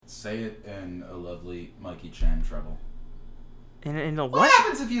Say it in a lovely Mikey Chan treble. In a What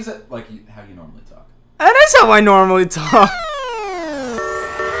happens if you say how you normally talk? That is how I normally talk.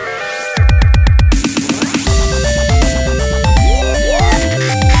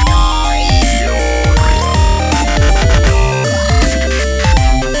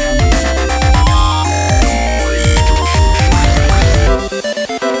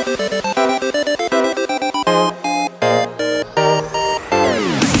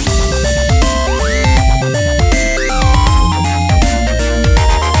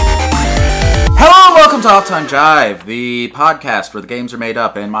 Welcome to Off Time Jive, the podcast where the games are made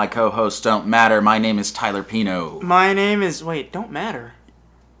up and my co-hosts don't matter. My name is Tyler Pino. My name is... Wait, don't matter.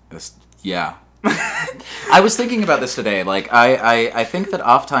 Yeah. I was thinking about this today. I think that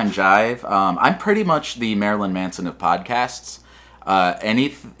Off Time Jive, I'm pretty much the Marilyn Manson of podcasts.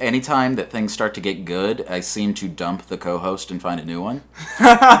 Anytime that things start to get good, I seem to dump the co-host and find a new one.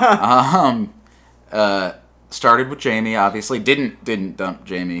 Started with Jamie, obviously. Didn't dump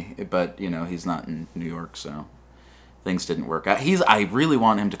Jamie, but, he's not in New York, so things didn't work out. I really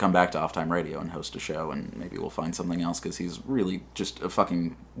want him to come back to Off Time Radio and host a show, and maybe we'll find something else, because he's really just a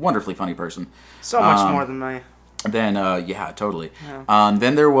fucking wonderfully funny person. So much more than me. Then, yeah, totally. Yeah.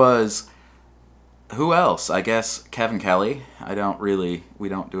 Then there was... Who else? I guess Kevin Kelly. We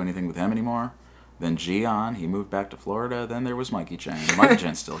don't do anything with him anymore. Then Gian, he moved back to Florida. Then there was Mikey Chan. Mikey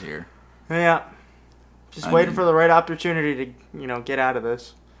Chan's still here. Yeah. Just waiting for the right opportunity to, get out of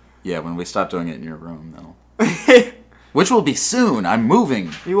this. Yeah, when we stop doing it in your room, though. Which will be soon. I'm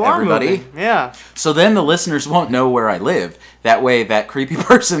moving, You are everybody. moving, yeah. So then the listeners won't know where I live. That way, that creepy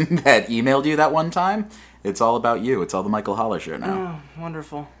person that emailed you that one time, it's all about you. It's all the Michael Holler show now. Oh,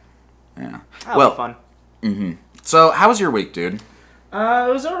 wonderful. Yeah. That'll be fun. Mm-hmm. So, how was your week, dude? It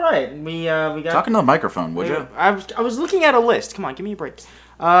was alright. We got... Talking to the microphone, would you? I was looking at a list. Come on, give me a break. It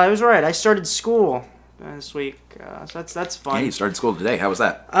was alright. I started school this week, so that's fun. Yeah, you started school today. How was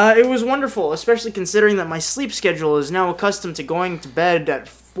that? It was wonderful, especially considering that my sleep schedule is now accustomed to going to bed at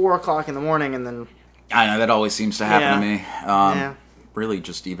 4 o'clock in the morning and then... I know, that always seems to happen to me. Yeah. Really,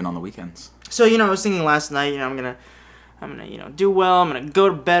 just even on the weekends. So, I was thinking last night, I'm gonna, do well. I'm gonna go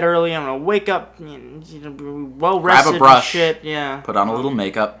to bed early. I'm gonna wake up, well rested. Grab a brush. And shit. Yeah. Put on a little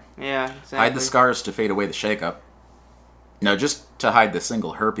makeup. Yeah. Exactly. Hide the scars to fade away the shakeup. No, just to hide the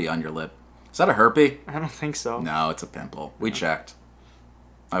single herpy on your lip. Is that a herpy? I don't think so. No, it's a pimple. We checked.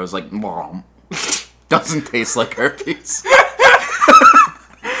 I was like, Mom, doesn't taste like herpes.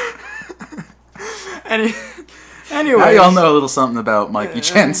 Anyway. Now y'all know a little something about Mikey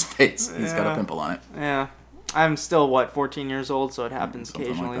Chan's face. He's got a pimple on it. Yeah. I'm still, 14 years old, so it happens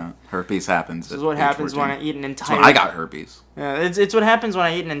occasionally. Like that. Herpes happens. This is what happens 14. when I eat an entire... That's when I got herpes. Yeah, it's what happens when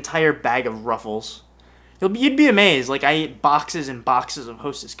I eat an entire bag of Ruffles. You'd be amazed. I eat boxes and boxes of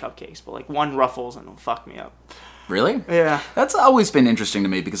Hostess cupcakes, but, one Ruffles and it'll fuck me up. Really? Yeah. That's always been interesting to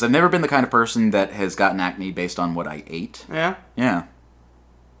me, because I've never been the kind of person that has gotten acne based on what I ate. Yeah? Yeah.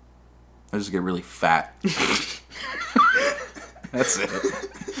 I just get really fat. That's it.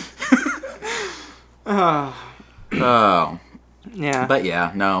 Oh. Yeah. But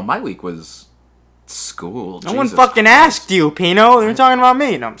yeah, no, my week was school. No one fucking asked you, Pino. They're talking about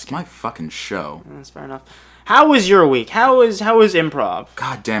me. No, I'm just kidding. My fucking show. That's fair enough. How was your week? How was improv?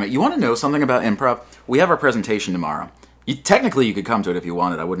 God damn it. You want to know something about improv? We have our presentation tomorrow. Technically, you could come to it if you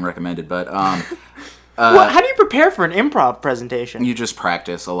wanted. I wouldn't recommend it, but... how do you prepare for an improv presentation? You just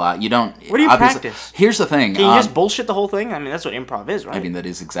practice a lot. You don't... What do you practice? Here's the thing. Can you just bullshit the whole thing? I mean, that's what improv is, right? I mean, that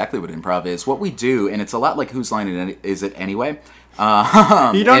is exactly what improv is. What we do, and it's a lot like Whose Line Is It Anyway?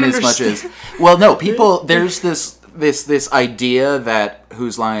 You don't understand. As much as... Well, no, people... There's this idea that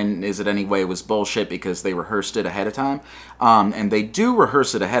Whose Line Is It Anyway was bullshit because they rehearsed it ahead of time. And they do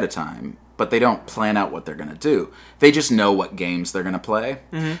rehearse it ahead of time, but they don't plan out what they're going to do. They just know what games they're going to play.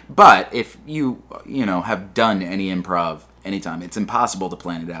 Mm-hmm. But if you have done any improv anytime, it's impossible to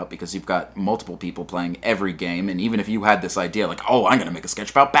plan it out because you've got multiple people playing every game. And even if you had this idea, I'm going to make a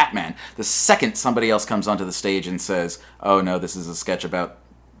sketch about Batman, the second somebody else comes onto the stage and says, oh, no, this is a sketch about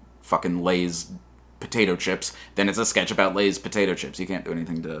fucking Lay's potato chips, then it's a sketch about Lay's potato chips. You can't do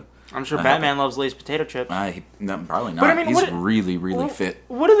anything to... I'm sure Batman loves Lay's potato chips. No, probably not. But I mean, he's really, really fit.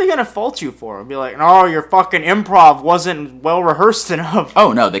 What are they going to fault you for? Be like, no, your fucking improv wasn't well rehearsed enough.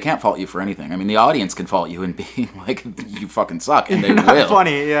 Oh, no, they can't fault you for anything. I mean, the audience can fault you in being like, you fucking suck, and they will.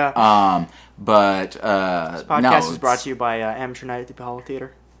 Funny, yeah. But, this podcast is brought to you by Amateur Night at the Apollo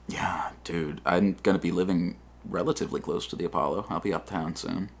Theater. Yeah, dude. I'm going to be living relatively close to the Apollo. I'll be uptown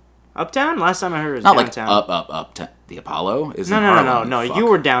soon. Uptown? Last time I heard it was not downtown. Not like up. The Apollo is No. You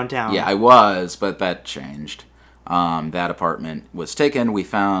were downtown. Yeah, I was, but that changed. That apartment was taken. We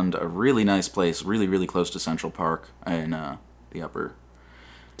found a really nice place, really, really close to Central Park in the upper...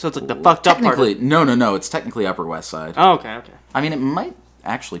 So it's like the fucked up part. No. It's technically Upper West Side. Oh, okay. I mean, it might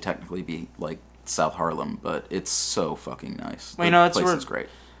actually technically be like South Harlem, but it's so fucking nice. Well, the place is great.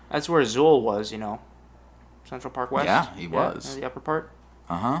 That's where Zool was, Central Park West. Yeah, he was. The upper part.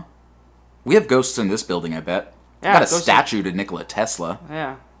 Uh-huh. We have ghosts in this building, I bet. Yeah, got a statue to Nikola Tesla.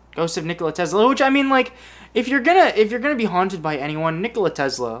 Yeah. Ghost of Nikola Tesla, which I mean, like, if you're gonna be haunted by anyone, Nikola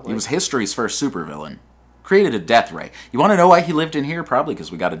Tesla. Like, he was history's first supervillain. Created a death ray. You want to know why he lived in here? Probably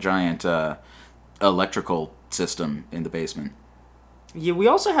because we got a giant electrical system in the basement. Yeah, we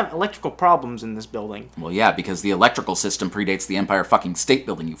also have electrical problems in this building. Well, yeah, because the electrical system predates the Empire fucking State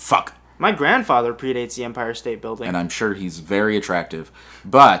Building, you fuck. My grandfather predates the Empire State Building. And I'm sure he's very attractive.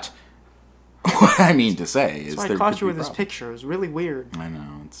 But what I mean to say is that's why I caught you with this picture. It was really weird. I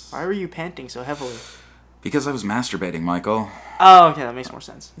know. Why were you panting so heavily? Because I was masturbating, Michael. Oh, okay, that makes more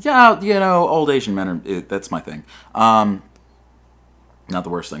sense. Yeah, old Asian men are... that's my thing. Not the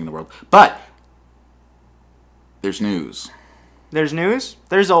worst thing in the world. But there's news. There's news?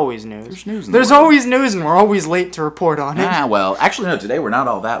 There's always news. There's news in There's always news, and we're always late to report on it. Well, actually, no, today we're not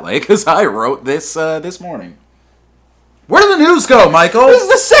all that late, because I wrote this this morning. Where did the news go, Michael? This is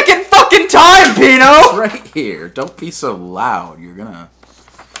the second fucking time, Pino! It's right here. Don't be so loud. You're gonna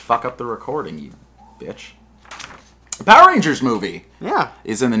fuck up the recording, you bitch. The Power Rangers movie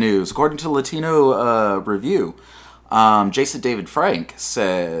is in the news. According to Latino Review, Jason David Frank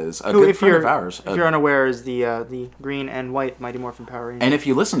says, a good friend of ours... If you're unaware, is the green and white Mighty Morphin Power Rangers. And if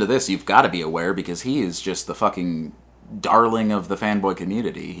you listen to this, you've got to be aware, because he is just the fucking darling of the fanboy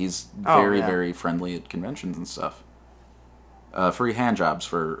community. He's very friendly at conventions and stuff. Free hand jobs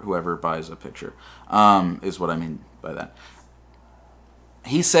for whoever buys a picture, is what I mean by that.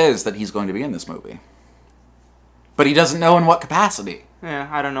 He says that he's going to be in this movie. But he doesn't know in what capacity. Yeah,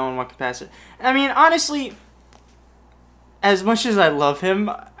 I don't know in what capacity. I mean, honestly, as much as I love him,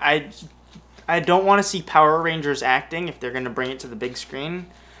 I don't want to see Power Rangers acting if they're going to bring it to the big screen.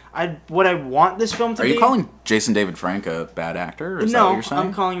 What I want this film to be... Are you calling Jason David Frank a bad actor? Is that what you're saying?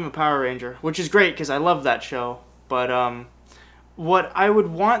 I'm calling him a Power Ranger, which is great because I love that show. But what I would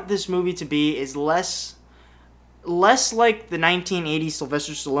want this movie to be is less like the 1980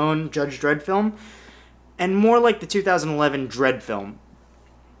 Sylvester Stallone Judge Dredd film, and more like the 2011 Dredd film.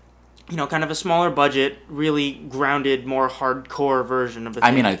 Kind of a smaller budget, really grounded, more hardcore version of the thing.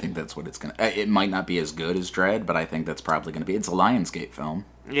 I mean, I think that's what it's going to... It might not be as good as Dredd, but I think that's probably going to be... It's a Lionsgate film.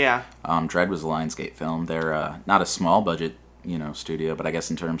 Yeah. Dredd was a Lionsgate film. They're not a small budget, studio, but I guess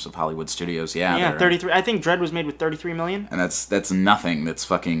in terms of Hollywood studios, yeah, 33. I think Dredd was made with $33 million. And that's nothing. That's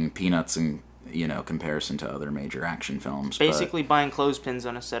fucking peanuts in comparison to other major action films. Basically buying clothespins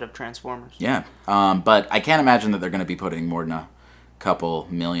on a set of Transformers. Yeah. But I can't imagine that they're going to be putting more than a couple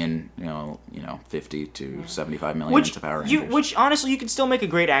million, 50 to 75 million into Power Rangers. Which honestly, you could still make a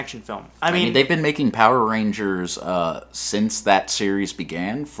great action film. I mean, they've been making Power Rangers since that series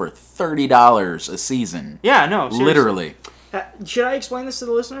began for $30 a season. Yeah, no, seriously. Literally. Should I explain this to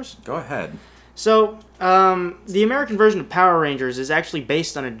the listeners? Go ahead. So, the American version of Power Rangers is actually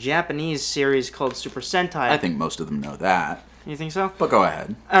based on a Japanese series called Super Sentai. I think most of them know that. You think so? But go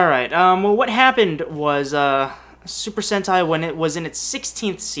ahead. All right. Well, what happened was Super Sentai, when it was in its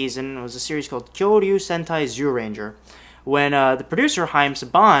 16th season, it was a series called Kyoryu Sentai Zyuranger. When the producer, Haim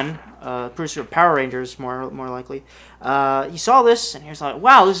Saban, producer of Power Rangers, more likely, he saw this and he was like,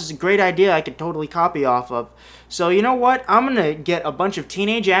 wow, this is a great idea I could totally copy off of. So you know what? I'm going to get a bunch of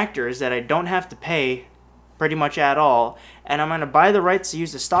teenage actors that I don't have to pay pretty much at all, and I'm going to buy the rights to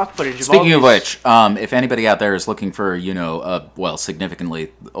use the stock footage of Speaking of which, if anybody out there is looking for, a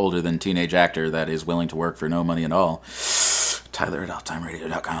significantly older than teenage actor that is willing to work for no money at all, Tyler at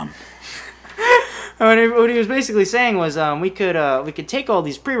OffTimeRadio.com. What he was basically saying was we could take all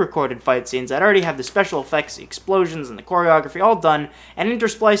these pre-recorded fight scenes that already have the special effects, the explosions, and the choreography all done, and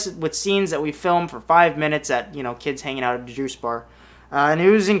intersplice it with scenes that we filmed for 5 minutes at kids hanging out at a juice bar, and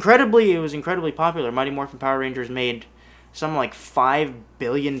it was incredibly popular. Mighty Morphin Power Rangers made something like $5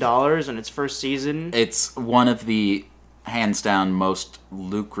 billion in its first season. It's one of the hands down most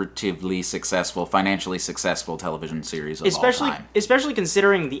lucratively successful, financially successful television series of all time. Especially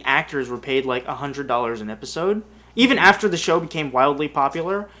considering the actors were paid like $100 an episode. Even after the show became wildly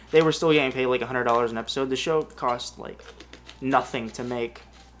popular, they were still getting paid like $100 an episode. The show cost like nothing to make.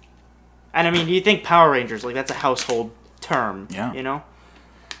 And I mean, you think Power Rangers, like that's a household term, yeah.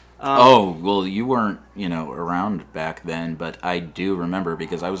 Well, you weren't, around back then, but I do remember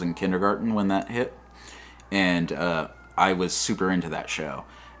because I was in kindergarten when that hit. And I was super into that show.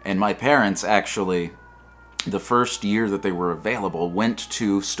 And my parents actually the first year that they were available, went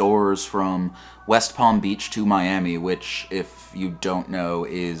to stores from West Palm Beach to Miami, which, if you don't know,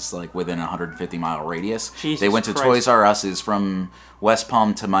 is like within a 150-mile radius. Jesus they went to Christ. Toys R Us's from West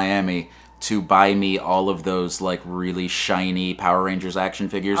Palm to Miami to buy me all of those like really shiny Power Rangers action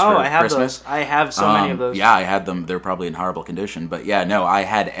figures for I have Christmas. those. I have so many of those. Yeah, I had them. They're probably in horrible condition, but yeah, no, I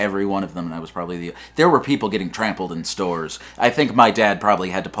had every one of them, and I was probably there were people getting trampled in stores. I think my dad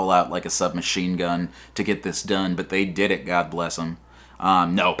probably had to pull out like a submachine gun to get this done, but they did it. God bless them.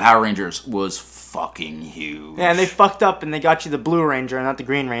 No, Power Rangers was fucking huge. Yeah, and they fucked up and they got you the Blue Ranger and not the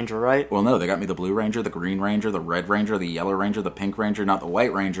Green Ranger, right? Well, no, they got me the Blue Ranger, the Green Ranger, the Red Ranger, the Yellow Ranger, the Pink Ranger, not the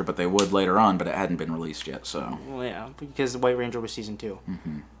White Ranger, but they would later on, but it hadn't been released yet, so... Well, yeah, because the White Ranger was season 2.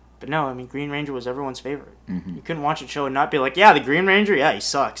 Mm-hmm. But no, I mean, Green Ranger was everyone's favorite. Mm-hmm. You couldn't watch a show and not be like, yeah, the Green Ranger, yeah, he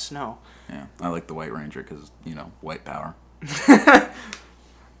sucks. No. Yeah, I like the White Ranger because, white power.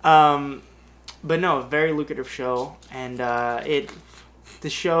 But no, very lucrative show, and the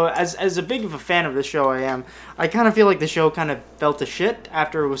show, as a big of a fan of the show I am, I kind of feel like the show kind of fell to shit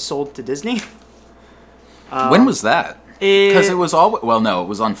after it was sold to Disney. When was that? Because it was all... Well, no, it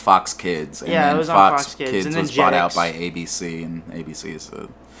was on Fox Kids. And then it was on Fox Kids. And then was bought Jetix. out by ABC, and ABC is a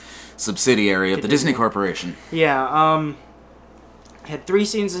subsidiary of the Disney Corporation. Yeah, had three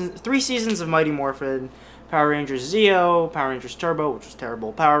seasons of Mighty Morphin, Power Rangers Zeo, Power Rangers Turbo, which was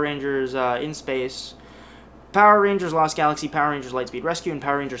terrible, Power Rangers In Space, Power Rangers Lost Galaxy, Power Rangers Lightspeed Rescue, and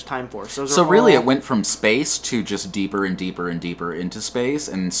Power Rangers Time Force. So really it went from space to just deeper and deeper and deeper into space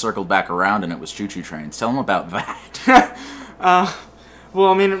and circled back around, and it was Choo Choo Trains. Tell them about that.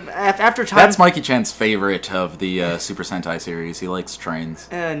 Well, I mean, after Time... That's Mikey Chan's favorite of the Super Sentai series. He likes trains.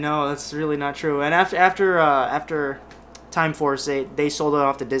 No, that's really not true. And after Time Force, they sold it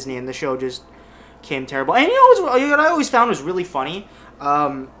off to Disney, and the show just came terrible. And what I always found was really funny?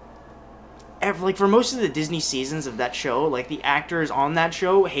 Like, for most of the Disney seasons of that show, like, the actors on that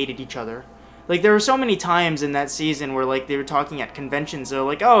show hated each other. Like, there were so many times in that season where, like, they were talking at conventions. They're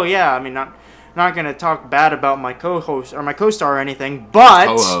like, oh, yeah, I mean, not gonna talk bad about my co-host or my co-star or anything, but...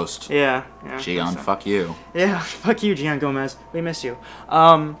 Co-host. Yeah. Gian, fuck you. Yeah, fuck you, Gian Gomez. We miss you.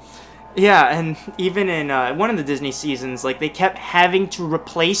 Yeah, and even in one of the Disney seasons, like, they kept having to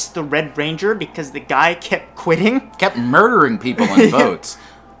replace the Red Ranger because the guy kept quitting. Kept murdering people in boats.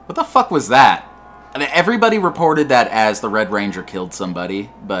 What the fuck was that? I mean, everybody reported that as the Red Ranger killed somebody,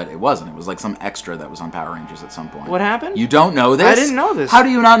 but it wasn't. It was like some extra that was on Power Rangers at some point. What happened? You don't know this? I didn't know this. How do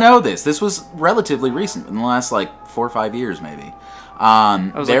you not know this? This was relatively recent, in the last, 4 or 5 years, maybe.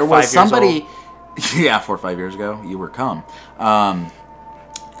 There was somebody... Yeah, 4 or 5 years ago. You were cum.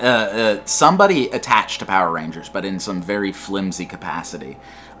 Somebody attached to Power Rangers, but in some very flimsy capacity,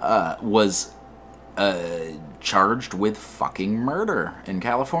 was charged with fucking murder in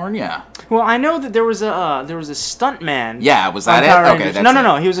California. Well, I know that there was a stuntman. Yeah, was that it? Okay, that's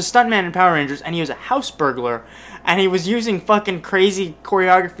no. He was a stuntman in Power Rangers, and he was a house burglar, and he was using fucking crazy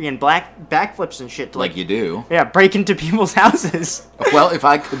choreography and backflips and shit. Like you do. Yeah, break into people's houses. Well, if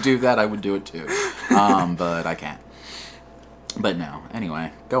I could do that, I would do it too. But I can't. But no. Anyway,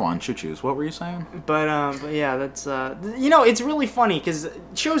 go on. Choo-choos. What were you saying? But yeah, that's it's really funny because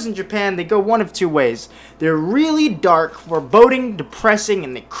shows in Japan, they go one of two ways. They're really dark, foreboding, depressing,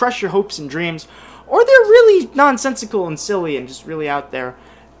 and they crush your hopes and dreams, or they're really nonsensical and silly and just really out there.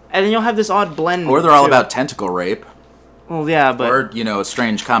 And then you'll have this odd blend. Or they're all about tentacle rape. Well, yeah, but... Or, a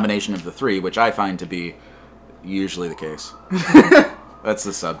strange combination of the three, which I find to be usually the case. That's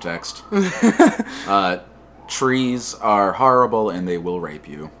the subtext. Trees are horrible and they will rape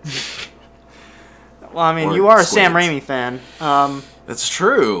you. Well, I mean, Or you are a squids. Sam Raimi fan. That's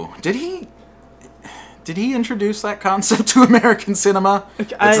true. Did he introduce that concept to American cinema?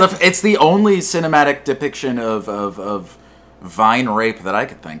 It's the only cinematic depiction of vine rape that I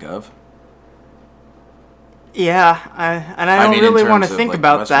could think of. Yeah, I don't really want to think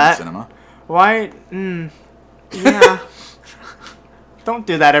about Western that. Cinema. Why? Yeah. Don't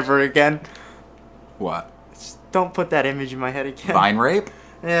do that ever again. What? Don't put that image in my head again. Vine rape?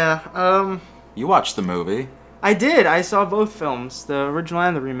 Yeah, You watched the movie. I did. I saw both films, the original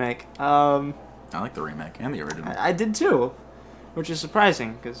and the remake. I like the remake and the original. I did too, which is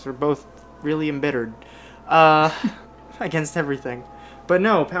surprising, because they're both really embittered against everything. But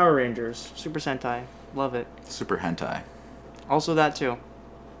no, Power Rangers, Super Sentai, love it. Super hentai. Also that too.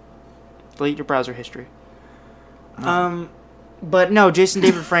 Delete your browser history. But no, Jason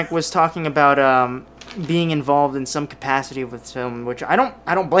David Frank was talking about being involved in some capacity with film, which I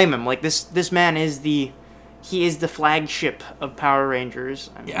don't blame him. Like this man is the flagship of Power Rangers.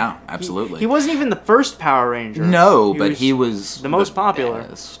 I mean, Yeah, absolutely. He wasn't even the first Power Ranger. No, but he was the most popular.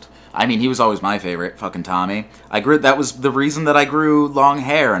 best. I mean, he was always my favorite, fucking Tommy. That was the reason that I grew long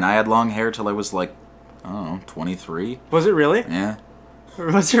hair, and I had long hair till I was like, I don't know, 23. Was it really? Yeah.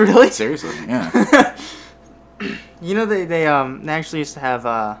 Was it really? Seriously, yeah. You know, they actually used to have,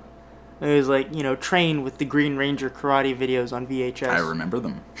 it was like, train with the Green Ranger karate videos on VHS. I remember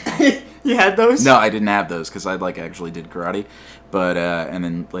them. You had those? No, I didn't have those, because I, actually did karate, but, and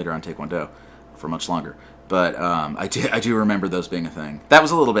then later on Taekwondo for much longer. But I do remember those being a thing. That was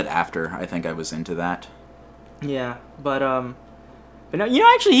a little bit after I think I was into that. Yeah, but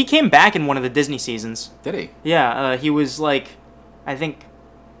no, actually he came back in one of the Disney seasons. Did he? Yeah, he was I think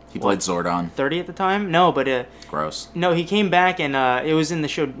he played Zordon. 30 at the time. No, but gross. No, he came back and it was in the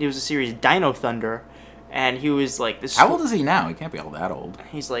show. It was a series Dino Thunder, and he was this. How old is he now? He can't be all that old.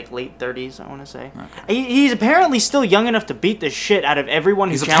 He's late 30s, I want to say. Okay. He's apparently still young enough to beat the shit out of everyone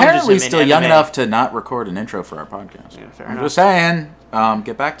who He's challenges him. apparently still young MMA. enough to not record an intro for our podcast. Yeah, fair I'm enough. just saying.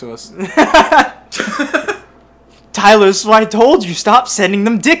 Get back to us. Tyler, so I told you, stop sending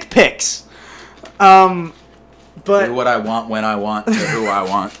them dick pics. But do what I want when I want to who I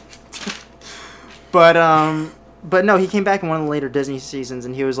want. But no, he came back in one of the later Disney seasons,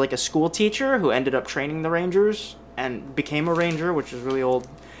 and he was a school teacher who ended up training the Rangers and became a Ranger, which is really old.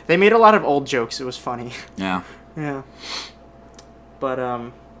 They made a lot of old jokes. It was funny. Yeah. Yeah.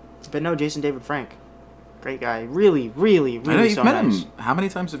 But no, Jason David Frank, great guy. Really, really, really. I know you've so met nice. him. How many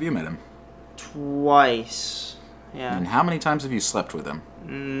times have you met him? Twice. Yeah. And how many times have you slept with him?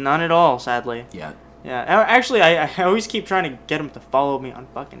 None at all, sadly. Yet. Yeah, actually, I always keep trying to get him to follow me on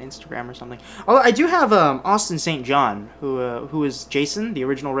fucking Instagram or something. Although I do have Austin St. John, who is Jason, the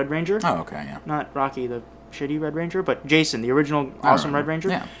original Red Ranger. Oh, okay, yeah. Not Rocky, the shitty Red Ranger, but Jason, the original awesome Red Ranger.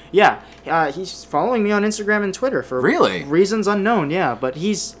 Yeah. Yeah, he's following me on Instagram and Twitter for really reasons unknown. Yeah, but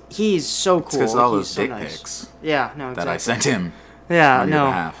he's so cool. Because all those so dick nice. pics. Yeah, no, exactly. That I sent him. Yeah, on no. your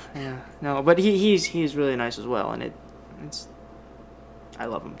behalf. Yeah, no, but he's really nice as well, and it's I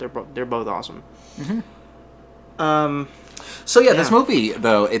love them. They're both awesome. Mm-hmm. So yeah, this movie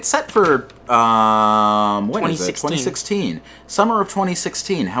though, it's set for when is it? 2016. Summer of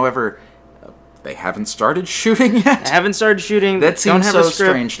 2016. However, they haven't started shooting yet. They haven't started shooting. That seems don't have so a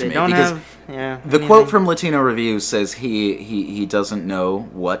script. strange to They me don't because have, the quote from Latino Reviews says he doesn't know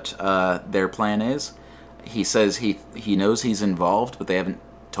what their plan is. He says he knows he's involved, but they haven't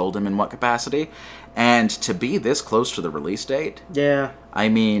told him in what capacity. And to be this close to the release date, yeah, I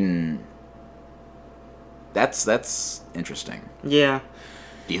mean, that's interesting. Yeah.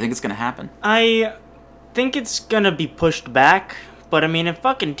 Do you think it's gonna happen? I think it's gonna be pushed back. But I mean, if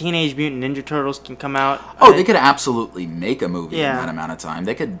fucking Teenage Mutant Ninja Turtles can come out, they could absolutely make a movie in that amount of time.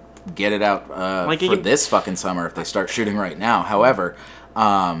 They could get it out for this fucking summer if they start shooting right now. However,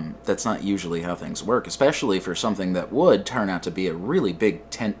 that's not usually how things work, especially for something that would turn out to be a really big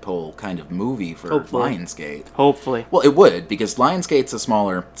tentpole kind of movie for Lionsgate. Hopefully. Well, it would, because Lionsgate's a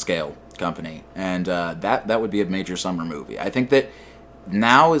smaller scale company, and that would be a major summer movie. I think that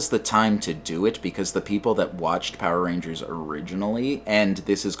now is the time to do it because the people that watched Power Rangers originally, and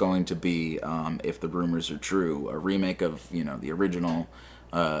this is going to be, if the rumors are true, a remake of the original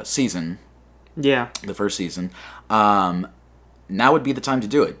season. Yeah. The first season. Now would be the time to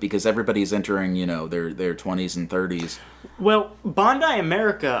do it because everybody's entering, their 20s and 30s. Well, Bandai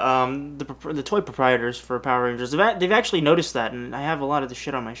America, the toy proprietors for Power Rangers, they've actually noticed that, and I have a lot of the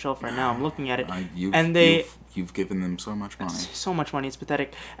shit on my shelf right now. I'm looking at it, you've given them so much money. So much money, it's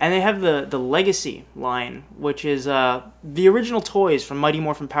pathetic. And they have the Legacy line, which is the original toys from Mighty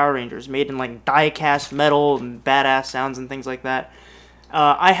Morphin Power Rangers, made in die-cast metal and badass sounds and things like that.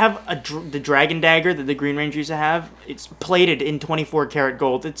 I have the Dragon Dagger that the Green Ranger used to have. It's plated in 24 karat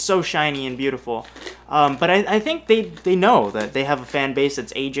gold. It's so shiny and beautiful. But I think they know that they have a fan base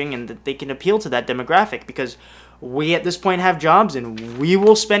that's aging and that they can appeal to that demographic because we at this point have jobs and we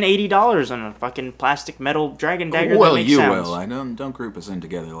will spend $80 on a fucking plastic metal Dragon Dagger that makes sounds. Will. I don't group us in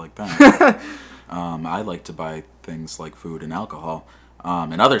together like that. I like to buy things like food and alcohol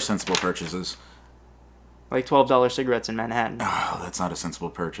and other sensible purchases. Like $12 cigarettes in Manhattan. Oh, that's not a sensible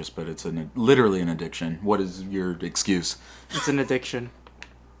purchase, but it's literally an addiction. What is your excuse? It's an addiction.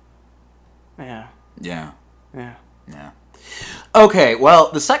 Yeah. Yeah. Yeah. Yeah. Okay, well,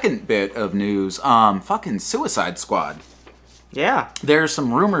 the second bit of news, fucking Suicide Squad. Yeah. There are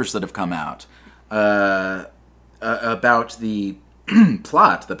some rumors that have come out about the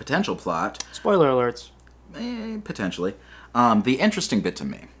plot, the potential plot. Spoiler alerts. Potentially. The interesting bit to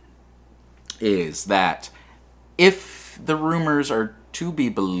me is that if the rumors are to be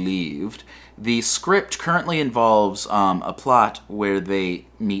believed, the script currently involves a plot where they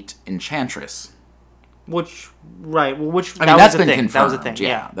meet Enchantress. Right. Well, which I mean, that's been confirmed. That was the thing.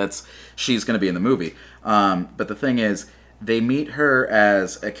 Yeah. She's going to be in the movie. But the thing is, they meet her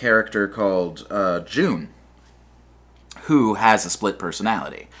as a character called June, who has a split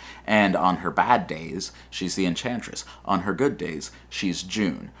personality. And on her bad days, she's the Enchantress. On her good days, she's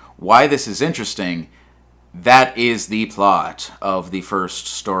June. Why this is interesting, that is the plot of the first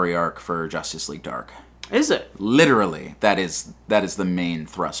story arc for Justice League Dark. Is it? Literally, that is the main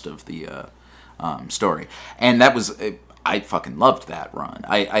thrust of the story. And that was... I fucking loved that run.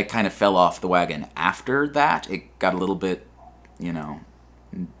 I kind of fell off the wagon after that. It got a little bit,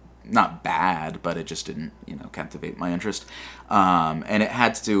 not bad, but it just didn't, captivate my interest. And it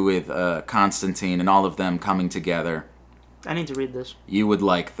had to do with Constantine and all of them coming together. I need to read this. You would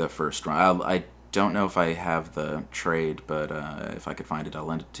like the first run. I don't know if I have the trade, but if I could find it, I'll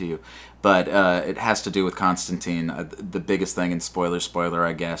lend it to you. But it has to do with Constantine. The biggest thing, and spoiler,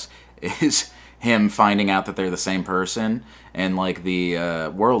 I guess, is him finding out that they're the same person, and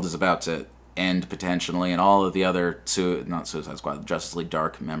the world is about to end potentially, and all of the other not Suicide Squad, Justice League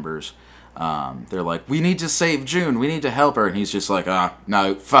Dark members, they're like, we need to save June, we need to help her, and he's just like,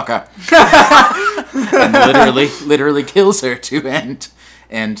 no, fuck her, and literally kills her to end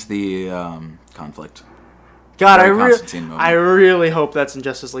the conflict. God, I really hope that's in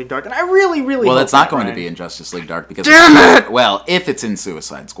Justice League Dark, and I really hope it's not going to be in Justice League Dark because... Damn it! Well, if it's in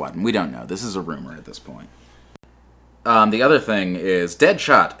Suicide Squad, and we don't know. This is a rumor at this point. The other thing is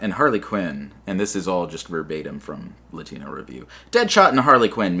Deadshot and Harley Quinn, and this is all just verbatim from Latino Review. Deadshot and Harley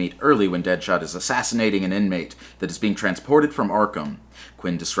Quinn meet early when Deadshot is assassinating an inmate that is being transported from Arkham.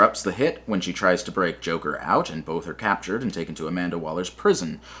 Quinn disrupts the hit when she tries to break Joker out, and both are captured and taken to Amanda Waller's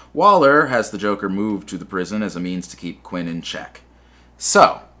prison. Waller has the Joker moved to the prison as a means to keep Quinn in check.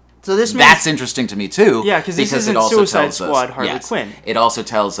 So this that's interesting to me too. Yeah, because this isn't Suicide Squad Harley Quinn. It also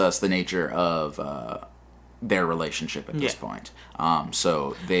tells us the nature of their relationship at this point.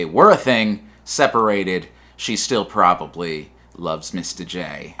 So they were a thing, separated. She still probably loves Mr.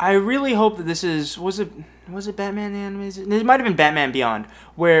 J. I really hope that this is... Was it Batman the Animated? It might have been Batman Beyond,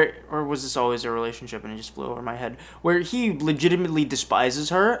 or was this always a relationship and it just flew over my head? Where he legitimately despises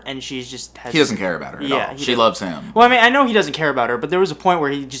her and she's just... He doesn't care about her at all. She loves him. Well, I mean, I know he doesn't care about her, but there was a point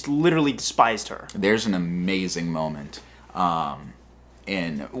where he just literally despised her. There's an amazing moment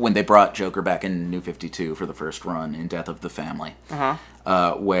when they brought Joker back in New 52 for the first run in Death of the Family,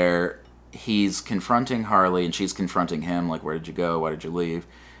 where he's confronting Harley and she's confronting him, like, where did you go? Why did you leave?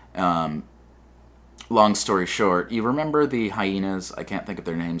 Long story short, you remember the hyenas? I can't think of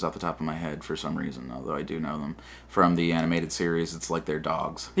their names off the top of my head for some reason, although I do know them. From the animated series, it's like they're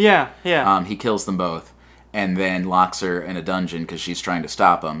dogs. Yeah. He kills them both, and then locks her in a dungeon because she's trying to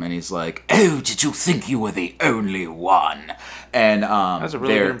stop him, and he's like, oh, did you think you were the only one? And that's a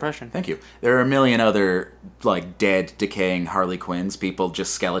really good impression. Thank you. There are a million other, dead, decaying Harley Quinns, people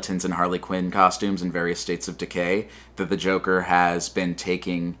just skeletons in Harley Quinn costumes in various states of decay, that the Joker has been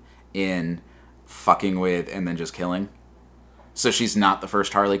taking in, fucking with, and then just killing. So she's not the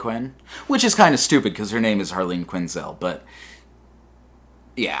first Harley Quinn, which is kind of stupid because her name is Harleen Quinzel, but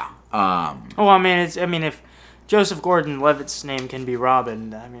yeah. If Joseph Gordon-Levitt's name can be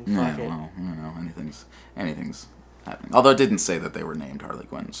Robin, fuck it. Well, anything's happening. Although it didn't say that they were named Harley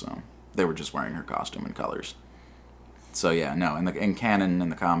Quinn, so they were just wearing her costume and colors. So yeah, no, in canon, in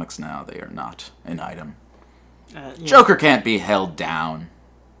the comics now, they are not an item. Joker can't be held down.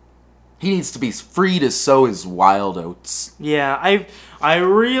 He needs to be free to sow his wild oats. Yeah, I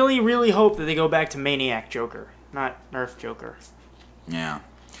really hope that they go back to Maniac Joker, not Nerf Joker. Yeah.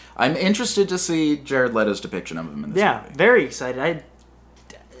 I'm interested to see Jared Leto's depiction of him in this movie. Yeah, very excited.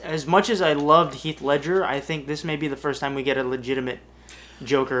 As much as I loved Heath Ledger, I think this may be the first time we get a legitimate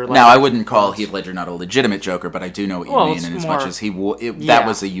Joker. Now, I wouldn't call Heath Ledger not a legitimate Joker, but I do know what you mean, and as much as that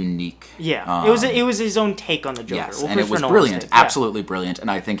was a unique... Yeah, it was his own take on the Joker. Yes, and it was brilliant, absolutely brilliant,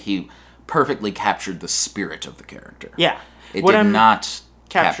 and I think he perfectly captured the spirit of the character. Yeah. It did not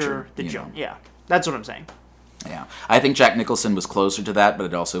capture the Joker. Yeah, that's what I'm saying. Yeah. I think Jack Nicholson was closer to that, but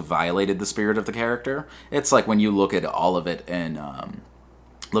it also violated the spirit of the character. It's like when you look at all of it and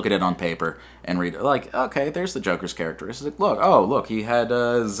look at it on paper and read, okay, there's the Joker's characteristic. Look, he had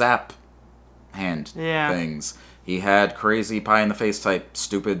zap hand things. He had crazy pie-in-the-face type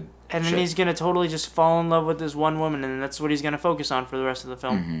stupid and then he's going to totally just fall in love with this one woman, and that's what he's going to focus on for the rest of the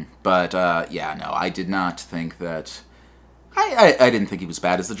film. Mm-hmm. But, I did not think that... I didn't think he was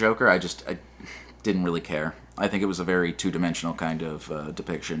bad as the Joker. I didn't really care. I think it was a very two-dimensional kind of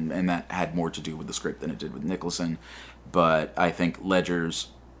depiction, and that had more to do with the script than it did with Nicholson. But I think Ledger's...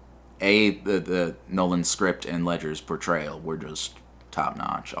 the Nolan script and Ledger's portrayal were just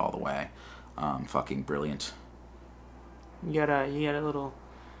top-notch all the way. Fucking brilliant. You got a little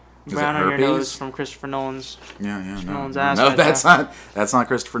Is brown it on your herpes? nose from Christopher Nolan's. Yeah, no. Nolan's ass No, right that's not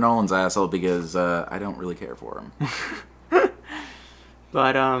Christopher Nolan's asshole because I don't really care for him.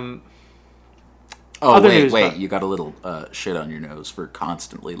 But Oh, Other wait, news, but- you got a little shit on your nose for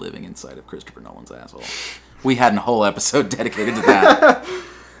constantly living inside of Christopher Nolan's asshole. We had a whole episode dedicated to that.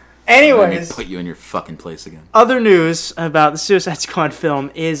 Let me anyways, put you in your fucking place again. other news about the Suicide Squad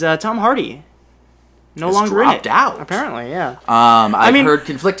film is Tom Hardy no Has longer dropped in it. out. Apparently, yeah. I've mean- heard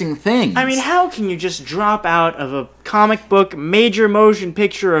conflicting things. I mean, how can you just drop out of a comic book major motion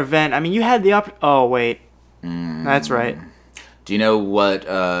picture event? I mean, you had the Oh, wait. That's right. Do you know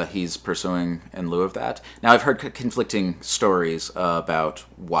what he's pursuing in lieu of that? Now, I've heard conflicting stories about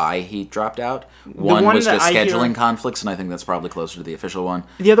why he dropped out. One one was that just I hear- scheduling conflicts, and I think that's probably closer to the official one.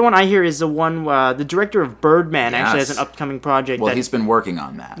 The other one I hear is the one the director of Birdman actually has Yes. an upcoming project. Well, that, he's been working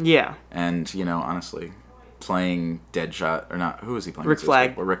on that. yeah. And, honestly, playing Deadshot, or not, who is he playing? Rick in Suicide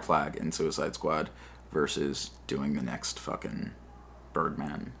Flag. Well, Rick Flag in Suicide Squad versus doing the next fucking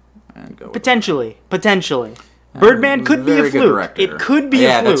Birdman and go with Potentially. Birdman could be a Very good fluke. director. It could be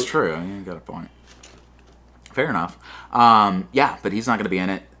yeah, a fluke. that's true. You got a point. Fair enough. Yeah, but he's not going to be in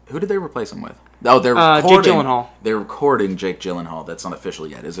it. Who did they replace him with? Oh, they're Jake recording. Gyllenhaal. They're recording Jake Gyllenhaal. That's not official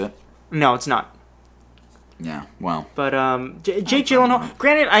yet, is it? No, it's not. Yeah. Well, But Jake Gyllenhaal.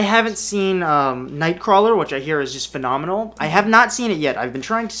 Granted, I haven't seen Nightcrawler, which I hear is just phenomenal. I have not seen it yet. I've been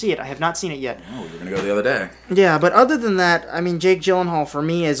trying to see it. I have not seen it yet. oh, you're gonna go the other day. Yeah, but other than that, I mean, Jake Gyllenhaal for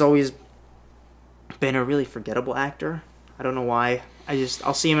me has always been a really forgettable actor. I don't know why.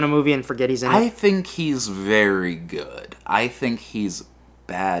 I'll see him in a movie and forget he's in I it. think he's very good. I think he's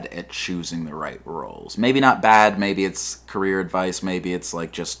bad at choosing the right roles. Maybe not bad. Maybe it's career advice. Maybe it's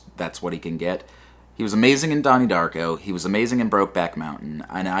like just that's what he can get. He was amazing in Donnie Darko. He was amazing in Brokeback Mountain.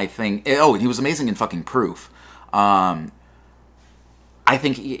 And I think... Oh, he was amazing in fucking Proof. I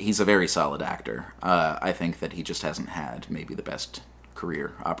think he's a very solid actor. I think that he just hasn't had maybe the best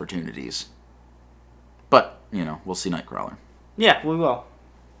career opportunities. But, we'll see Nightcrawler. Yeah, we will.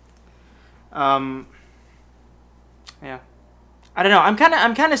 Yeah. I don't know. I'm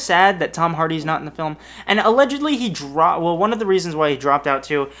kind of sad that Tom Hardy's not in the film. And allegedly he dropped... Well, one of the reasons why he dropped out,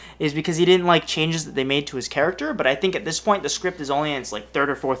 too, is because he didn't like changes that they made to his character. But I think at this point, the script is only in its, third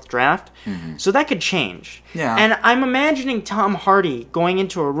or fourth draft. Mm-hmm. So that could change. Yeah. And I'm imagining Tom Hardy going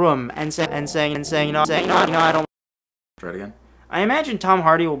into a room and saying, I don't... Try it again. I imagine Tom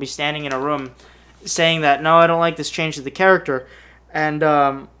Hardy will be standing in a room saying that, no, I don't like this change to the character. And,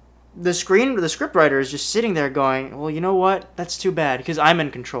 the scriptwriter is just sitting there going, well, you know what? That's too bad because I'm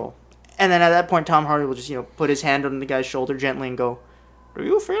in control. And then at that point, Tom Hardy will just, put his hand on the guy's shoulder gently and go, do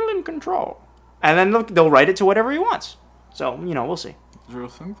you feel in control? And then they'll write it to whatever he wants. So, we'll see. Do you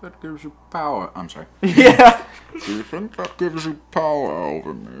think that gives you power? I'm sorry. Yeah. Do you think that gives you power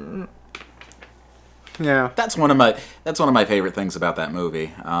over me? Yeah. That's one of my favorite things about that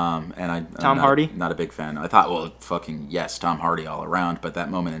movie. And I'm Hardy? not a big fan. I thought, well, fucking yes, Tom Hardy all around. But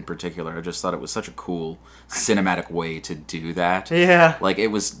that moment in particular, I just thought it was such a cool cinematic way to do that. Yeah. Like it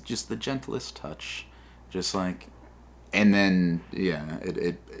was just the gentlest touch, just like, and then yeah,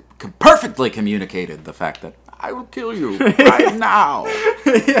 it perfectly communicated the fact that I will kill you right now.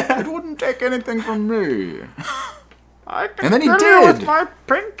 Yeah. It wouldn't take anything from me. I can And then he kill you did. with my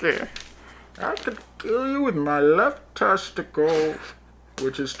pinky. I could kill you with my left testicle,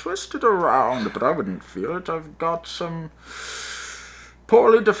 which is twisted around, but I wouldn't feel it. I've got some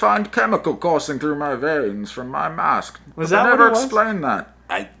poorly defined chemical coursing through my veins from my mask. Was But that they what never it was? explained that.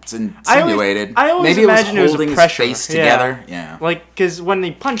 It's insinuated. I always Maybe it was imagined it was holding pressure. his face together. Yeah. Like, because when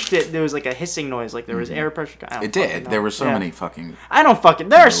they punched it, there was like a hissing noise, like there was air pressure. I don't It fucking did. know. There were so Yeah. many fucking... I don't fucking...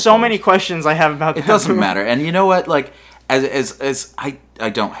 There are so Loopholes. many questions I have about It that doesn't movie. matter. And you know what? Like, as I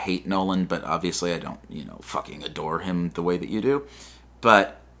don't hate Nolan, but obviously I don't, fucking adore him the way that you do.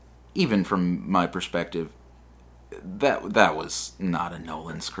 But even from my perspective, that was not a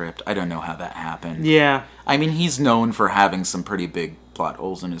Nolan script. I don't know how that happened. Yeah. I mean, he's known for having some pretty big plot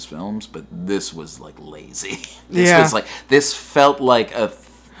holes in his films, but this was like lazy. Yeah. This felt like a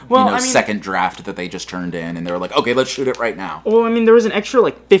Well, I mean- second draft that they just turned in, and they were like, okay, let's shoot it right now. Well, I mean, there was an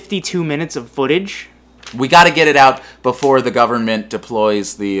extra, 52 minutes of footage. We got to get it out before the government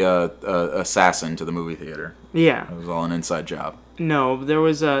deploys the assassin to the movie theater. Yeah. It was all an inside job. No, there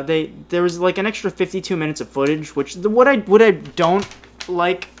was an extra 52 minutes of footage, which what I don't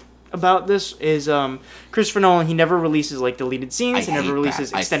like about this is Christopher Nolan, he never releases like deleted scenes, he never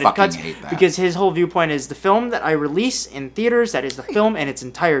releases extended cuts, because his whole viewpoint is the film that I release in theaters, that is the film in its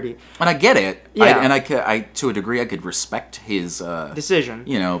entirety. And I get it. Yeah. I to a degree I could respect his decision.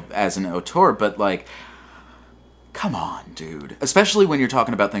 You know, as an auteur, but like, come on, dude. Especially when you're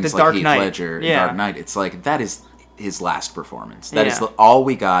talking about things like Heath Ledger and Dark Knight. It's like, that is his last performance. That is all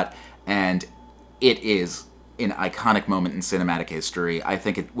we got, and it is an iconic moment in cinematic history. I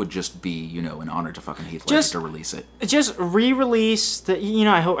think it would just be, you know, an honor to fucking Heath Ledger to release it. Just re-release the. You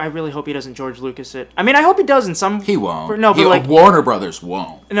know, I really hope he doesn't George Lucas it. I mean, I hope he does in some. He won't. No, but like Warner Brothers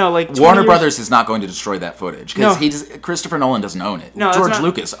won't. No, like Warner Brothers is not going to destroy that footage because Christopher Nolan doesn't own it. No, George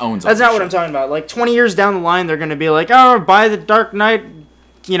Lucas owns. That's not what I'm talking about. Like 20 years down the line, they're gonna be like, oh, buy the Dark Knight,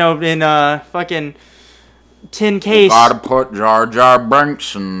 you know, in fucking tin case. Gotta put Jar Jar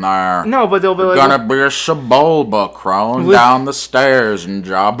Binks in there. No, but they'll be like, gonna be a Sebulba crawling down the stairs and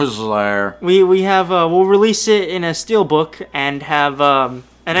Jabba's there. We have we'll release it in a steelbook and have an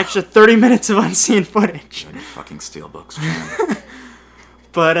extra 30 minutes of unseen footage. Any fucking steelbooks, man.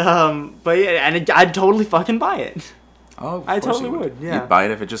 but yeah, and I'd totally fucking buy it. Oh, I totally would. Yeah, you'd buy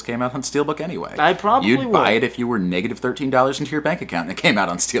it if it just came out on Steelbook anyway. I probably would. You'd buy it if you were negative $13 into your bank account and it came out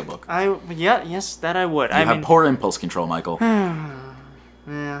on Steelbook. Yes, that I would. You have poor impulse control, Michael.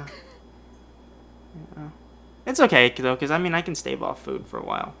 Yeah. It's okay though, because I mean I can stave off food for a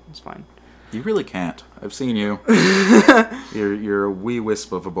while. It's fine. You really can't. I've seen you. You're a wee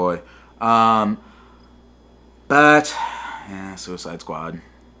wisp of a boy. But yeah, Suicide Squad.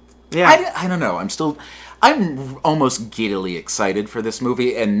 Yeah. I don't know. I'm almost giddily excited for this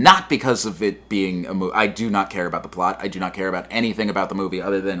movie, and not because of it being a movie. I do not care about the plot. I do not care about anything about the movie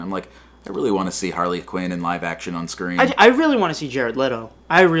other than I'm like, I really want to see Harley Quinn in live action on screen. I really want to see Jared Leto.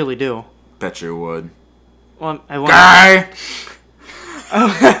 I really do. Bet you would. Well, I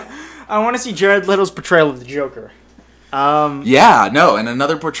want to see Jared Leto's portrayal of the Joker. Yeah, no, and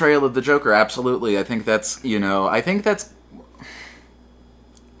another portrayal of the Joker, absolutely. I think that's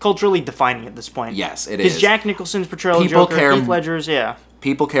culturally defining at this point. Yes, it is. Because Jack Nicholson's portrayal of Joker, Heath Ledger's,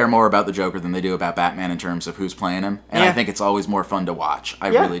 people care more about the Joker than they do about Batman in terms of who's playing him, and I think it's always more fun to watch. I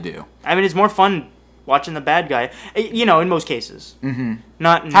really do. I mean, it's more fun watching the bad guy, you know, in most cases. Mm-hmm.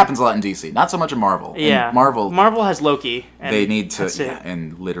 Happens a lot in DC, not so much in Marvel. Yeah, in Marvel has Loki. And they need to,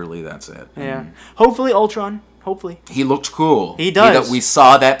 and literally that's it. Yeah, hopefully Ultron. Hopefully he looked cool. He does. We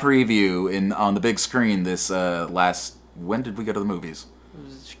saw that preview on the big screen this last. When did we go to the movies?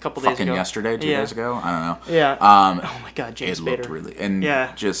 Couple days ago. Yesterday, 2 days ago, I don't know. Yeah. Oh my God, James Spader. It looked really, and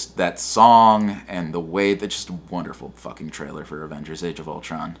just that song and the way that just a wonderful fucking trailer for Avengers: Age of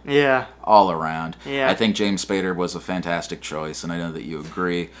Ultron. Yeah. All around. Yeah. I think James Spader was a fantastic choice, and I know that you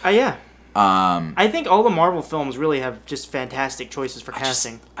agree. Yeah. I think all the Marvel films really have just fantastic choices for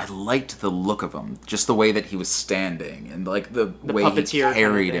casting. I liked the look of him, just the way that he was standing, and like the way he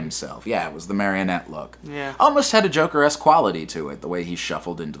carried himself. Yeah, it was the marionette look. Yeah, almost had a Joker-esque quality to it, the way he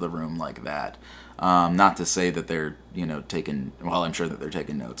shuffled into the room like that. Not to say that they're taking. Well, I'm sure that they're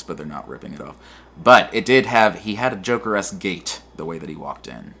taking notes, but they're not ripping it off. But it did have. He had a Joker-esque gait, the way that he walked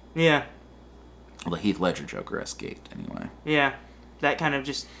in. Yeah. Well, the Heath Ledger Joker-esque gait, anyway. Yeah. That kind of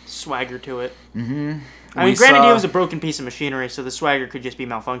just swagger to it. Mm-hmm. I mean, granted, he was a broken piece of machinery, so the swagger could just be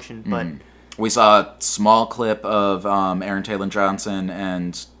malfunctioned, but... We saw a small clip of Aaron Taylor Johnson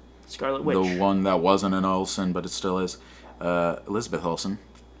and... Scarlet Witch. The one that wasn't an Olsen, but it still is. Elizabeth Olsen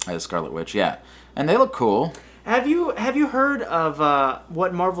as Scarlet Witch, yeah. And they look cool. Have you heard of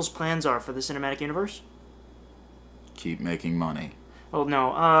what Marvel's plans are for the cinematic universe? Keep making money. Well,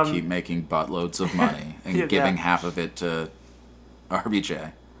 no. Keep making buttloads of money and giving half of it to...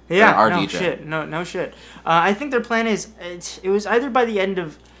 RBJ. Yeah, RDJ. No shit. I think their plan is it was either by the end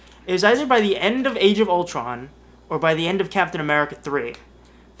of Age of Ultron or by the end of Captain America 3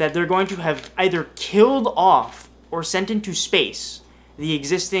 that they're going to have either killed off or sent into space the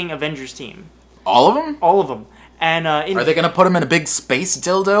existing Avengers team. All of them? All of them. And are they going to put them in a big space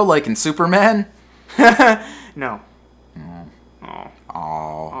dildo like in Superman? No.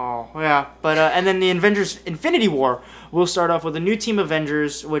 Oh, yeah. But and then the Avengers Infinity War will start off with a new team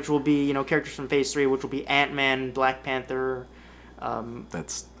Avengers, which will be characters from Phase 3, which will be Ant-Man, Black Panther.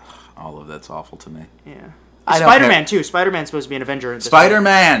 That's awful to me. Yeah. Spider-Man too. Spider-Man's supposed to be an Avenger.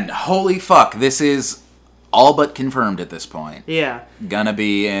 Spider-Man, holy fuck! This is all but confirmed at this point. Yeah. Gonna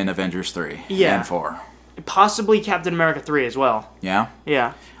be in Avengers 3 and 4. Possibly Captain America 3 as well. Yeah.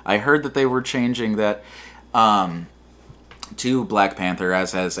 Yeah. I heard that they were changing that. To Black Panther,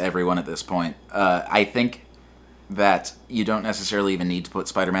 as has everyone at this point. I think that you don't necessarily even need to put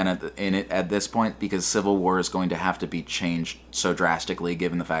Spider-Man in it at this point, because Civil War is going to have to be changed so drastically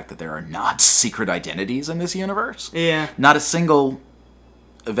given the fact that there are not secret identities in this universe. Yeah. Not a single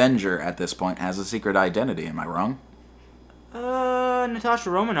Avenger at this point has a secret identity, am I wrong? Natasha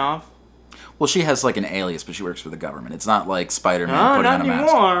Romanoff. Well, she has like an alias, but she works for the government. It's not like Spider-Man No, putting not on a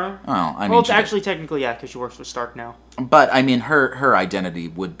mask. anymore. Oh, I mean, Well, she actually, technically, yeah, because she works for Stark now. but I mean, her identity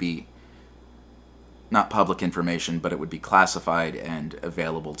would be not public information, but it would be classified and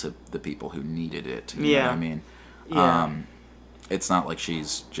available to the people who needed it. You know what I mean? Yeah. It's not like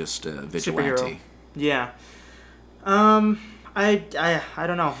she's just a vigilante. Superhero. Yeah. I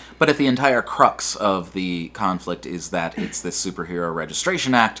don't know. But if the entire crux of the conflict is that it's this Superhero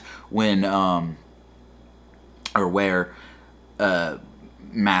Registration Act, when or where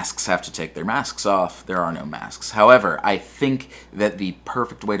masks have to take their masks off, there are no masks. However, I think that the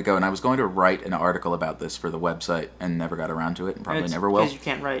perfect way to go, and I was going to write an article about this for the website and never got around to it, and probably never will. Because you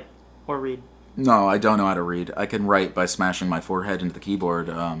can't write or read. No, I don't know how to read. I can write by smashing my forehead into the keyboard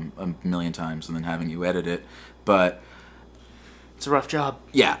a million times and then having you edit it, but It's a rough job.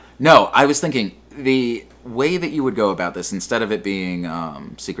 yeah. No, I was thinking the way that you would go about this, instead of it being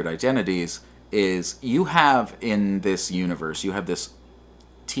secret identities, is you have in this universe, you have this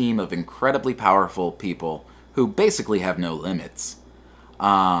team of incredibly powerful people who basically have no limits.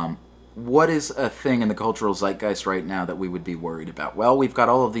 What is a thing in the cultural zeitgeist right now that we would be worried about? Well, we've got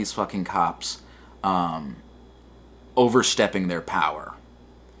all of these fucking cops overstepping their power.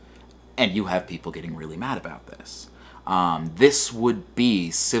 And you have people getting really mad about this. This would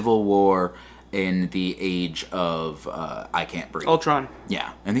be Civil War in the age of I Can't Breathe. Ultron.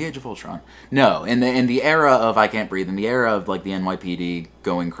 Yeah, in the age of Ultron. No, in the era of I Can't Breathe, in the era of like the NYPD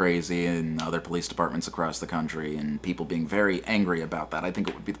going crazy and other police departments across the country and people being very angry about that, I think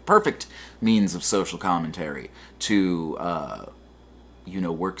it would be the perfect means of social commentary to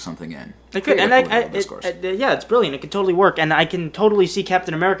work something in. It could, and discourse. yeah, it's brilliant. It could totally work, and I can totally see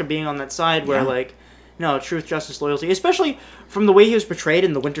Captain America being on that side where like, no, truth, justice, loyalty, especially from the way he was portrayed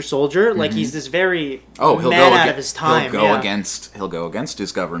in The Winter Soldier. Like he's this very man out of his time. He'll go against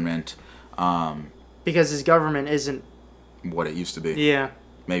his government, because his government isn't what it used to be. Yeah,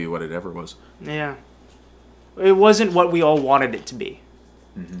 maybe what it ever was. Yeah, it wasn't what we all wanted it to be.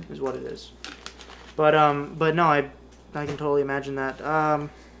 Is what it is. But no, I can totally imagine that.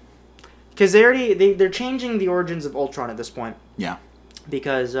 Because they're changing the origins of Ultron at this point. Yeah.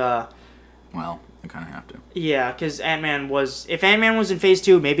 Because well, I kind of have to. Yeah, because if Ant-Man was in Phase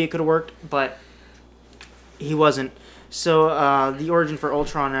 2, maybe it could have worked, but he wasn't. So the origin for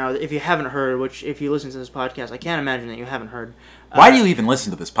Ultron now, if you haven't heard, which if you listen to this podcast, I can't imagine that you haven't heard. Why do you even listen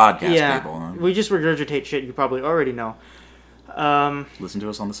to this podcast, people? We just regurgitate shit you probably already know. Listen to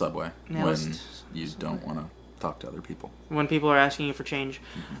us on the subway when you don't want to talk to other people. When people are asking you for change.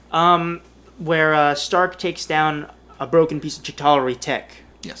 Where Stark takes down a broken piece of Chitauri tech.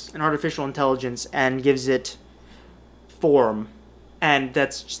 Yes. An artificial intelligence, and gives it form. And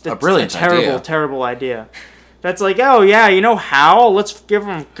that's a brilliant terrible idea. That's like, oh yeah, you know how? Let's give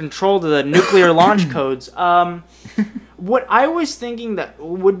them control to the nuclear launch codes. What I was thinking that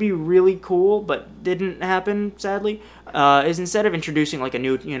would be really cool, but didn't happen, sadly, is instead of introducing like a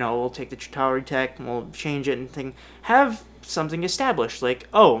new, we'll take the Chitauri tech and we'll change it and thing, have something established. Like,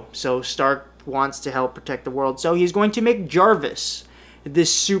 oh, so Stark wants to help protect the world, so he's going to make Jarvis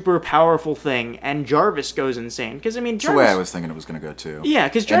this super powerful thing, and Jarvis goes insane. Because, Jarvis... That's the way I was thinking it was going to go, too. Yeah,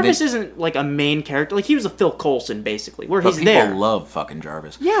 because Jarvis isn't, like, a main character. Like, he was a Phil Coulson, basically, where he's there. People love fucking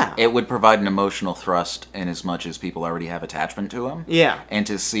Jarvis. Yeah. It would provide an emotional thrust in as much as people already have attachment to him. Yeah. And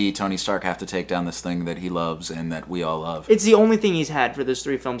to see Tony Stark have to take down this thing that he loves and that we all love. It's the only thing he's had for those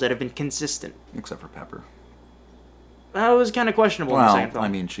 3 films that have been consistent. Except for Pepper. That was kind of questionable in the second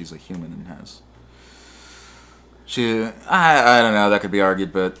film. She's a human and has... I don't know, that could be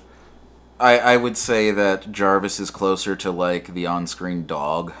argued, but I would say that Jarvis is closer to, like, the on-screen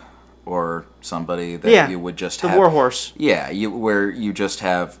dog or somebody that you would just have... The warhorse. Yeah, where you just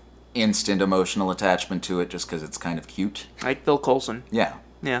have instant emotional attachment to it just because it's kind of cute. Like Phil Coulson. Yeah.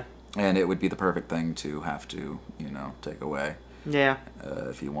 Yeah. And it would be the perfect thing to have to, take away. Yeah.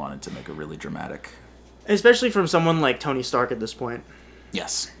 If you wanted to make a really dramatic... Especially from someone like Tony Stark at this point.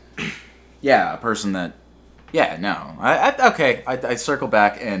 Yes. Yeah, a person that... Yeah, no. I circle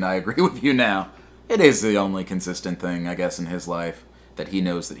back and I agree with you now. It is the only consistent thing, I guess, in his life that he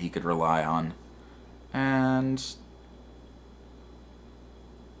knows that he could rely on. And...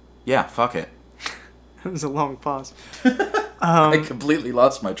 yeah, fuck it. That was a long pause. I completely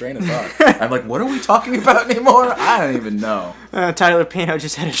lost my train of thought. I'm like, what are we talking about anymore? I don't even know. Tyler Pano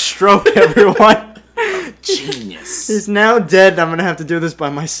just had a stroke, everyone. Genius. He's now dead, and I'm gonna have to do this by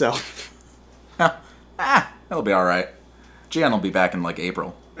myself. That'll be all right. Gian will be back in like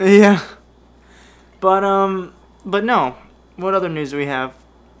April. Yeah. But no. What other news do we have?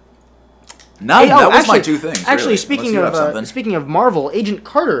 None. That was my two things. Actually, Really. speaking of Marvel, Agent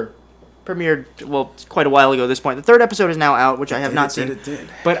Carter premiered quite a while ago. At this point, the third episode is now out, which I have not seen. It did.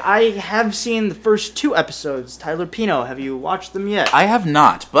 But I have seen the first two episodes. Tyler Pino, have you watched them yet? I have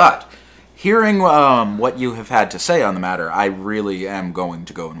not, but hearing what you have had to say on the matter, I really am going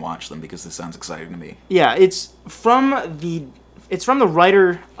to go and watch them because this sounds exciting to me. Yeah, it's from the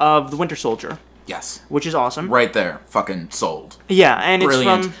writer of The Winter Soldier. Yes. Which is awesome. Right there. Fucking sold. Yeah, and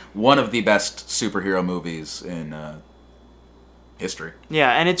Brilliant. It's from... one of the best superhero movies in history.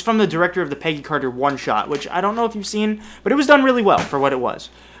 Yeah, and it's from the director of the Peggy Carter one-shot, which I don't know if you've seen, but it was done really well for what it was.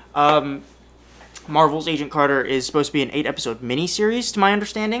 Marvel's Agent Carter is supposed to be an 8-episode miniseries, to my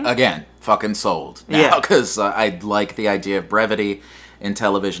understanding. Again, fucking sold. Yeah. Because I like the idea of brevity in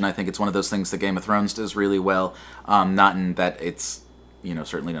television. I think it's one of those things that Game of Thrones does really well. Not in that it's...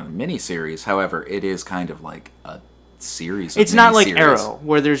 certainly not a mini-series. However, it is kind of like a series of It's not like mini-series. Arrow,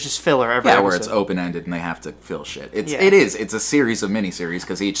 where there's just filler every episode. where it's open-ended and they have to fill shit. It's a series of mini-series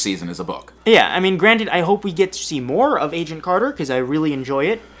because each season is a book. Yeah, I mean, granted, I hope we get to see more of Agent Carter, because I really enjoy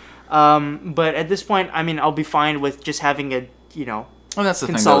it. But at this point, I mean, I'll be fine with just having a, Well, that's the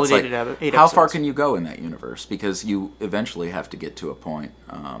consolidated thing, though. It's 8 how episodes. far can you go in that universe? Because you eventually have to get to a point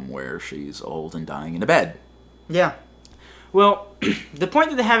where she's old and dying in a bed. Yeah. Well, the point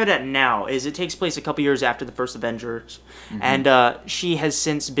that they have it at now is it takes place a couple years after the first Avengers, and she has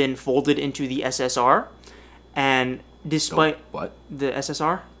since been folded into the SSR, and despite... What? The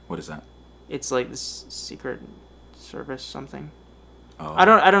SSR? What is that? It's like this secret service something. Oh. I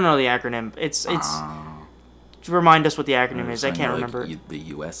don't know the acronym. It's to remind us what the acronym is. I can't remember. The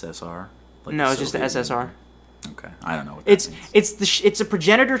USSR? No, it's just the SSR. Okay, I don't know what that means. It's a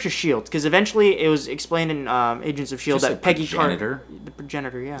progenitor to S.H.I.E.L.D. because eventually it was explained in Agents of S.H.I.E.L.D. that Peggy Carter... The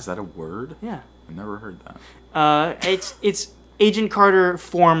progenitor, yeah. Is that a word? Yeah. I've never heard that. It's Agent Carter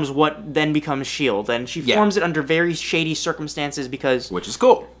forms what then becomes S.H.I.E.L.D. and she forms it under very shady circumstances because... Which is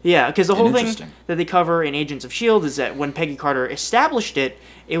cool. Yeah, because the whole thing that they cover in Agents of S.H.I.E.L.D. is that when Peggy Carter established it,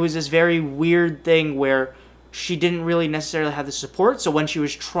 it was this very weird thing where she didn't really necessarily have the support, so when she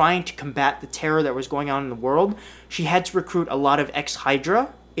was trying to combat the terror that was going on in the world, she had to recruit a lot of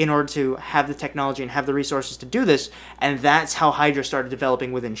ex-Hydra in order to have the technology and have the resources to do this, and that's how Hydra started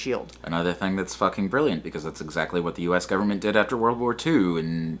developing within S.H.I.E.L.D. Another thing that's fucking brilliant, because that's exactly what the U.S. government did after World War II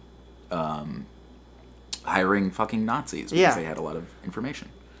in hiring fucking Nazis, because they had a lot of information.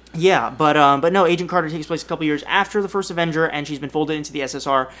 Yeah, but no, Agent Carter takes place a couple years after the first Avenger, and she's been folded into the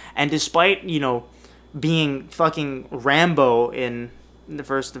SSR, and despite, being fucking Rambo in the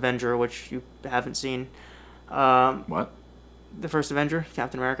first Avenger, which you haven't seen. What? The first Avenger,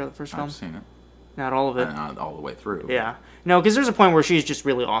 Captain America, the first film. I've seen it. Not all of it. Not all the way through. Yeah. No, because there's a point where she's just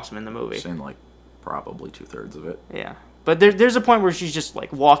really awesome in the movie. I've seen, probably 2/3 of it. Yeah. But there's a point where she's just,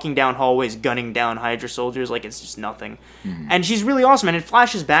 walking down hallways, gunning down Hydra soldiers like it's just nothing. Mm-hmm. And she's really awesome, and it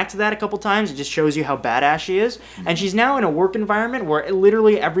flashes back to that a couple times. It just shows you how badass she is. Mm-hmm. And she's now in a work environment where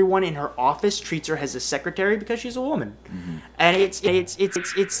literally everyone in her office treats her as a secretary because she's a woman. Mm-hmm. And it's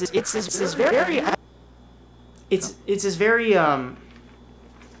this very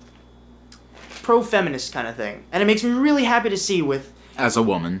pro-feminist kind of thing. And it makes me really happy to see with... As a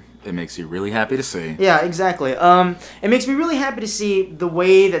woman, it makes you really happy to see. Yeah, exactly. It makes me really happy to see the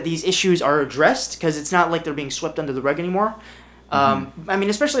way that these issues are addressed, because it's not like they're being swept under the rug anymore. I mean,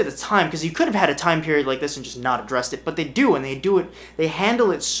 especially at the time, because you could have had a time period like this and just not addressed it, but they do, and they handle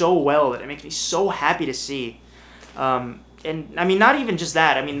it so well that it makes me so happy to see. And, I mean, not even just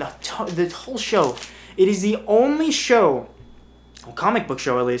that, I mean, the whole show, it is the only show, a comic book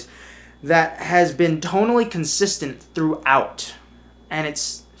show at least, that has been tonally consistent throughout. And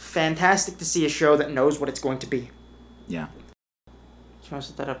it's fantastic to see a show that knows what it's going to be. Yeah. Do you want to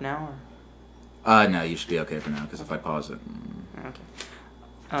set that up now? Or? No, you should be okay for now, because if I pause it... Okay.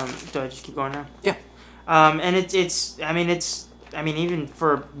 Do I just keep going now? Yeah. And it's even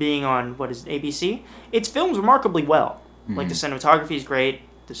for being on, what is it, ABC, it's filmed remarkably well. Mm-hmm. Like, the cinematography is great,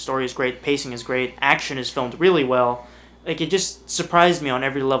 the story is great, the pacing is great, action is filmed really well. Like, it just surprised me on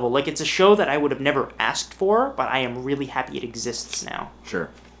every level. Like, it's a show that I would have never asked for, but I am really happy it exists now. Sure.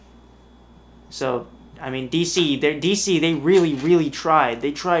 So, I mean, DC, they really, really tried.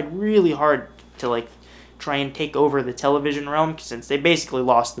 They tried really hard to, try and take over the television realm, since they basically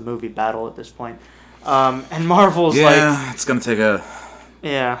lost the movie battle at this point. And Marvel's it's gonna take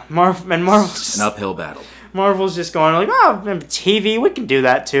Marvel's an uphill battle. Marvel's just going TV, we can do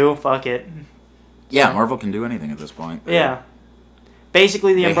that too, fuck it. Yeah, Marvel can do anything at this point. Yeah.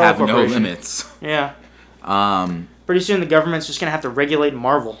 Basically, the They Umbrella have no Corporation. limits. Yeah. Um, Pretty soon, the government's just gonna have to regulate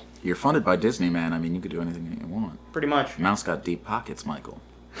Marvel. you're funded by Disney, man. I mean, you could do anything you want. Pretty much. Mouse got deep pockets, Michael.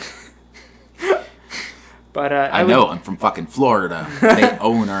 But I know. I'm from fucking Florida. They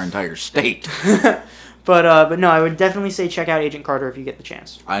own our entire state. But no, I would definitely say check out Agent Carter if you get the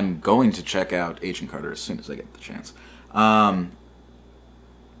chance. I'm going to check out Agent Carter as soon as I get the chance.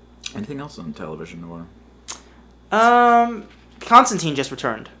 Anything else on television, Noir? Constantine just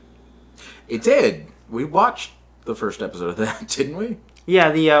returned. It did. We watched the first episode of that, didn't we?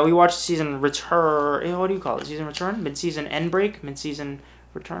 Yeah, we watched season return. What do you call it? Season return? Mid-season end break? Mid-season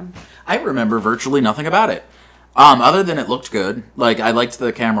return? I remember virtually nothing about it. Other than it looked good. Like, I liked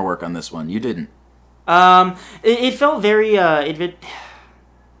the camera work on this one. You didn't. It felt very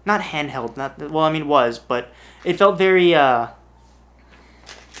not handheld. It was, but it felt very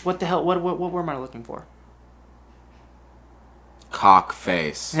what the hell? What word am I looking for? Cock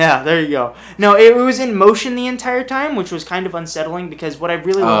face. Yeah, there you go. No, it was in motion the entire time, which was kind of unsettling because what I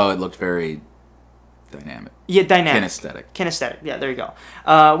really it looked very dynamic. Yeah, dynamic. Kinesthetic. Yeah, there you go.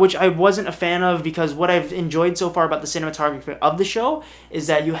 Which I wasn't a fan of because what I've enjoyed so far about the cinematography of the show is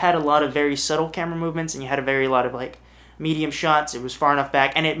that you had a lot of very subtle camera movements and you had a lot of like medium shots. It was far enough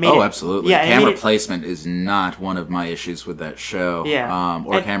back and it made absolutely. Yeah, camera placement is not one of my issues with that show. Yeah.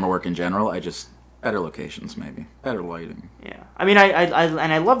 Or camera work in general. Better locations, maybe. Better lighting. Yeah. I mean,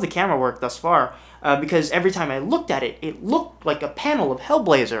 I love the camera work thus far because every time I looked at it, it looked like a panel of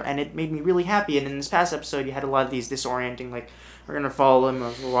Hellblazer, and it made me really happy. And in this past episode, you had a lot of these disorienting, like, we're going to follow him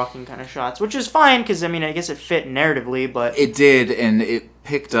as we're walking kind of shots, which is fine because, I mean, I guess it fit narratively, but... It did, and it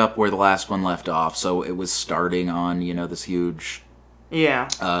picked up where the last one left off, so it was starting on, this huge... Yeah,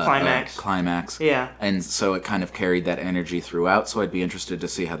 climax. Yeah. And so it kind of carried that energy throughout, so I'd be interested to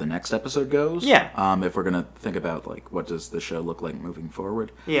see how the next episode goes. Yeah. If we're going to think about, like, what does the show look like moving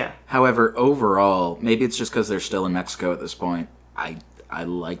forward. Yeah. However, overall, maybe it's just because they're still in Mexico at this point, I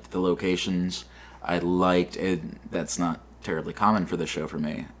liked the locations. I liked it. That's not terribly common for the show for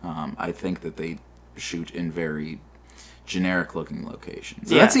me. I think that they shoot in very generic-looking locations.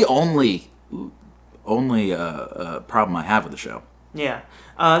 So that's the only problem I have with the show. Yeah.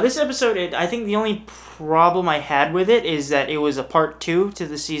 This episode, I think the only problem I had with it is that it was a part 2 to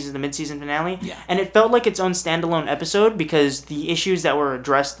the mid-season finale. Yeah. And it felt like its own standalone episode because the issues that were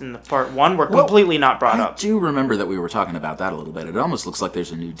addressed in the part 1 were completely not brought up. I do remember that we were talking about that a little bit. It almost looks like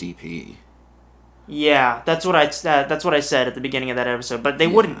there's a new DP. Yeah, that's what I said at the beginning of that episode, but they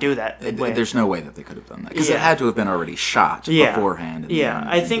wouldn't do that. There's no way that they could have done that because it had to have been already shot beforehand.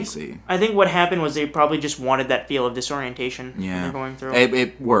 I think what happened was they probably just wanted that feel of disorientation they're going through.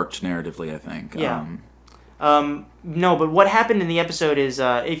 It worked narratively, I think. Yeah. No, but what happened in the episode is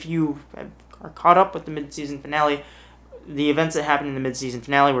if you are caught up with the mid-season finale, the events that happened in the mid-season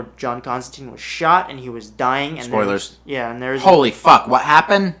finale where John Constantine was shot and he was dying. And spoilers. There's holy fuck! What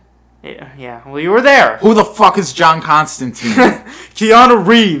happened? Yeah, well, you were there. Who the fuck is John Constantine? Keanu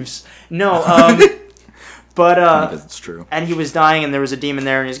Reeves. No, but because it's true. And he was dying, and there was a demon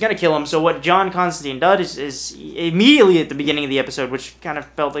there, and he was gonna kill him. So what John Constantine does is immediately at the beginning of the episode, which kind of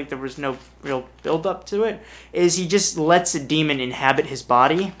felt like there was no real build up to it, is he just lets a demon inhabit his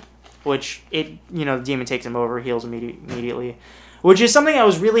body, which the demon takes him over, heals immediately. Which is something I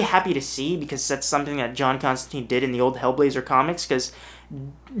was really happy to see because that's something that John Constantine did in the old Hellblazer comics. Because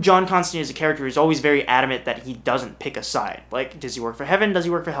John Constantine as a character is always very adamant that he doesn't pick a side. Like, does he work for heaven? Does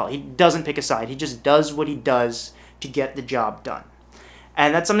he work for hell? He doesn't pick a side. He just does what he does to get the job done.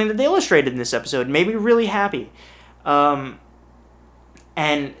 And that's something that they illustrated in this episode. Made me really happy. And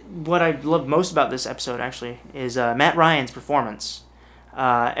what I love most about this episode, actually, is Matt Ryan's performance.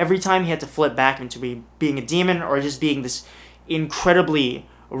 Every time he had to flip back into being a demon or just being this incredibly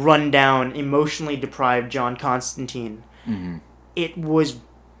run-down, emotionally deprived John Constantine, it was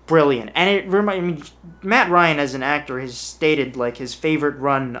brilliant. And it reminded me, Matt Ryan as an actor has stated like his favorite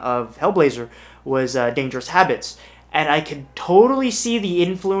run of Hellblazer was Dangerous Habits, and I could totally see the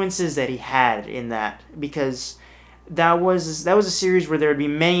influences that he had in that because that was a series where there would be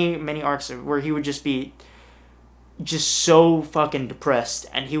many arcs where he would just be so fucking depressed,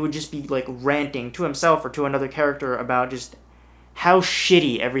 and he would just be like ranting to himself or to another character about just how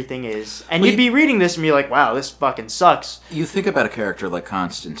shitty everything is. And you'd be reading this and be like, wow, this fucking sucks. You think about a character like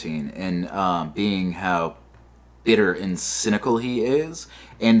Constantine and being how bitter and cynical he is,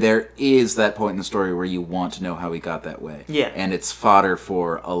 and there is that point in the story where you want to know how he got that way. Yeah. And it's fodder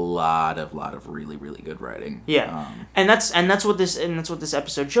for a lot of really, really good writing. Yeah. And that's what this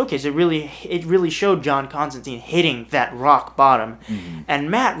episode showcased. It really showed John Constantine hitting that rock bottom. And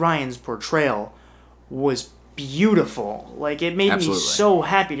Matt Ryan's portrayal was beautiful. Like, it made Absolutely. me so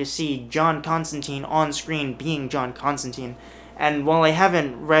happy to see John Constantine on screen being John Constantine. And while I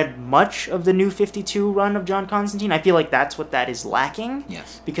haven't read much of the New 52 run of John Constantine, I feel like that's what that is lacking.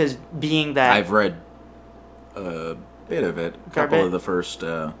 Yes. Because being that... I've read a bit of it, a couple of the first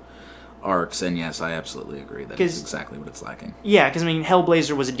arcs, and yes, I absolutely agree. That is exactly what it's lacking. Yeah, because, I mean,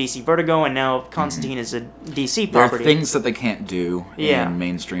 Hellblazer was a DC Vertigo, and now Constantine is a DC There are property. things that they can't do Yeah. in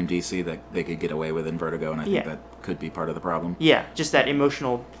mainstream DC that they could get away with in Vertigo, and I think that could be part of the problem. Yeah, just that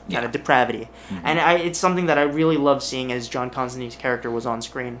emotional kind of depravity. Mm-hmm. And it's something that I really love seeing as John Constantine's character was on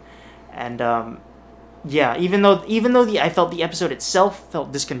screen. And, yeah, even though I felt the episode itself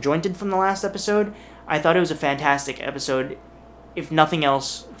felt disconjointed from the last episode, I thought it was a fantastic episode, if nothing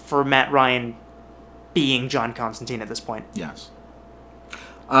else, for Matt Ryan being John Constantine at this point. Yes.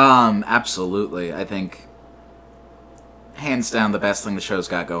 Absolutely. I think, hands down, the best thing the show's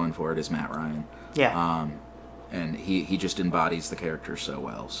got going for it is Matt Ryan. Yeah. And he just embodies the character so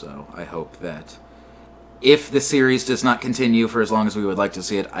well. So I hope that if the series does not continue for as long as we would like to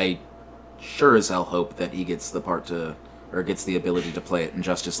see it, I sure as hell hope that he gets the part to, or gets the ability to play it in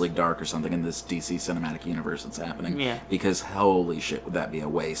Justice League Dark or something in this DC cinematic universe that's happening. Yeah. Because holy shit, would that be a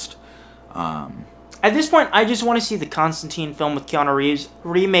waste. At this point, I just want to see the Constantine film with Keanu Reeves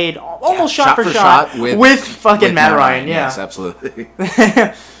remade almost shot for shot with fucking Matt Ryan. Yeah. Yes, absolutely.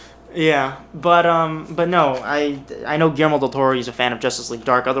 Yeah, but no, I know Guillermo del Toro is a fan of Justice League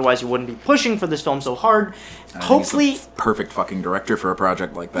Dark. Otherwise, he wouldn't be pushing for this film so hard. Hopefully, he's the perfect fucking director for a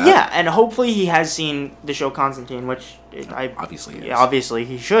project like that. Yeah, and hopefully he has seen the show Constantine, which obviously is. Yeah, obviously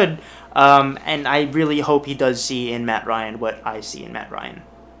he should. And I really hope he does see in Matt Ryan what I see in Matt Ryan.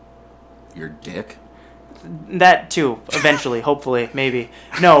 Your dick. That too, eventually, hopefully, maybe.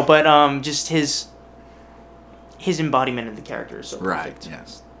 No, but just his embodiment of the character is so perfect. Right.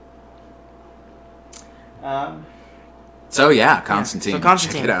 Yes. So yeah, Constantine. So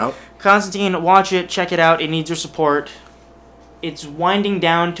Constantine. Check it out. Constantine, watch it, check it out. It needs your support. It's winding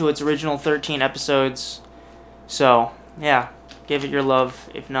down to its original 13 episodes. So, yeah, give it your love.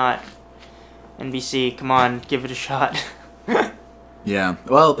 If not, NBC, come on, give it a shot. Yeah.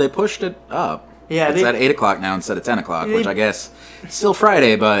 Well, they pushed it up. Yeah, it's at 8 o'clock now instead of 10 o'clock, which I guess still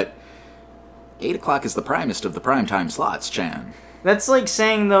Friday, but 8 o'clock is the primest of the primetime slots, Chan. That's like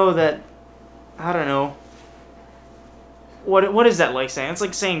saying, though, that, I don't know, what is that like saying? It's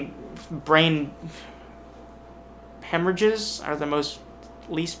like saying brain hemorrhages are the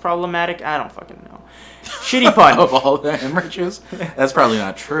least problematic. I don't fucking know. Shitty pun. Of all the hemorrhages? That's probably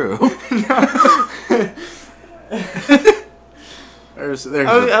not true. There's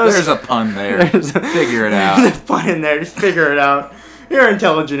a pun there. Figure it out. There's a pun in there. Just figure it out. You're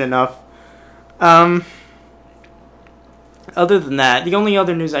intelligent enough. Other than that, the only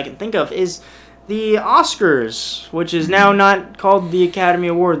other news I can think of is the Oscars, which is now not called the Academy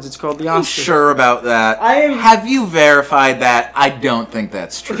Awards. It's called the Oscars. Are you sure about that? Have you verified that? I don't think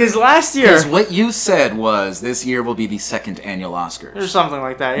that's true. Because last year... Because what you said was this year will be the second annual Oscars. Or something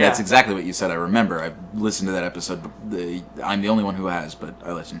like that, yeah. That's exactly what you said. I remember. I've listened to that episode. I'm the only one who has, but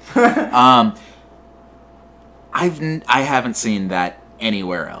I listened. I haven't seen that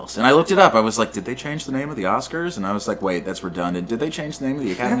anywhere else. And I looked it up. I was like, did they change the name of the Oscars? And I was like, wait, that's redundant. Did they change the name of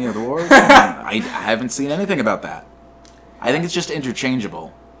the Academy of the Awards? I haven't seen anything about that. I think it's just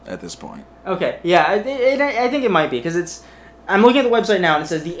interchangeable at this point. Okay, yeah, I think it might be, because I'm looking at the website now, and it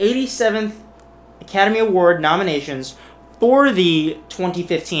says the 87th Academy Award nominations for the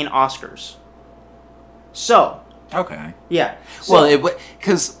 2015 Oscars. So. Okay. Yeah. So,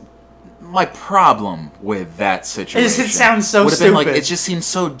 because my problem with that situation is it sounds so would have stupid. been like, it just seems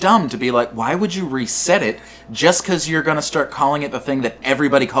so dumb to be like, why would you reset it just because you're going to start calling it the thing that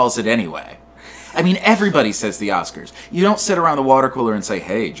everybody calls it anyway? I mean, everybody says the Oscars. You don't sit around the water cooler and say,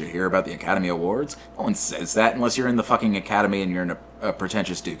 hey, did you hear about the Academy Awards? No one says that unless you're in the fucking Academy and you're a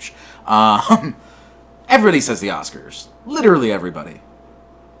pretentious douche. Everybody says the Oscars. Literally everybody.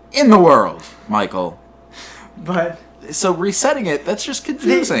 In the world, Michael. But... So resetting it, that's just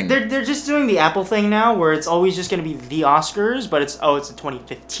confusing. They're just doing the Apple thing now, where it's always just going to be the Oscars, but it's the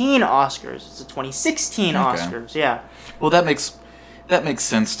 2015 Oscars, it's the 2016 Oscars, yeah. Well, that makes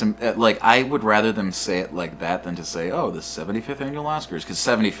sense to like. I would rather them say it like that than to say, "Oh, the 75th annual Oscars," because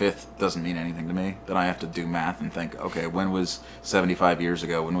 75th doesn't mean anything to me. Then I have to do math and think, okay, when was 75 years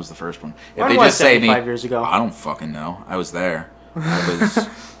ago? When was the first one? If they just say 75 years ago? I don't fucking know. I was there.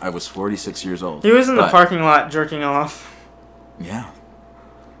 I was 46 years old. He was in the parking lot jerking off. Yeah.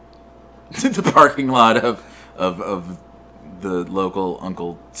 The parking lot of the local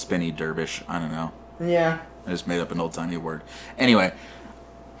Uncle Spinny Dervish. I don't know. Yeah. I just made up an old-timey word. Anyway.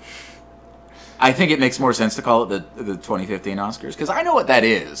 I think it makes more sense to call it the 2015 Oscars, because I know what that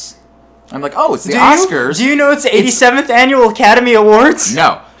is. I'm like, oh, it's the Oscars. Do you know it's the 87th Annual Academy Awards?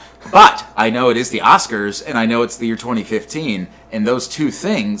 No. But I know it is the Oscars, and I know it's the year 2015, and those two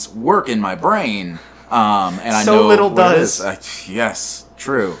things work in my brain. And I so know little what does. it is. Yes,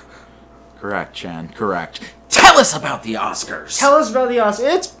 true. Correct, Chan. Correct. Tell us about the Oscars. Tell us about the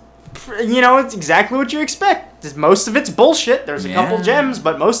Oscars. It's exactly what you expect. Most of it's bullshit. There's a couple gems,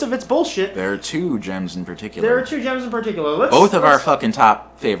 but most of it's bullshit. There are two gems in particular. Both of our fucking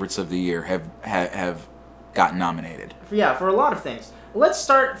top favorites of the year have gotten nominated. Yeah, for a lot of things. Let's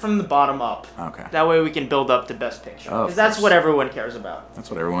start from the bottom up. Okay. That way we can build up to Best Picture. Because that's what everyone cares about. That's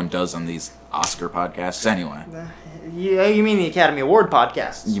what everyone does on these Oscar podcasts anyway. Yeah, you mean the Academy Award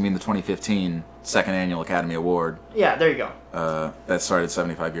podcasts. You mean the 2015 Second Annual Academy Award. Yeah, there you go. That started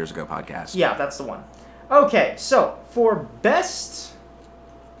 75 years ago podcast. Yeah, that's the one. Okay, so for Best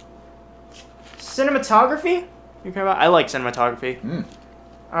Cinematography, you care about? I like cinematography.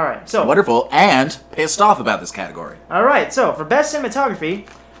 All right, so wonderful and pissed off about this category. All right, so for Best Cinematography,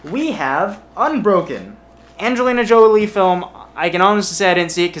 we have Unbroken, Angelina Jolie film. I can honestly say I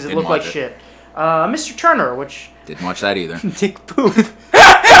didn't see it because it looked like shit. Mr. Turner, which didn't watch that either. Dick Poop.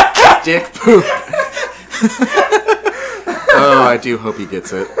 Dick Poop. Oh, I do hope he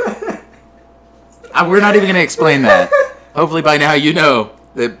gets it. We're not even going to explain that. Hopefully by now you know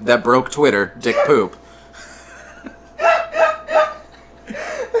that broke Twitter, Dick Poop.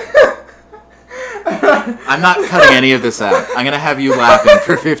 I'm not cutting any of this out. I'm going to have you laughing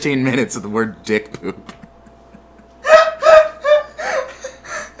for 15 minutes at the word Dick Poop.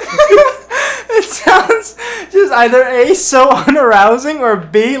 It sounds just either A, so unarousing, or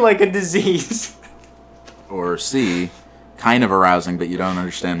B, like a disease. Or C, kind of arousing, but you don't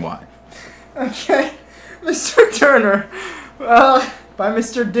understand why. Okay, Mr. Turner, by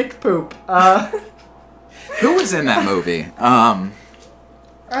Mr. Dick Poop. Who was in that movie? I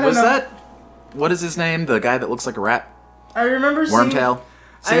don't know. What is his name? The guy that looks like a rat? I remember Wormtail?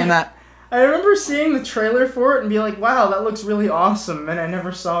 Seeing that? I remember seeing the trailer for it and be like, wow, that looks really awesome, and I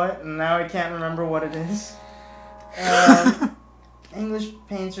never saw it, and now I can't remember what it is. English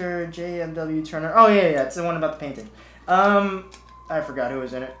painter J.M.W. Turner. Oh, yeah, it's the one about the painting. I forgot who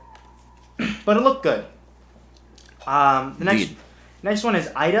was in it. But it looked good. The next one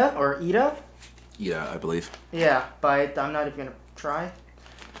is Ida, or Ida. Yeah, I believe. Yeah, but I'm not even going to try.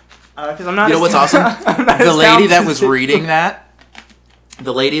 Because I'm not. You know what's awesome? The lady that was reading that,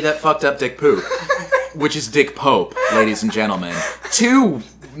 the lady that fucked up Dick Poop, which is Dick Pope, ladies and gentlemen. Two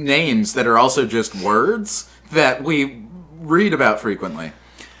names that are also just words that we read about frequently.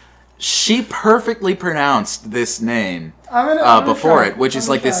 She perfectly pronounced this name before it, which is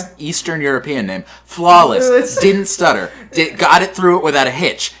like this Eastern European name. Flawless. Didn't stutter. Got it through it without a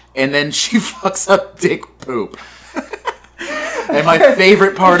hitch. And then she fucks up Dick Poop. And my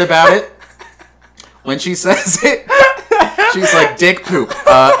favorite part about it, when she says it, she's like, Dick Poop,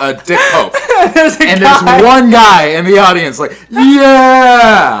 Dick Pope. There's one guy in the audience like,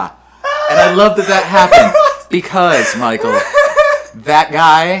 yeah! And I love that happened because, Michael, that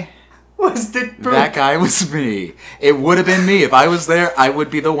guy was Dick Poop. That guy was me. It would have been me. If I was there, I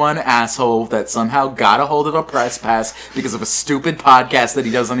would be the one asshole that somehow got a hold of a press pass because of a stupid podcast that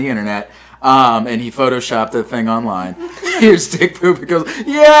he does on the internet. And he photoshopped the thing online. Here's Dick Poop. He goes,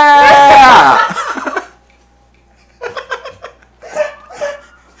 yeah!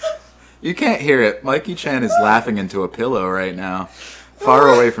 You can't hear it. Mikey Chan is laughing into a pillow right now. Far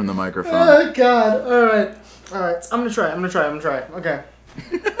away from the microphone. Oh, God. All right. I'm going to try. Okay.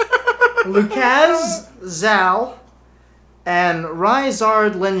 Lukaz Zal and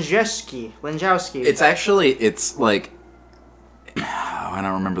Ryszard Lenjowski. It's like... I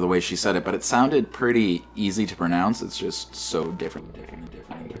don't remember the way she said it, but it sounded pretty easy to pronounce. It's just so different.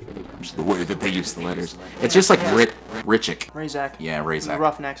 Just the way that they use the letters. It's just like Rizak. Rizak. Yeah, Rizak.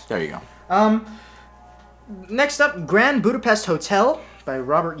 Roughnecks. There you go. Next up, Grand Budapest Hotel by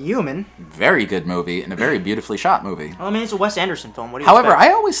Robert Newman. Very good movie and a very beautifully shot movie. Well, I mean, it's a Wes Anderson film. What do you However, expect?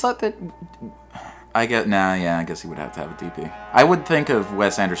 I always thought that... I guess he would have to have a DP. I would think of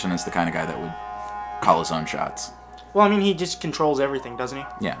Wes Anderson as the kind of guy that would call his own shots. Well, I mean, he just controls everything, doesn't he?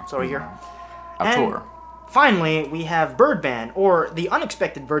 Yeah. So we hear. Auteur. Finally, we have Birdman, or The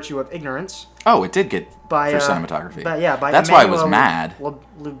Unexpected Virtue of Ignorance. Oh, it did get for cinematography. By That's why I was mad.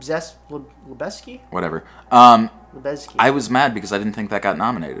 Lubeski? Whatever. Lubeski. I was mad because I didn't think that got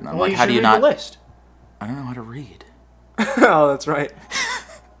nominated. I'm like, you how do you read not... the list. I don't know how to read. Oh, that's right.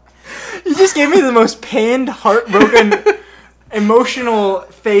 You just gave me the most pained, heartbroken, emotional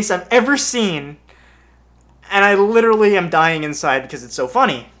face I've ever seen. And I literally am dying inside because it's so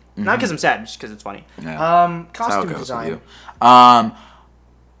funny. Not because I'm sad, just because it's funny. Yeah. That's how it Costume goes design. with you.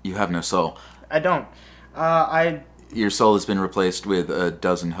 You have no soul. I don't. Your soul has been replaced with a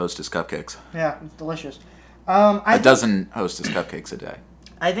dozen Hostess cupcakes. Yeah, it's delicious. A dozen Hostess cupcakes a day.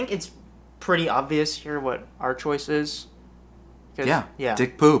 I think it's pretty obvious here what our choice is. Yeah. Yeah.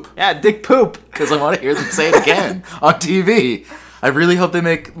 Dick poop. Yeah, dick poop. Because I want to hear them say it again on TV. I really hope they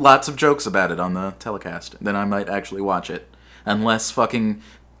make lots of jokes about it on the telecast. Then I might actually watch it. Unless fucking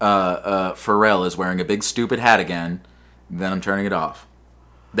Pharrell is wearing a big stupid hat again, then I'm turning it off.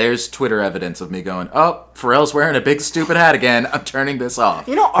 There's Twitter evidence of me going, oh, Pharrell's wearing a big stupid hat again. I'm turning this off.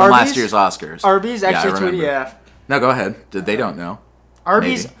 You know, from last year's Oscars. Arby's actually I tweeted, remember. yeah. No, go ahead. They don't know.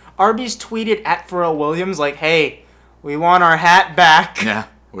 Arby's Maybe. tweeted at Pharrell Williams like, hey, we want our hat back. Yeah,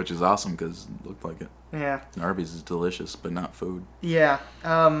 which is awesome because it looked like it. Yeah. Arby's is delicious, but not food. Yeah.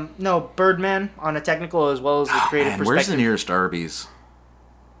 No, Birdman on a technical as well as the creative perspective. Where's the nearest Arby's?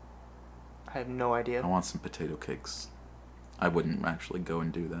 I have no idea. I want some potato cakes. I wouldn't actually go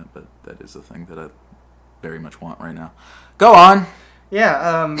and do that, but that is the thing that I very much want right now. Go on!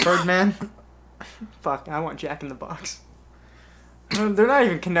 Yeah, Birdman. Fuck, I want Jack in the Box. They're not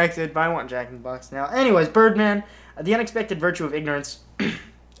even connected, but I want Jack in the Box now. Anyways, Birdman, The Unexpected Virtue of Ignorance.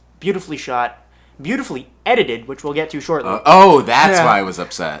 Beautifully shot. Beautifully edited, which we'll get to shortly. That's why I was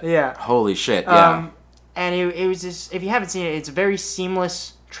upset. Yeah. Holy shit, yeah. And it was just, if you haven't seen it, it's a very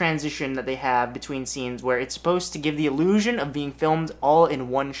seamless transition that they have between scenes where it's supposed to give the illusion of being filmed all in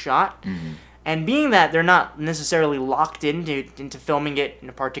one shot. Mm-hmm. And being that they're not necessarily locked into filming it in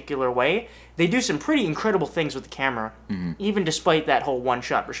a particular way, they do some pretty incredible things with the camera, even despite that whole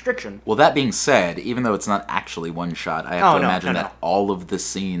one-shot restriction. Well, that being said, even though it's not actually one shot, I have to imagine that all of the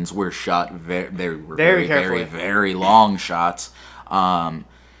scenes were shot very long shots, and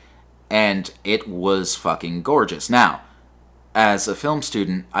it was fucking gorgeous. Now, as a film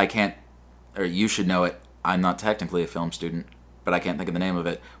student, you should know it, I'm not technically a film student, but I can't think of the name of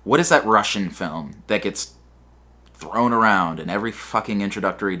it. What is that Russian film that gets thrown around in every fucking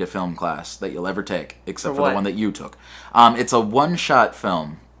introductory to film class that you'll ever take, except for the one that you took? It's a one-shot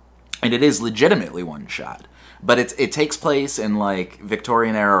film, and it is legitimately one shot, but it takes place in like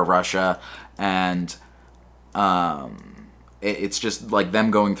Victorian-era Russia, and it's just like them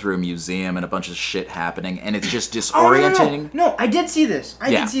going through a museum and a bunch of shit happening, and it's just disorienting. No, I did see this.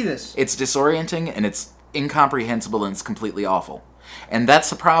 I did see this. It's disorienting, and it's incomprehensible, and it's completely awful. And that's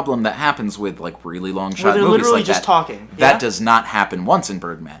the problem that happens with like really long shot movies literally like just that. Talking. That does not happen once in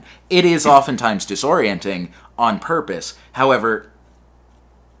Birdman. It is oftentimes disorienting on purpose. However,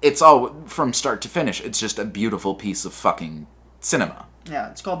 it's all from start to finish. It's just a beautiful piece of fucking cinema. Yeah,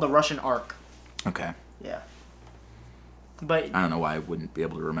 it's called The Russian Ark. Okay. Yeah. But I don't know why I wouldn't be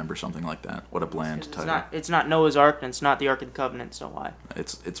able to remember something like that. What a bland title. It's not Noah's Ark, and it's not the Ark of the Covenant, so why?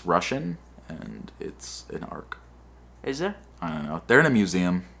 It's Russian, and it's an ark. Is there? I don't know. They're in a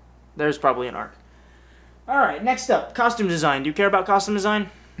museum. There's probably an ark. Alright, next up, costume design. Do you care about costume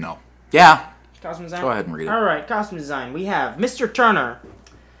design? No. Yeah. Costume design? Go ahead and read it. Alright, costume design. We have Mr. Turner.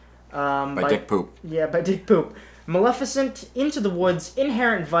 By Dick Poop. Yeah, by Dick Poop. Maleficent, Into the Woods,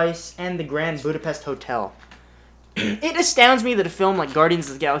 Inherent Vice, and The Grand Budapest Hotel. It astounds me that a film like Guardians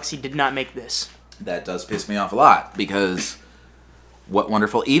of the Galaxy did not make this. That does piss me off a lot, because what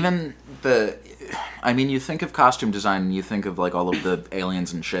wonderful... Even the... I mean, you think of costume design, and you think of like all of the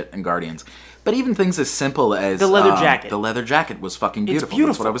aliens and shit and Guardians, but even things as simple as... The leather jacket. The leather jacket was fucking beautiful. It's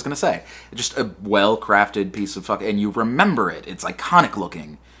beautiful. That's what I was going to say. Just a well-crafted piece of fucking... And you remember it. It's iconic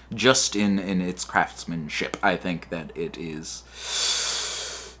looking, just in its craftsmanship. I think that it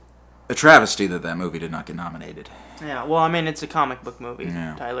is a travesty that movie did not get nominated. Yeah, well, I mean, it's a comic book movie,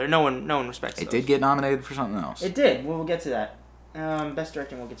 Tyler. No one respects it. It did get nominated for something else. It did. We'll get to that. Best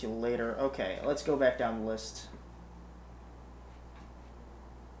directing we'll get to later. Okay, let's go back down the list.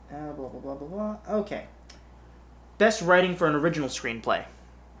 Blah, blah, blah, blah, blah. Okay. Best writing for an original screenplay.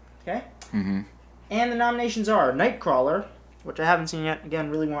 Okay? Mm-hmm. And the nominations are Nightcrawler, which I haven't seen yet. Again,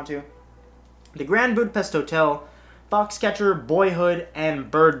 really want to. The Grand Budapest Hotel, Foxcatcher, Boyhood, and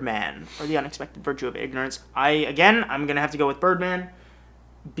Birdman, or The Unexpected Virtue of Ignorance. I'm going to have to go with Birdman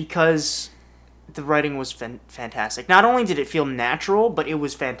because the writing was fantastic. Not only did it feel natural, but it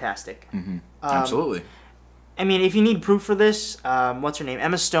was fantastic. Mm-hmm. Absolutely. I mean, if you need proof for this, what's her name?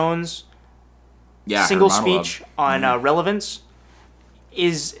 Emma Stone's her single monologue. speech on relevance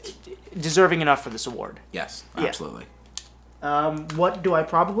is deserving enough for this award. Yes, absolutely. What do I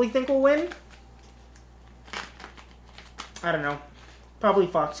probably think will win? I don't know. Probably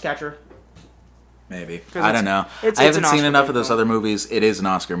Foxcatcher. Maybe. I don't know. I haven't seen enough of those other movies. It is an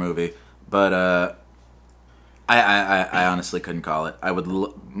Oscar movie. But I honestly couldn't call it.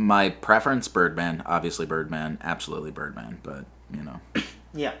 My preference, Birdman. Obviously, Birdman. Absolutely, Birdman. But you know.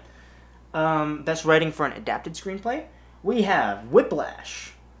 Yeah. Best writing for an adapted screenplay. We have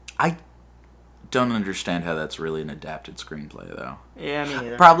Whiplash. I don't understand how that's really an adapted screenplay, though. Yeah, me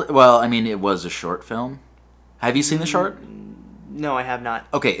neither. Probably. Well, I mean, it was a short film. Have you seen the short? No, I have not.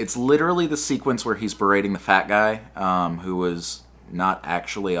 Okay, it's literally the sequence where he's berating the fat guy, who was not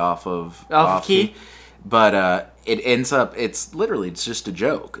actually off key. But it ends up. It's just a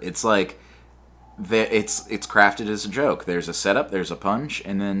joke. It's like it's crafted as a joke. There's a setup, there's a punch,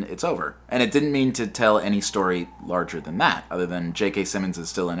 and then it's over. And it didn't mean to tell any story larger than that, other than J.K. Simmons is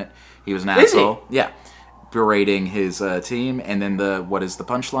still in it. He was an asshole. Yeah. Berating his team, and then what is the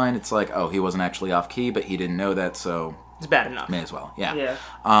punchline? It's like, oh, he wasn't actually off key, but he didn't know that, so it's bad enough. May as well, yeah. Yeah.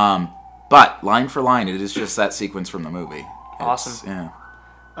 But line for line, it is just that sequence from the movie. Awesome.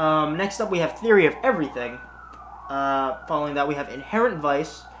 Yeah. Next up, we have Theory of Everything. Following that, we have Inherent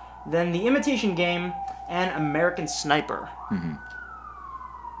Vice, then The Imitation Game, and American Sniper. Mm-hmm.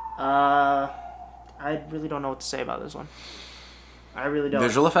 I really don't know what to say about this one. I really don't.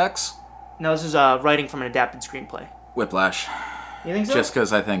 Visual effects? No, this is writing from an adapted screenplay. Whiplash. You think so? Just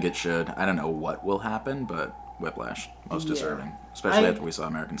because I think it should. I don't know what will happen, but Whiplash. Most deserving. Especially after we saw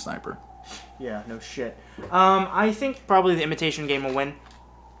American Sniper. Yeah, no shit. I think probably The Imitation Game will win.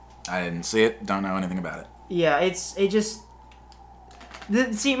 I didn't see it. Don't know anything about it. Yeah,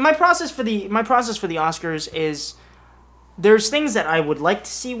 my process for the Oscars is there's things that I would like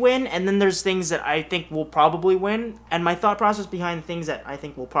to see win, and then there's things that I think will probably win. And my thought process behind things that I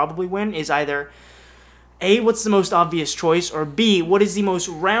think will probably win is either A, what's the most obvious choice, or B, what is the most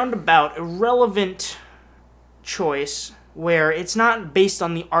roundabout, irrelevant choice where it's not based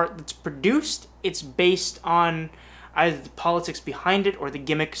on the art that's produced, it's based on either the politics behind it or the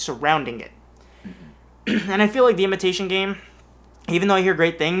gimmick surrounding it. Mm-hmm. And I feel like The Imitation Game, even though I hear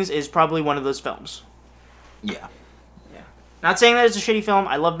great things, is probably one of those films. Yeah. Not saying that it's a shitty film.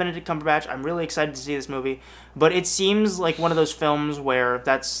 I love Benedict Cumberbatch. I'm really excited to see this movie. But it seems like one of those films where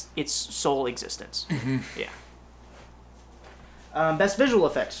that's its sole existence. Mm-hmm. Yeah. Best visual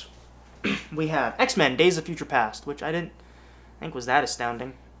effects. We have X-Men, Days of Future Past, which I didn't think was that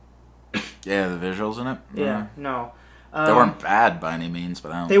astounding. Yeah, the visuals in it? Yeah, no. They weren't bad by any means,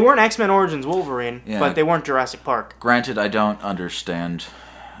 but I don't... They weren't X-Men Origins Wolverine, but they weren't Jurassic Park. Granted, I don't understand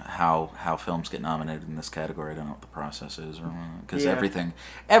how films get nominated in this category. I don't know what the process is, because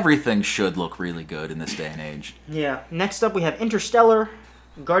everything should look really good in this day and age. Yeah. Next up, we have Interstellar,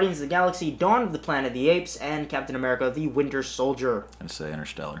 Guardians of the Galaxy, Dawn of the Planet of the Apes, and Captain America: The Winter Soldier. I'd say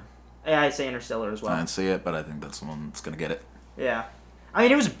Interstellar. Yeah, I'd say Interstellar as well. I didn't see it, but I think that's the one that's going to get it. Yeah. I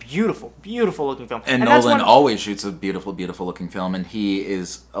mean, it was a beautiful, beautiful looking film. And Nolan always shoots a beautiful, beautiful looking film, and he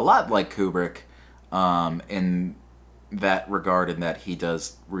is a lot like Kubrick in that regard, in that he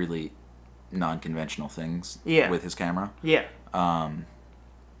does really non-conventional things with his camera. Yeah. And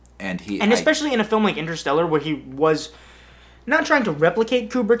especially in a film like Interstellar, where he was not trying to replicate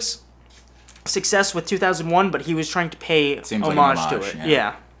Kubrick's success with 2001, but he was trying to pay homage to it.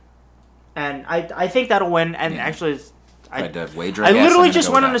 Yeah. And I think that'll win. And actually, I literally just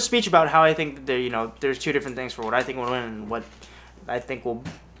went on a speech about how I think that there's two different things for what I think will win and what I think will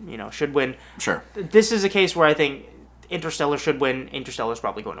should win. Sure. This is a case where I think Interstellar should win. Interstellar's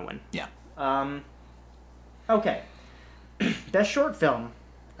probably going to win. Yeah. Okay. Best short film.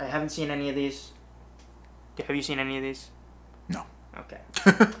 I haven't seen any of these. Have you seen any of these? No. Okay.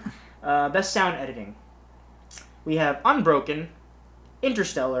 Best sound editing. We have Unbroken,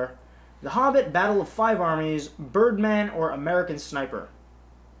 Interstellar, The Hobbit, Battle of Five Armies, Birdman, or American Sniper.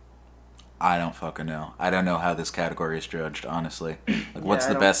 I don't fucking know. I don't know how this category is judged, honestly. What's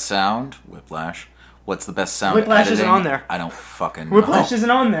the best sound? Whiplash. What's the best sound Whiplash editing? Isn't on there. I don't fucking know. Whiplash isn't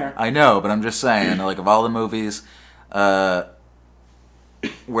on there. I know, but I'm just saying, of all the movies where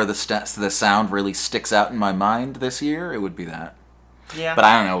the sound really sticks out in my mind this year, it would be that. Yeah. But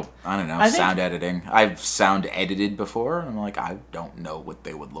I don't know. Sound editing. I've sound edited before, and I'm like, I don't know what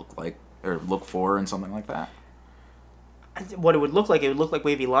they would look like or look for in something like that. What it would look like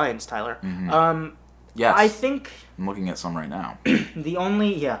Wavy Lines, Tyler. Mm-hmm. Yes. I think I'm looking at some right now. the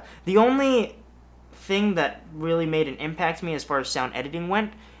only thing that really made an impact to me as far as sound editing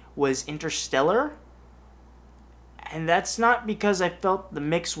went was Interstellar. And that's not because I felt the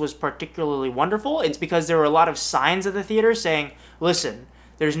mix was particularly wonderful. It's because there were a lot of signs at the theater saying, listen,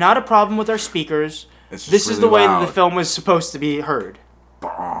 there's not a problem with our speakers. This is the way that the film was supposed to be heard.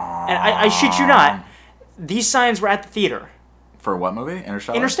 And I shit you not, these signs were at the theater. For what movie?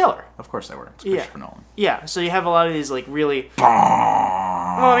 Interstellar? Interstellar. Of course they were. It's Christopher Nolan. Yeah, so you have a lot of these really...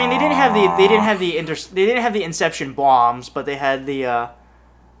 Well, I mean, they didn't have the Inception bombs, but they had the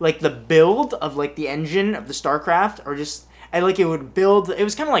like the build of like the engine of the Starcraft, or just and like it would build. It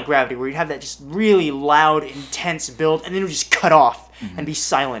was kind of like Gravity, where you'd have that just really loud, intense build, and then it would just cut off and be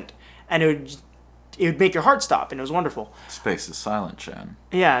silent, and it would make your heart stop, and it was wonderful. Space is silent, Shan.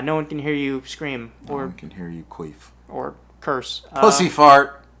 Yeah, no one can hear you scream No one can hear you queef. or curse. Pussy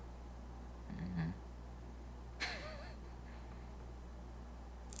fart.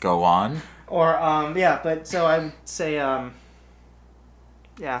 Go on. Or yeah, but so I would say yeah,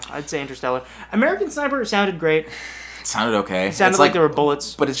 I'd say Interstellar. American Sniper sounded great. It sounded okay. It sounded like there were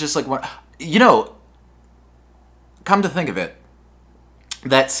bullets. But it's just like what you know. Come to think of it,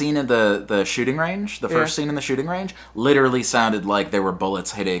 that scene in the shooting range, the first scene in the shooting range, literally sounded like there were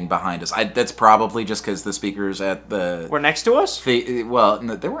bullets hitting behind us. That's probably just because the speakers at the Were next to us? well,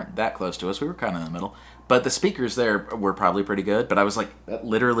 no, they weren't that close to us. We were kind of in the middle. But the speakers there were probably pretty good. But I was like, that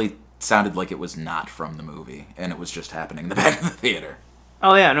literally sounded like it was not from the movie, and it was just happening in the back of the theater.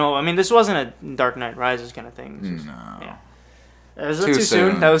 Oh yeah, no. I mean, this wasn't a Dark Knight Rises kind of thing. No. Yeah. Was that too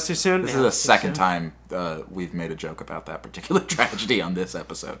soon? That was too soon. This is the second time we've made a joke about that particular tragedy on this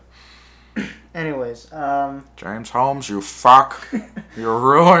episode. Anyways, James Holmes, you fuck! You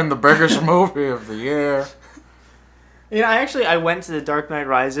ruined the biggest movie of the year. you know, I went to the Dark Knight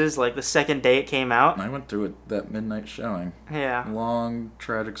Rises like the second day it came out. I went to that midnight showing. Yeah. Long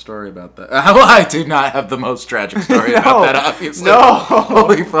tragic story about that. Well, I do not have the most tragic story about that, obviously. No.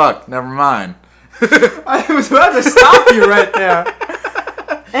 Holy fuck! Never mind. I was about to stop you right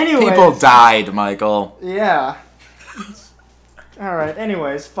there. Anyways. People died, Michael. Yeah. All right.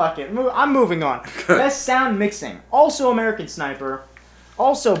 Anyways, fuck it. I'm moving on. Best sound mixing. Also American Sniper.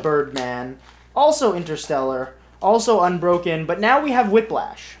 Also Birdman. Also Interstellar. Also Unbroken. But now we have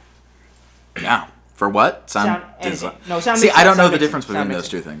Whiplash. Yeah. For what? Sound design. No, sound See, mixing. I don't know Sound the mixing. difference between Sound those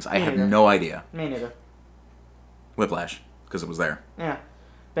mixing. two things. I Me have neither. no idea. Me neither. Whiplash, because it was there. Yeah.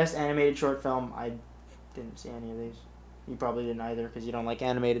 Best animated short film. I didn't see any of these. You probably didn't either because you don't like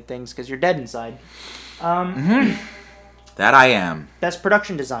animated things because you're dead inside. That I am. Best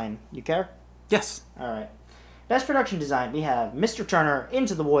production design. You care? Yes. All right. Best production design. We have Mr. Turner,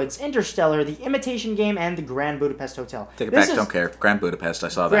 Into the Woods, Interstellar, The Imitation Game, and The Grand Budapest Hotel. Take it back. Don't care. Grand Budapest. I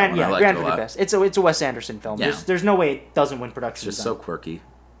saw that Grand, one. I liked Grand it a lot. Budapest. It's a Wes Anderson film. Yeah. There's no way it doesn't win production It's just design. so quirky,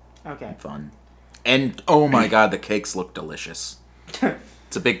 Okay. fun, and oh my god, the cakes look delicious.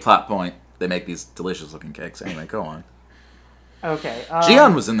 It's a big plot point. They make these delicious looking cakes. Anyway, go on. Okay.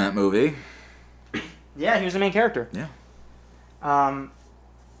 Gian was in that movie. Yeah, he was the main character. Yeah.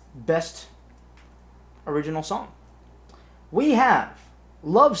 Best original song. We have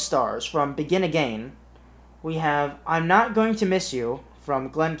Love Stars from Begin Again. We have I'm Not Going to Miss You from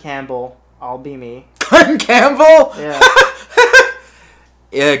Glenn Campbell, I'll Be Me. Glenn Campbell? Yeah.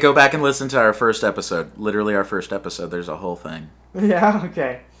 Yeah, go back and listen to our first episode. Literally our first episode. There's a whole thing. Yeah,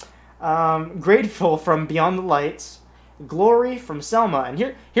 okay. Grateful from Beyond the Lights. Glory from Selma.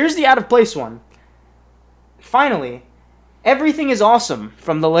 And here's the out of place one. Finally, Everything is Awesome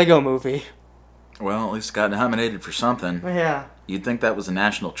from the Lego Movie. Well, at least it got nominated for something. Yeah. You'd think that was a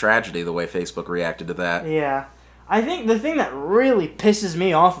national tragedy, the way Facebook reacted to that. Yeah. I think the thing that really pisses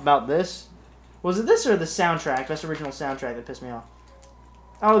me off about this, was it this or the soundtrack, best original soundtrack that pissed me off?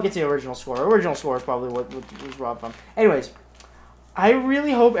 I'll get to the original score. Original score is probably what was robbed from. Anyways, I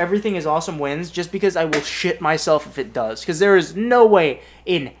really hope Everything is Awesome wins, just because I will shit myself if it does. Because there is no way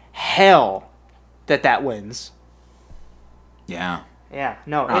in hell that wins. Yeah. Yeah,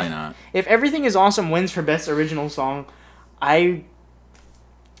 no. Probably not. If Everything is Awesome wins for best original song, I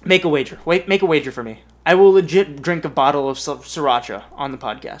make a wager. Make a wager for me. I will legit drink a bottle of sriracha on the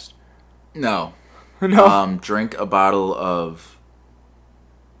podcast. No. No. Drink a bottle of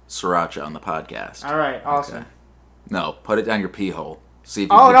sriracha on the podcast. All right, awesome. Okay. No, put it down your pee hole. See if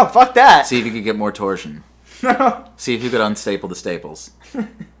you Oh could, no, fuck that. See if you could get more torsion. No. See if you could unstaple the staples.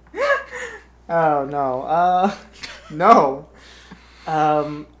 Oh no. No.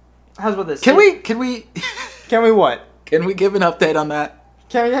 How's about this? Can we Can we what? Can we give an update on that?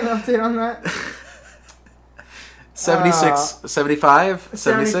 Can we get an update on that? 76, 75,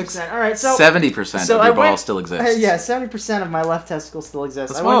 76? 70%. All right, so 70% so of I your ball went- still exists. Yeah, 70% of my left testicle still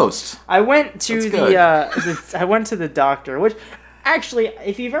exists. That's most. I went to That's I went to the doctor, which actually,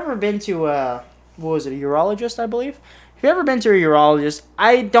 if you've ever been to what was it, a urologist, I believe? If you've ever been to a urologist,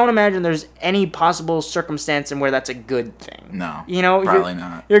 I don't imagine there's any possible circumstance in where that's a good thing. No, You know, probably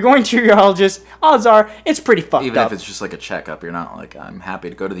not. You're going to your urologist, odds are it's pretty fucked Even up. if it's just like a checkup, you're not like, I'm happy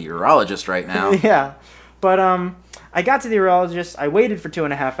to go to the urologist right now. Yeah. But I got to the urologist. I waited for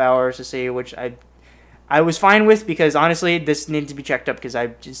 2.5 hours to see, which I I was fine with, because honestly, this needed to be checked up because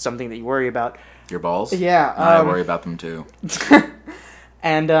it's something that you worry about. Your balls? Yeah. I worry about them too.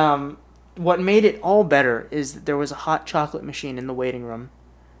 And what made it all better is that there was a hot chocolate machine in the waiting room,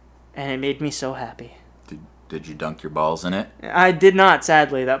 and it made me so happy. Did you dunk your balls in it? I did not,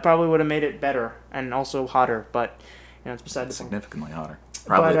 sadly. That probably would have made it better and also hotter, but it's beside the point. Significantly hotter.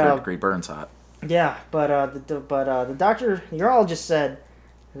 Probably a 3rd-degree burns hot. Yeah, but the doctor, the urologist said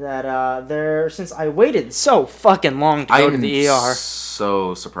that since I waited so fucking long to go to the ER. I'm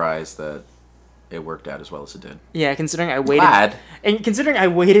so surprised that it worked out as well as it did. Yeah, considering I waited. Glad. And considering I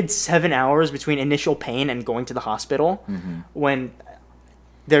waited 7 hours between initial pain and going to the hospital, when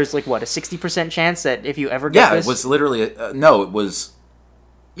there's like, what, a 60% chance that if you ever get this? Yeah, it was literally, it was,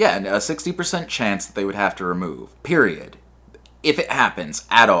 a 60% chance that they would have to remove, period. If it happens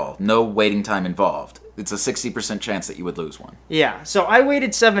at all, no waiting time involved, it's a 60% chance that you would lose one. Yeah, so I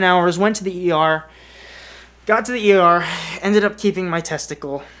waited 7 hours, went to the ER, got to the ER, ended up keeping my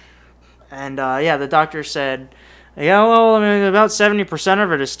testicle, and the doctor said, yeah, well, I mean, about 70%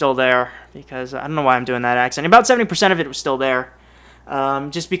 of it is still there, because I don't know why I'm doing that accent. About 70% of it was still there,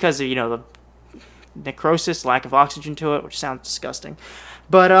 just because of, the necrosis, lack of oxygen to it, which sounds disgusting.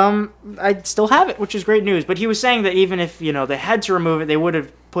 But I still have it, which is great news. But he was saying that even if, they had to remove it, they would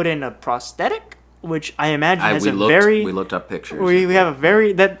have put in a prosthetic, which I imagine has we looked up pictures. We have a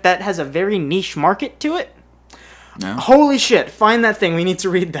very, that has a very niche market to it. No? Holy shit, find that thing. We need to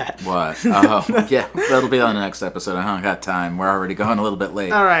read that. What? Oh, yeah, that'll be on the next episode. I don't got time. We're already going a little bit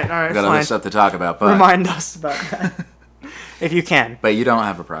late. All right, We've got other stuff to talk about. But remind us about that. If you can. But you don't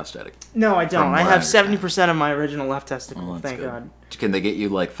have a prosthetic. No, I don't. I have 70% of my original left testicle. Well, thank good. God. Can they get you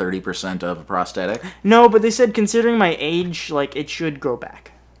like 30% of a prosthetic? No, but they said considering my age, like, it should grow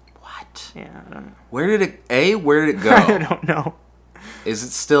back. What? Yeah, I don't know. Where did it go? I don't know. Is it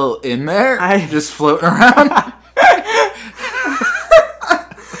still in there? Just floating around?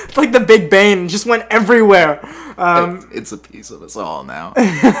 It's like the Big Bang, just went everywhere. It's a piece of us all now.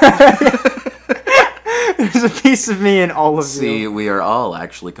 There's a piece of me in all of you. See, we are all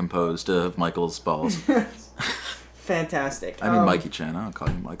actually composed of Michael's balls. Fantastic. I mean, Mikey Chan. I don't call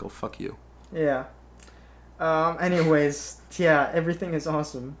you Michael. Fuck you. Yeah. Anyways, yeah, everything is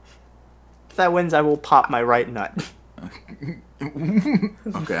awesome. If that wins, I will pop my right nut.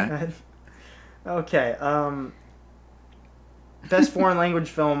 Okay. Okay. Best foreign language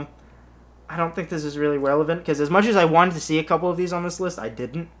film. I don't think this is really relevant, because as much as I wanted to see a couple of these on this list, I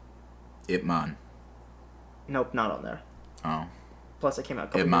didn't. Ip Man. Nope, not on there. Oh. Plus, it came out a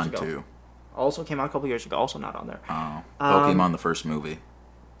couple Ip years Man ago. 2. Also came out a couple years ago. Also not on there. Oh. Pokemon, the first movie.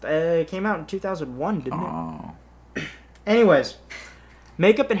 It came out in 2001, didn't it? Oh. Anyways,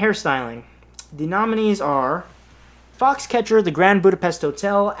 makeup and hairstyling. The nominees are Foxcatcher, The Grand Budapest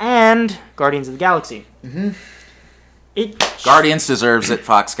Hotel, and Guardians of the Galaxy. Mm-hmm. Guardians deserves it.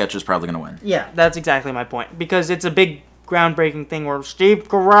 Foxcatcher's probably going to win. Yeah, that's exactly my point. Because it's a big, groundbreaking thing where Steve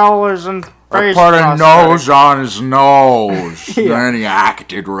Carell is in I put a nose on his nose. Yeah. And he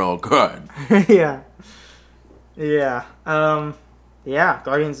acted real good. Yeah. Yeah. Yeah,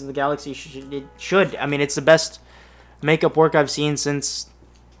 Guardians of the Galaxy should. I mean, it's the best makeup work I've seen since...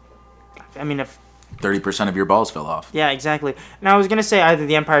 I mean, if... 30% of your balls fell off. Yeah, exactly. Now, I was going to say either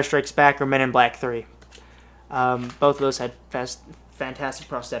The Empire Strikes Back or Men in Black 3. Both of those had fantastic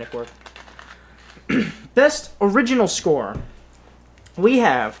prosthetic work. Best original score. We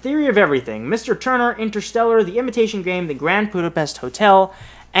have Theory of Everything, Mr. Turner, Interstellar, The Imitation Game, The Grand Budapest Hotel,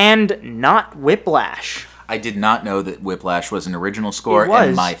 and not Whiplash. I did not know that Whiplash was an original score, It was.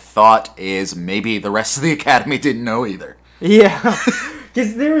 And my thought is maybe the rest of the Academy didn't know either. Yeah,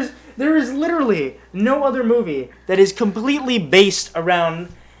 because there is literally no other movie that is completely based around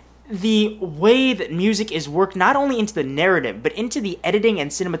the way that music is worked not only into the narrative, but into the editing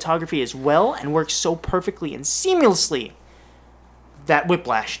and cinematography as well, and works so perfectly and seamlessly that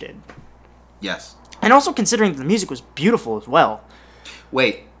Whiplash did. Yes. And also considering that the music was beautiful as well.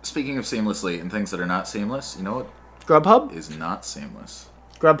 Wait, speaking of seamlessly and things that are not seamless, you know what Grubhub? is not seamless?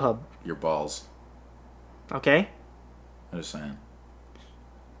 Grubhub. Your balls. Okay. I'm just saying.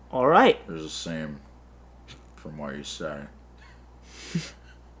 Alright. There's a seam from what you say.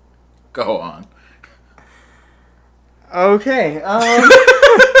 Go on. Okay,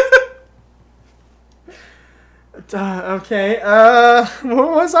 okay,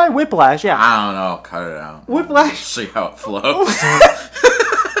 what was I? Whiplash, yeah. I don't know. Cut it out. Whiplash. See how it flows.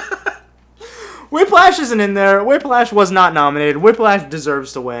 Whiplash isn't in there. Whiplash was not nominated. Whiplash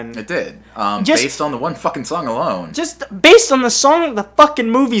deserves to win. It did. Just- based on the one fucking song alone. Just based on the song the fucking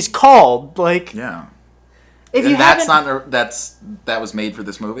movie's called, like... Yeah. If And you that's haven't... not... that was made for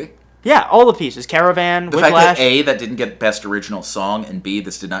this movie? Yeah, all the pieces. Caravan, The Whiplash. fact that A, that didn't get Best Original Song, and B,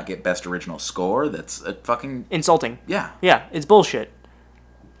 this did not get Best Original Score, that's a fucking... Insulting. Yeah. Yeah, it's bullshit.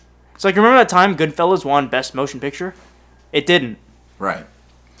 It's like, remember that time Goodfellas won Best Motion Picture? It didn't. Right.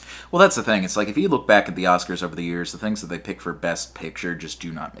 Well, that's the thing. It's like, if you look back at the Oscars over the years, the things that they pick for Best Picture just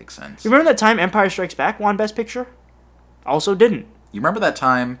do not make sense. You remember that time Empire Strikes Back won Best Picture? Also didn't. You remember that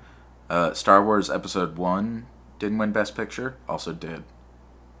time Star Wars Episode 1 didn't win Best Picture? Also did.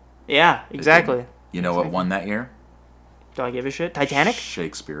 Yeah, exactly. You know what won that year? Do I give a shit? Titanic?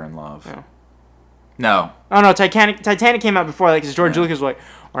 Shakespeare in Love. Yeah. No. Oh no, Titanic came out before, like, because George Lucas was like,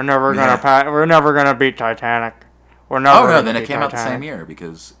 we're never gonna beat Titanic. We're never. Oh no, gonna then it beat came out the Titanic." same year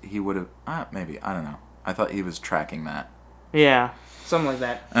because he would have. Maybe, I don't know. I thought he was tracking that. Yeah, something like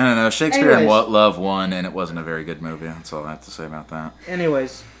that. I don't know. Shakespeare in Anyways. Love won, and it wasn't a very good movie. That's all I have to say about that.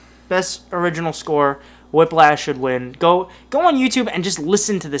 Anyways, best original score, Whiplash should win. Go on YouTube and just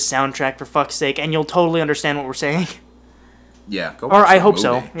listen to the soundtrack for fuck's sake, and you'll totally understand what we're saying. Yeah, go Or watch I the hope movie.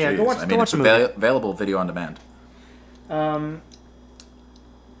 so. Yeah, go Jeez. watch- I go mean, watch it's the movie. available video on demand.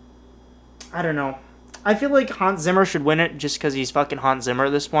 I don't know. I feel like Hans Zimmer should win it just because he's fucking Hans Zimmer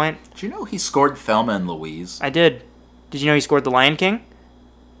at this point. Did you know he scored Thelma and Louise? I did. Did you know he scored The Lion King?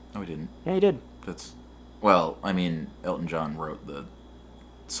 No, he didn't. Yeah, he did. That's well. I mean, Elton John wrote the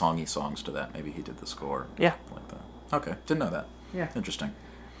songs to that. Maybe he did the score. Yeah. Like that. Okay, didn't know that. Yeah. Interesting.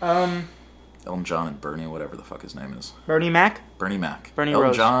 Um, Elton John and Bernie, whatever the fuck his name is. Bernie Mac? Bernie Mac. Bernie Elton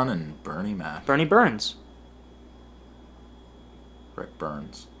Rose. John and Bernie Mac. Bernie Burns. Rick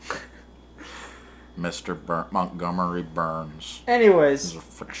Burns. Mr. Montgomery Burns. Anyways, He's a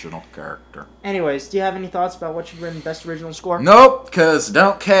fictional character. do you have any thoughts about what should win best original score? Nope, because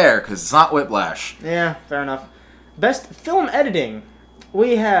don't care, because it's not Whiplash. Yeah, fair enough. Best film editing.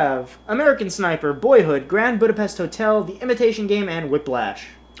 We have American Sniper, Boyhood, Grand Budapest Hotel, The Imitation Game, and Whiplash.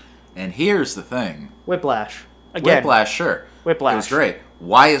 And here's the thing. Whiplash. Again. Whiplash, sure. Whiplash. It was great.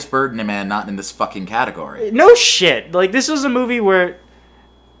 Why is Birdman not in this fucking category? No shit. Like, this was a movie where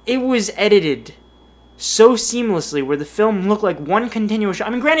it was edited so seamlessly, where the film looked like one continuous shot. I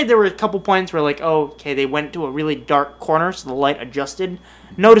mean, granted, there were a couple points where, like, oh, okay, they went to a really dark corner, so the light adjusted.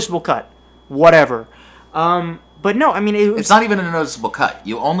 Noticeable cut. Whatever. But no, I mean, It's not even a noticeable cut.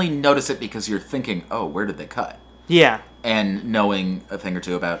 You only notice it because you're thinking, oh, where did they cut? Yeah. And knowing a thing or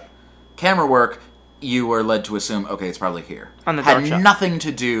two about camera work, you were led to assume, okay, it's probably here. On the dark Had shot. nothing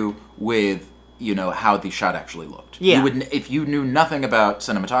to do with, how the shot actually looked. Yeah. You would, if you knew nothing about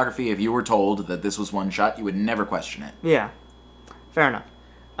cinematography, if you were told that this was one shot, you would never question it. Yeah. Fair enough.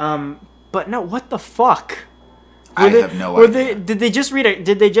 But no, what the fuck? I have no idea. Did they just meet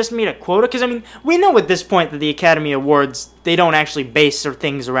a quota? Because I mean, we know at this point that the Academy Awards, they don't actually base their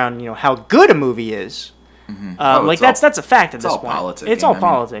things around how good a movie is. Oh, Like it's that's a fact at this all point. politicking, It's all I mean.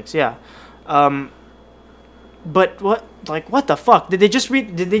 politics, yeah. But what the fuck? Did they just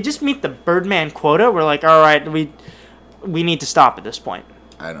meet the Birdman quota? We're like, all right, we need to stop at this point.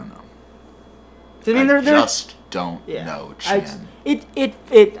 I don't know. I mean, they're just don't yeah. know, I Chan.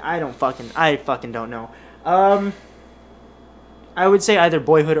 I fucking don't know. I would say either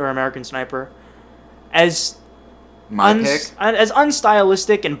Boyhood or American Sniper. As My pick? as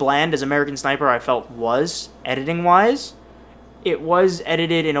unstylistic and bland as American Sniper I felt was, editing wise, it was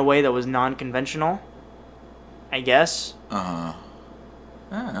edited in a way that was non-conventional, I guess. Not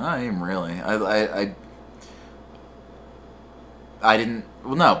even really. I didn't.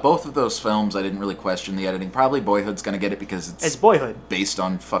 Well, no, both of those films I didn't really question the editing. Probably Boyhood's gonna get it because It's Boyhood. based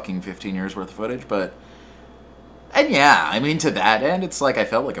on fucking 15 years worth of footage, but... And yeah, I mean, to that end, it's like I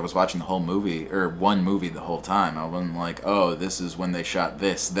felt like I was watching the whole movie, or one movie the whole time. I wasn't like, oh, this is when they shot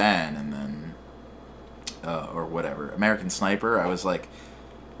this then, and then... or whatever. American Sniper, I was like...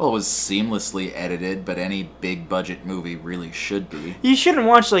 Well, it was seamlessly edited, but any big-budget movie really should be. You shouldn't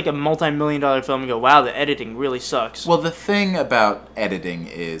watch like a multi-million-dollar film and go, wow, the editing really sucks. Well, the thing about editing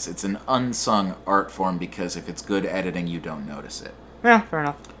is it's an unsung art form because if it's good editing, you don't notice it. Yeah, fair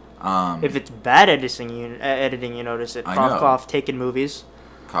enough. If it's bad editing, you notice it. I Cough, know. cough, taken movies.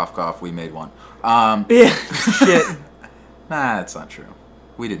 Cough, cough, we made one. Yeah, shit. Nah, that's not true.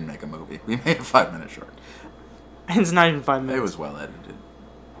 We didn't make a movie. We made a 5-minute short. It's not even 5 minutes. It was well edited.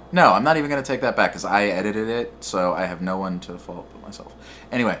 No, I'm not even going to take that back because I edited it, so I have no one to fault but myself.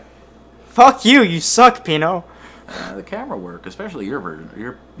 Anyway, Fuck you, you suck, Pino. the camera work, especially your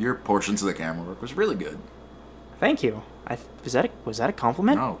version, your portions of the camera work was really good. Thank you. Was that a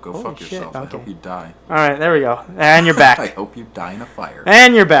compliment? No, go Holy fuck shit, yourself. I okay. hope you die. All right, there we go. And you're back. I hope you die in a fire.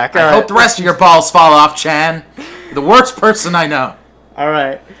 And you're back. All I right. hope the rest of your balls fall off, Chan. The worst person I know. All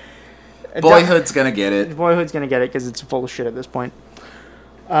right. Boyhood's gonna get it. Boyhood's gonna get it because it's full of shit at this point.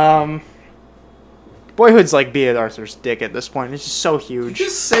 Boyhood's like B. Arthur's dick at this point. It's just so huge.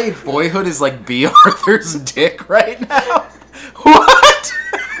 Just say Boyhood is like B. Arthur's dick right now. What?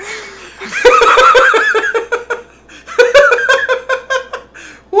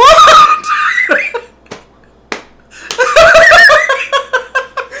 What?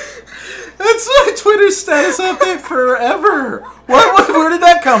 That's my Twitter status update forever. Where did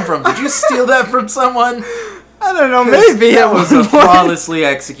that come from? Did you steal that from someone? I don't know, maybe that was a flawlessly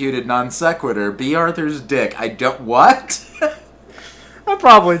executed non sequitur. B. Arthur's dick. I don't. What? I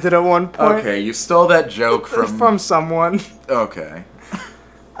probably did at one point. Okay, you stole that joke from someone. Okay.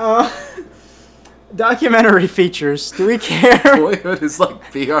 Documentary features. Do we care? Boyhood is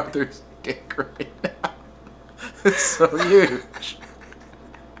like B. Arthur's dick right now. It's so huge.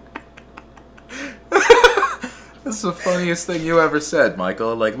 That's the funniest thing you ever said,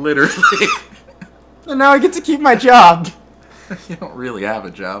 Michael. Like, literally. And now I get to keep my job. You don't really have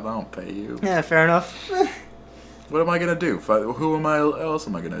a job. I don't pay you. Yeah, fair enough. What am I gonna do? Who else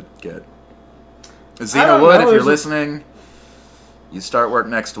am I gonna get? Xena Wood, if you're listening, you start work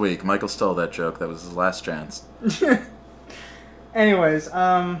next week. Michael stole that joke. That was his last chance. Anyways,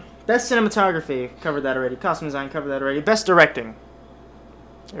 best cinematography, covered that already. Costume design, covered that already. Best directing.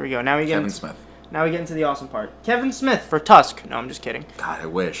 There we go. Now we get Kevin Smith. Now we get into the awesome part. Kevin Smith for Tusk. No, I'm just kidding. God, I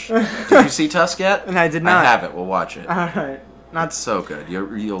wish. Did you see Tusk yet? And I did not. I have it. We'll watch it. All right. It's so good.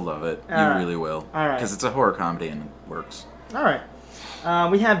 You'll love it. You really will. All right. Because it's a horror comedy and it works. All right.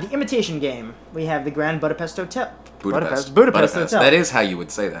 We have The Imitation Game. We have The Grand Budapest Hotel. Budapest Hotel. That is how you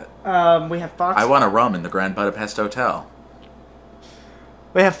would say that. We have Fox. I want a rum in the Grand Budapest Hotel.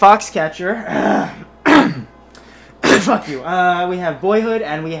 We have Foxcatcher. Fuck you. We have Boyhood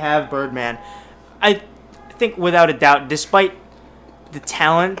and we have Birdman. I think without a doubt, despite the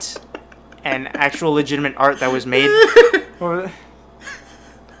talent and actual legitimate art that was made. Boyhood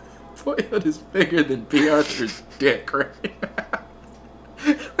is bigger than B. Arthur's dick right now.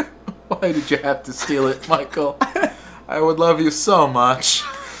 Why did you have to steal it, Michael? I would love you so much.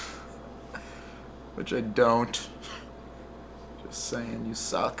 Which I don't. Just saying, you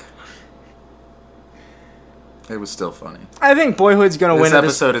suck. It was still funny. I think Boyhood's gonna win. This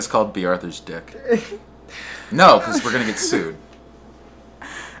episode is called B. Arthur's dick. No, because we're gonna get sued.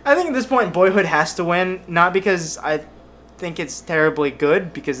 I think at this point Boyhood has to win, not because I think it's terribly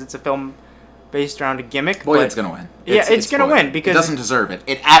good, because it's a film based around a gimmick. Boyhood's gonna win. It's gonna win because it doesn't deserve it.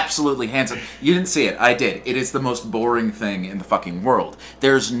 It absolutely hands it. You didn't see it. I did. It is the most boring thing in the fucking world.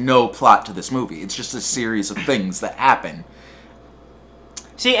 There's no plot to this movie. It's just a series of things that happen.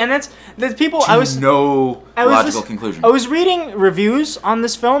 See, and that's people. No logical conclusion. I was reading reviews on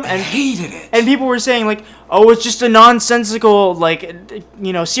this film and hated it. And people were saying like, "Oh, it's just a nonsensical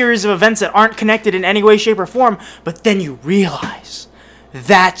series of events that aren't connected in any way, shape, or form." But then you realize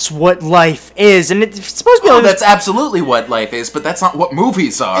that's what life is, and it's supposed to be. That's absolutely what life is, but that's not what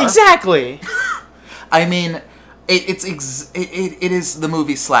movies are. Exactly. I mean, it is the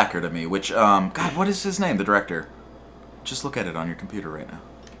movie Slacker to me. Which God, what is his name? The director. Just look at it on your computer right now.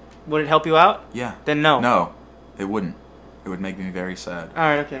 Would it help you out? Yeah. Then no. No, it wouldn't. It would make me very sad. All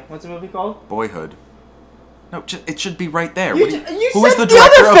right. Okay. What's the movie called? Boyhood. No, it should be right there. You who is said the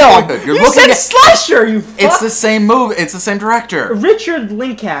director of Boyhood? You said Slasher. You. It's the same movie. It's the same director. Richard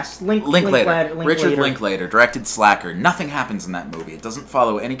Linklater. Richard Linklater directed Slacker. Nothing happens in that movie. It doesn't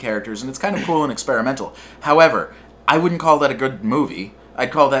follow any characters, and it's kind of cool and experimental. However, I wouldn't call that a good movie. I'd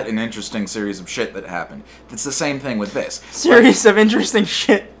call that an interesting series of shit that happened. It's the same thing with this. Series of interesting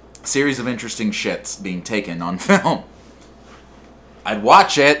shit. Series of interesting shits being taken on film. I'd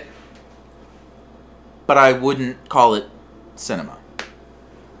watch it, but I wouldn't call it cinema.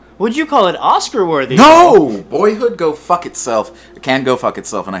 Would you call it Oscar-worthy? No! Boyhood go fuck itself. It can go fuck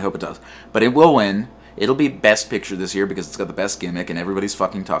itself, and I hope it does. But it will win. It'll be Best Picture this year because it's got the best gimmick, and everybody's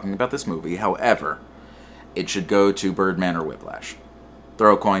fucking talking about this movie. However, it should go to Birdman or Whiplash.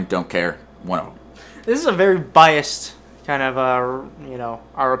 Throw a coin, don't care. One of them. This is a very biased kind of,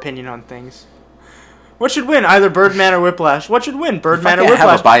 our opinion on things. What should win? Either Birdman or Whiplash. What should win? Birdman or Whiplash?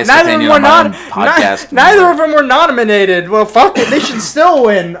 Have a biased opinion on my own podcast. Neither of them were nominated. Well, fuck it. They should still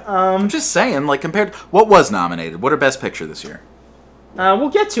win. I'm just saying, compared... What was nominated? What are Best Picture this year? We'll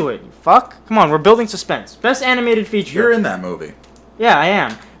get to it. You fuck. Come on, we're building suspense. Best Animated Feature. You're in that movie. Yeah, I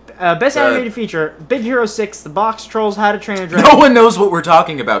am. Best Animated Feature, Big Hero 6, The Box Trolls, How to Train Your Dragon. No one knows what we're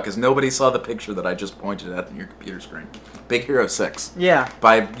talking about because nobody saw the picture that I just pointed at on your computer screen. Big Hero 6. Yeah.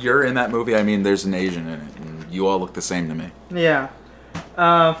 By you're in that movie, I mean there's an Asian in it, and you all look the same to me. Yeah.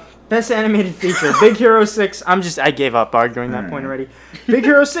 Best Animated Feature, Big Hero 6. I gave up arguing that point already. Big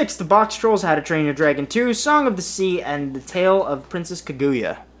Hero 6, The Box Trolls, How to Train Your Dragon 2, Song of the Sea, and The Tale of Princess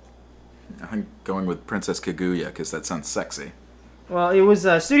Kaguya. I'm going with Princess Kaguya because that sounds sexy. Well, it was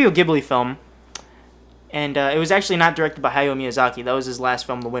a Studio Ghibli film, and it was actually not directed by Hayao Miyazaki. That was his last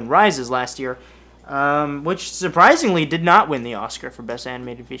film, The Wind Rises, last year, which surprisingly did not win the Oscar for Best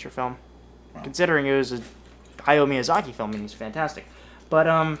Animated Feature Film, considering it was a Hayao Miyazaki film and he's fantastic.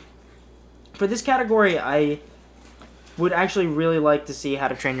 But for this category, I would actually really like to see How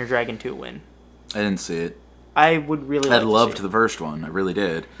to Train Your Dragon 2 win. I didn't see it. I would really like to see it. I loved the first one. I really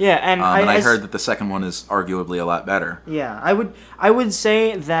did. Yeah, and I heard that the second one is arguably a lot better. Yeah, I would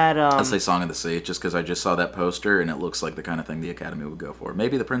say that... I'd say Song of the Sea, just because I just saw that poster and it looks like the kind of thing the Academy would go for.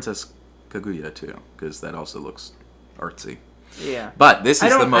 Maybe the Princess Kaguya, too, because that also looks artsy. Yeah. But this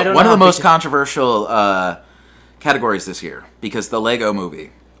is one of the most controversial categories this year, because the Lego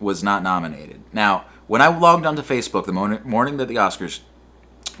Movie was not nominated. Now, when I logged onto Facebook the morning that the Oscars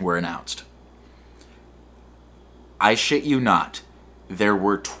were announced, I shit you not, there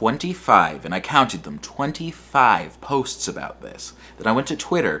were 25, and I counted them, 25 posts about this. Then I went to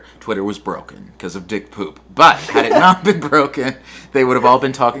Twitter. Twitter was broken because of dick poop. But had it not been broken, they would have all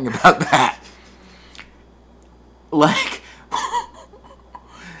been talking about that. Like,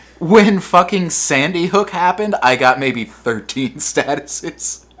 when fucking Sandy Hook happened, I got maybe 13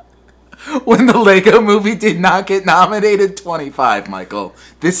 statuses. When the Lego Movie did not get nominated, 25, Michael.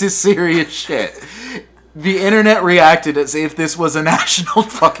 This is serious shit. The internet reacted as if this was a national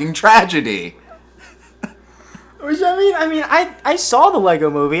fucking tragedy. Which, I saw the Lego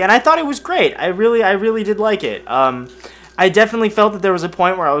Movie and I thought it was great. I really did like it. I definitely felt that there was a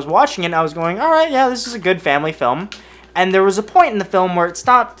point where I was watching it and I was going, all right, yeah, this is a good family film. And there was a point in the film where it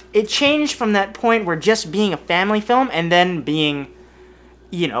stopped. It changed from that point where just being a family film and then being,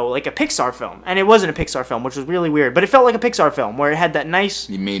 like a Pixar film. And it wasn't a Pixar film, which was really weird. But it felt like a Pixar film where it had that nice...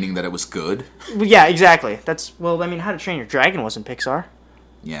 You meaning that it was good? Yeah, exactly. How to Train Your Dragon wasn't Pixar.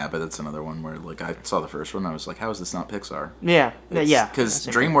 Yeah, but that's another one where, I saw the first one and I was like, how is this not Pixar? Yeah, yeah. Because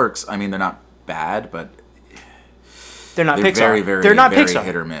DreamWorks, they're not bad, but... They're not Pixar. Very, very, they're not very Pixar.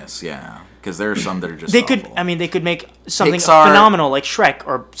 Hit or miss, yeah. Because there are some that are just They awful. they could make something phenomenal like Shrek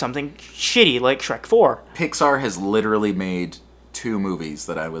or something shitty like Shrek 4. Pixar has literally made 2 movies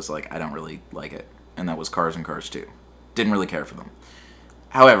that I was like, I don't really like it. And that was Cars and Cars 2. Didn't really care for them.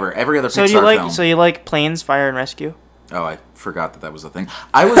 However, every other Pixar film... So you like Planes, Fire, and Rescue? Oh, I forgot that was a thing.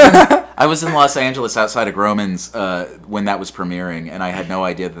 I was in Los Angeles outside of Grauman's when that was premiering, and I had no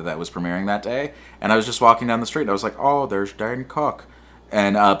idea that was premiering that day. And I was just walking down the street, and I was like, oh, there's Dan Cook.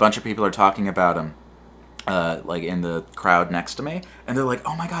 And a bunch of people are talking about him, in the crowd next to me. And they're like,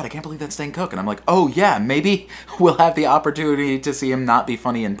 oh my god, I can't believe that's Dan Cook. And I'm like, oh yeah, maybe we'll have the opportunity to see him not be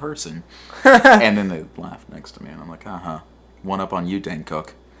funny in person. And then they laughed next to me, and I'm like, one up on you, Dan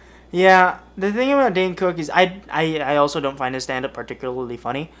Cook. Yeah, the thing about Dane Cook is I also don't find his stand-up particularly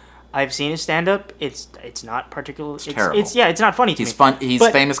funny. I've seen his stand-up. It's not particularly... It's terrible. It's not funny to me. He's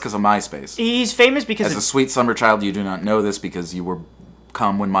famous because of MySpace. He's famous because... As a sweet summer child, you do not know this because you were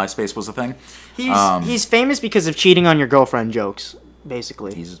when MySpace was a thing. He's famous because of cheating on your girlfriend jokes,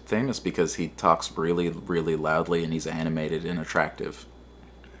 basically. He's famous because he talks really, really loudly and he's animated and attractive.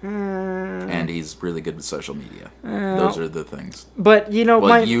 And he's really good with social media. Those are the things. But, you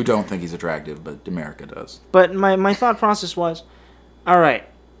don't think he's attractive, but America does. But my thought process was, all right,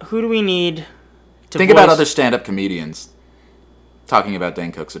 who do we need to Think about other stand-up comedians talking about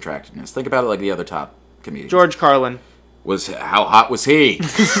Dan Cook's attractiveness. Think about it like the other top comedians. George Carlin. How hot was he?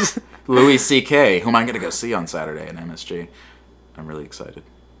 Louis C.K., whom I'm going to go see on Saturday at MSG. I'm really excited.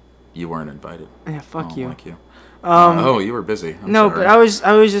 You weren't invited. Yeah, fuck you. Like you. You were busy. I'm sorry. But I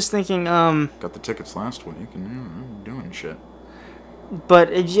was just thinking. Got the tickets last week and I'm doing shit.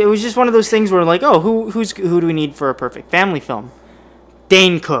 But it was just one of those things where who do we need for a perfect family film?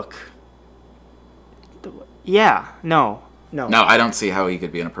 Dane Cook. Yeah. No, I don't see how he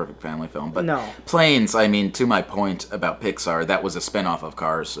could be in a perfect family film. But no. Planes, to my point about Pixar, that was a spinoff of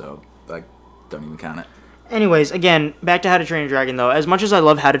Cars, so I don't even count it. Anyways, again, back to How to Train Your Dragon, though. As much as I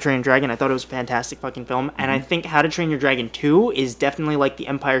love How to Train Your Dragon, I thought it was a fantastic fucking film. Mm-hmm. And I think How to Train Your Dragon 2 is definitely like The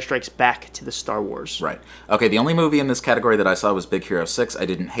Empire Strikes Back to the Star Wars. Right. Okay, the only movie in this category that I saw was Big Hero 6. I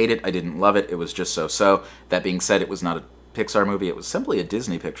didn't hate it. I didn't love it. It was just so-so. That being said, it was not a Pixar movie. It was simply a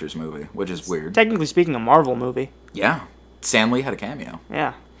Disney Pictures movie, which is weird. Technically speaking, a Marvel movie. Yeah. Stan Lee had a cameo.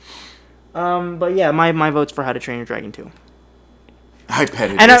 Yeah. But yeah, my vote's for How to Train Your Dragon 2. I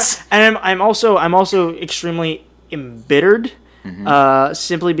bet it is. And I'm also extremely embittered,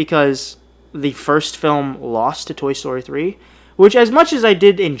 simply because the first film lost to Toy Story 3, Which, as much as I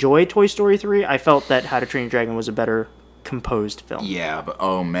did enjoy Toy Story 3, I felt that How to Train Your Dragon was a better composed film. Yeah, but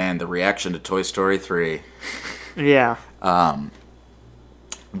oh man, the reaction to Toy Story 3 Yeah.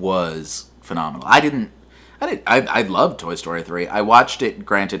 was phenomenal. I loved Toy Story 3. I watched it,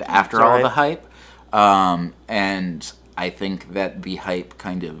 granted, after It's all alright. the hype. And I think that the hype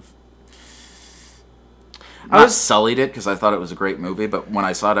kind of sullied it, because I thought it was a great movie, but when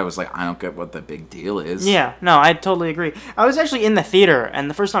I saw it, I was like, I don't get what the big deal is. Yeah, no, I totally agree. I was actually in the theater, and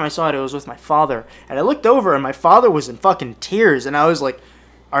the first time I saw it, it was with my father. And I looked over, and my father was in fucking tears, and I was like,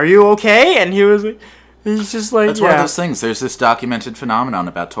 "Are you okay?" And he was like, he's just like, That's one of those things. There's this documented phenomenon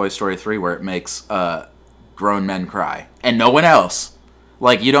about Toy Story 3 where it makes grown men cry, and no one else.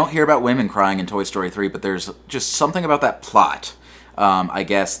 Like, you don't hear about women crying in Toy Story 3, but there's just something about that plot, I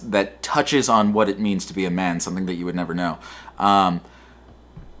guess, that touches on what it means to be a man, something that you would never know. And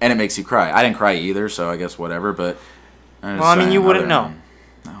it makes you cry. I didn't cry either, so I guess whatever, but... Well, I mean, you wouldn't know.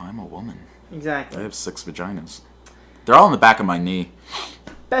 No, I'm a woman. I Exactly. have 6 vaginas. They're all in the back of my knee.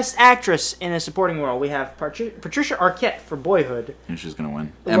 Best Actress in a Supporting Role, we have Patricia Arquette for Boyhood. And she's going to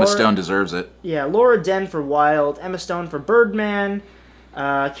win. Laura- Emma Stone deserves it. Yeah, Laura Dern for Wild, Emma Stone for Birdman,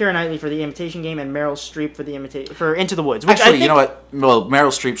 Keira Knightley for The Imitation Game, and Meryl Streep for Into the Woods. Which Actually, I think, you know what? Well, Meryl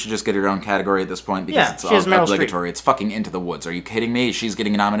Streep should just get her own category at this point because Yeah, it's she has Meryl obligatory. It's fucking Into the Woods. Are you kidding me? She's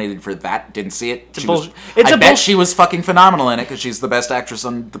getting nominated for that. Didn't see it. It's a She was- bullshit- it's I a bet bull- she was fucking phenomenal in it because she's the best actress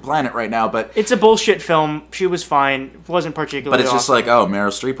on the planet right now. But It's a bullshit film. She was fine. Wasn't particularly it's just awesome. like, oh, Meryl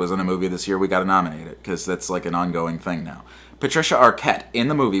Streep was in a movie this year. We got to nominate it because that's like an ongoing thing now. Patricia Arquette in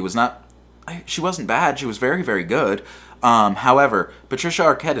the movie was not. She wasn't bad. She was very, very good. However, Patricia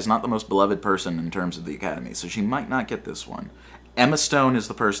Arquette is not the most beloved person in terms of the Academy, so she might not get this one. Emma Stone is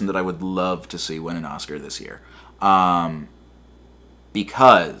the person that I would love to see win an Oscar this year.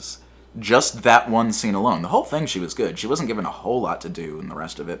 Because just that one scene alone, the whole thing, she was good. She wasn't given a whole lot to do in the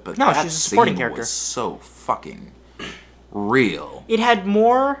rest of it, but No, that she's a supporting scene character. was so fucking real. It had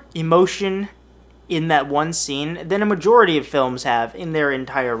more emotion in that one scene than a majority of films have in their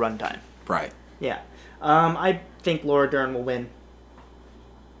entire runtime. Right. Yeah. I think Laura Dern will win.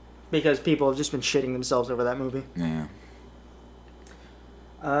 Because people have just been shitting themselves over that movie. Yeah.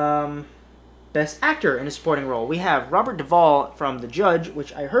 Best Actor in a Supporting Role. We have Robert Duvall from The Judge,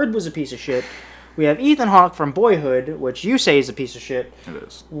 which I heard was a piece of shit. We have Ethan Hawke from Boyhood, which you say is a piece of shit. It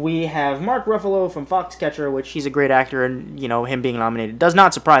is. We have Mark Ruffalo from Foxcatcher, which he's a great actor, and, you know, him being nominated does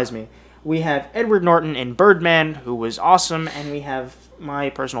not surprise me. We have Edward Norton in Birdman, who was awesome, and we have my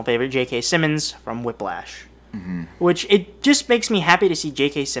personal favorite, J.K. Simmons from Whiplash. Mm-hmm. Which, it just makes me happy to see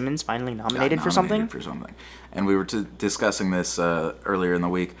J.K. Simmons finally nominated for something. And we were discussing this earlier in the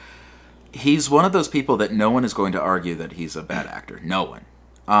week. He's one of those people that no one is going to argue that he's a bad actor. No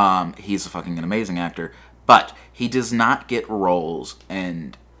one. He's a fucking an amazing actor. But he does not get roles,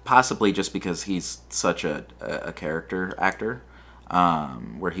 and possibly just because he's such a character actor,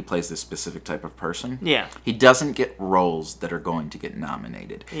 where he plays this specific type of person. Yeah. He doesn't get roles that are going to get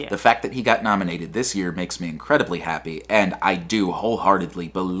nominated. Yeah. The fact that he got nominated this year makes me incredibly happy, and I do wholeheartedly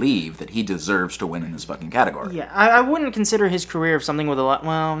believe that he deserves to win in this fucking category. Yeah, I wouldn't consider his career of something with a lot,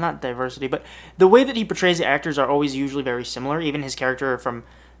 well, not diversity, but the way that he portrays the actors are always usually very similar. Even his character from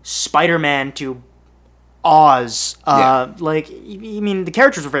Spider-Man to Oz. Like, I mean, the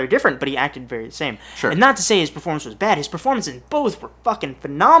characters were very different, but he acted very the same. Sure. And not to say his performance was bad. His performance in both were fucking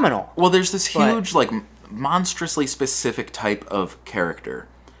phenomenal. Well, there's this But- huge, like, monstrously specific type of character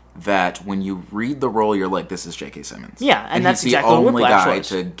that when you read the role, you're like, this is J.K. Simmons. Yeah, and that's he's exactly the what only Whiplash guy was.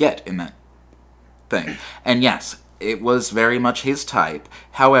 to get in that thing. And yes, it was very much his type.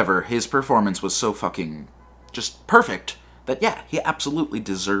 However, his performance was so fucking just perfect that, yeah, he absolutely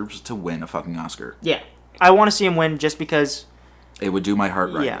deserves to win a fucking Oscar. Yeah. I want to see him win just because... It would do my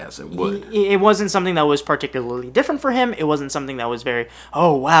heart right, Yeah, yes, it would. It wasn't something that was particularly different for him. It wasn't something that was very,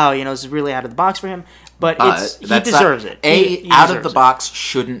 oh wow, you know, this is really out of the box for him. But he deserves it. He Out of deserves the it. box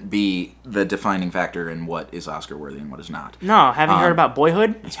shouldn't be the defining factor in what is Oscar worthy and what is not. No, having heard about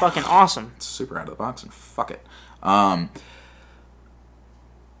Boyhood, it's fucking awesome. It's super out of the box and fuck it. I'm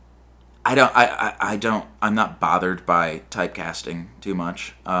not bothered by typecasting too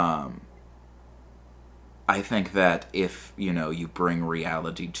much. I think that if, you bring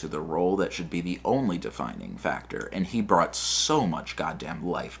reality to the role, that should be the only defining factor. And he brought so much goddamn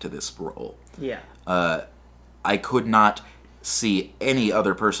life to this role. Yeah. I could not see any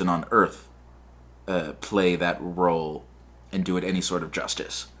other person on Earth play that role and do it any sort of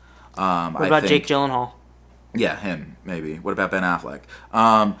justice. What about Jake Gyllenhaal?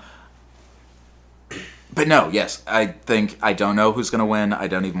 But no, yes, I don't know who's going to win. I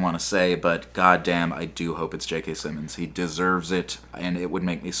don't even want to say, but goddamn, I do hope it's J.K. Simmons. He deserves it, and it would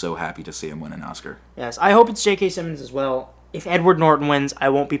make me so happy to see him win an Oscar. Yes, I hope it's J.K. Simmons as well. If Edward Norton wins, I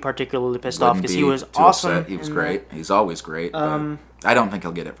won't be particularly pissed off because he was awesome. Upset. He was great. He's always great. But I don't think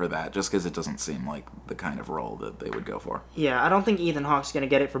he'll get it for that, just because it doesn't seem like the kind of role that they would go for. Yeah, I don't think Ethan Hawke's going to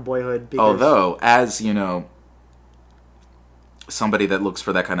get it for Boyhood. Because... Although, as you know, somebody that looks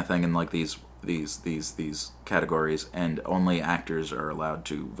for that kind of thing in like these categories, and only actors are allowed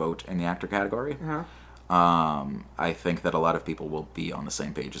to vote in the actor category. Uh-huh. I think that a lot of people will be on the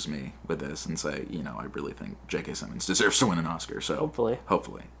same page as me with this and say, I really think J.K. Simmons deserves to win an Oscar. So hopefully.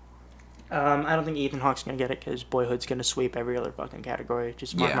 I don't think Ethan Hawke's gonna get it because Boyhood's gonna sweep every other fucking category.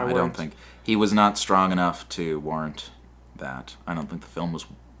 Just mark my words. I don't think he was not strong enough to warrant that. I don't think the film was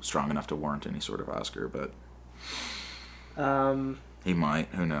strong enough to warrant any sort of Oscar, but he might.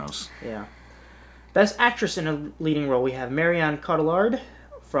 Who knows? Yeah. Best Actress in a Leading Role, we have Marianne Cotillard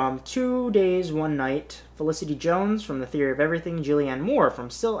from 2 Days, One Night, Felicity Jones from The Theory of Everything, Julianne Moore from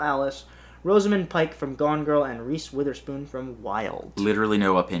Still Alice, Rosamund Pike from Gone Girl, and Reese Witherspoon from Wild. Literally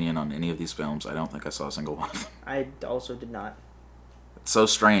no opinion on any of these films. I don't think I saw a single one of them. I also did not. It's so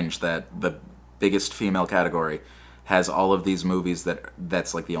strange that the biggest female category has all of these movies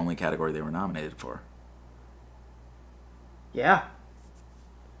that's like the only category they were nominated for. Yeah.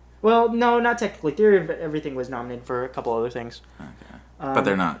 Well, no, not technically. Theory of Everything was nominated for a couple other things. Okay. But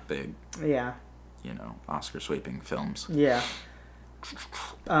they're not big, yeah, Oscar-sweeping films. Yeah.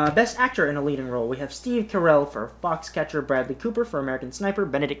 Best Actor in a Leading Role, we have Steve Carell for Foxcatcher, Bradley Cooper for American Sniper,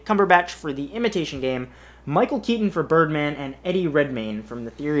 Benedict Cumberbatch for The Imitation Game, Michael Keaton for Birdman, and Eddie Redmayne from The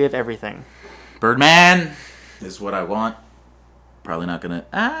Theory of Everything. Birdman is what I want. Probably not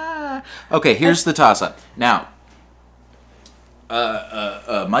gonna... Okay, here's the toss-up. Now,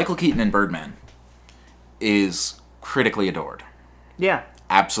 Michael Keaton in Birdman is critically adored. Yeah.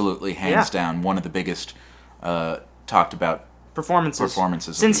 Absolutely, hands down, one of the biggest talked about performances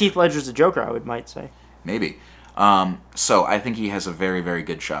since Heath Ledger's the Joker, I might say. Maybe. So I think he has a very, very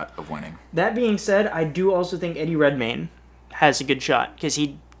good shot of winning. That being said, I do also think Eddie Redmayne has a good shot because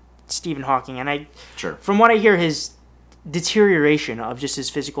Stephen Hawking, and from what I hear, his deterioration of just his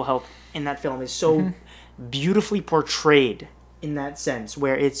physical health in that film is so beautifully portrayed in that sense,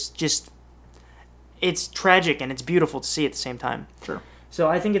 where it's tragic and it's beautiful to see at the same time. Sure. So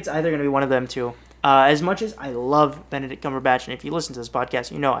I think it's either going to be one of them two. As much as I love Benedict Cumberbatch, and if you listen to this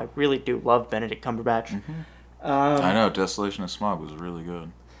podcast, I really do love Benedict Cumberbatch. Mm-hmm. I know, Desolation of Smog was really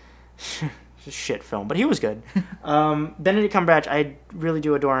good. It's a shit film, but he was good. Benedict Cumberbatch, I really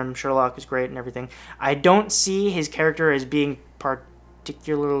do adore him. Sherlock is great and everything. I don't see his character as being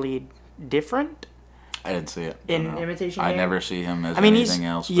particularly different. I didn't see it. In Imitation Game? I never see him as anything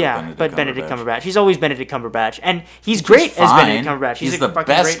else but Benedict Cumberbatch. He's always Benedict Cumberbatch. And he's great as Benedict Cumberbatch. He's the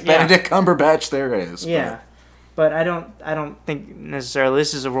best Benedict Cumberbatch there is. Yeah. But I don't think necessarily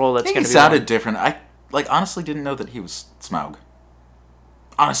this is a role that's going to be... He sounded different. I honestly didn't know that he was Smaug.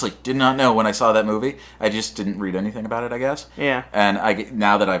 Honestly, did not know when I saw that movie. I just didn't read anything about it, I guess. Yeah. And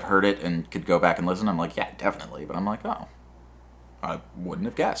now that I've heard it and could go back and listen, I'm like, yeah, definitely. But I'm like, oh... I wouldn't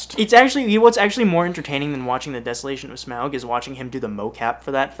have guessed. What's actually more entertaining than watching The Desolation of Smaug is watching him do the mocap for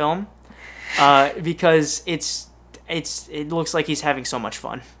that film, because it looks like he's having so much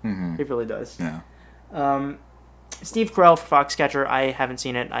fun. Mm-hmm. It really does. Yeah. Steve Carell for Foxcatcher. I haven't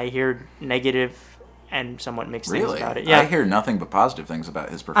seen it. I hear negative and somewhat mixed things about it. Yeah. I hear nothing but positive things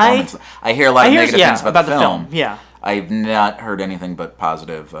about his performance. I hear a lot of negative things about the film. Yeah. I've not heard anything but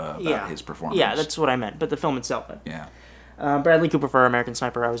positive about his performance. Yeah, that's what I meant. But the film itself. Yeah. Bradley Cooper for American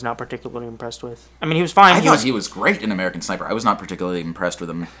Sniper, I was not particularly impressed with. I mean, he was fine. I thought he was great in American Sniper. I was not particularly impressed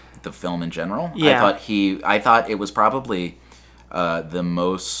with the film in general. Yeah. I thought it was probably the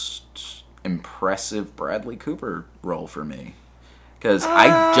most impressive Bradley Cooper role for me. Because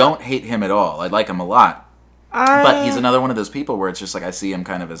I don't hate him at all. I like him a lot. But he's another one of those people where it's just like I see him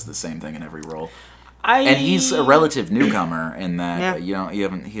kind of as the same thing in every role. And he's a relative newcomer in that he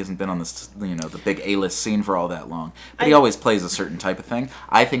hasn't been on this the big A-list scene for all that long. But he always plays a certain type of thing.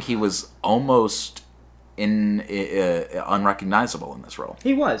 I think he was almost unrecognizable in this role.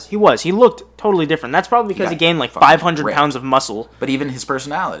 He was. He looked totally different. That's probably because he gained like 500 pounds of muscle. But even his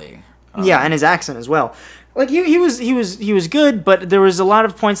personality. And his accent as well. Like he was good, but there was a lot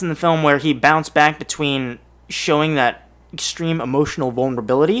of points in the film where he bounced back between showing that extreme emotional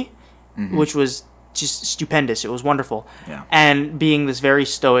vulnerability, which was just stupendous. It was wonderful. Yeah. And being this very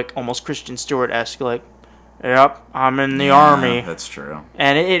stoic, almost Kristen Stewart-esque, like, Yep, I'm in the army. That's true.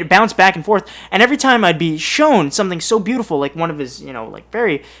 And it bounced back and forth. And every time I'd be shown something so beautiful, like one of his, like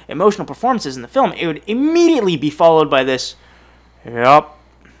very emotional performances in the film, it would immediately be followed by this, yep,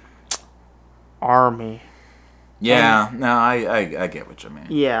 army. Yeah, no, I get what you mean.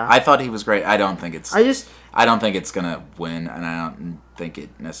 Yeah. I thought he was great. I don't think it's gonna win, and I don't think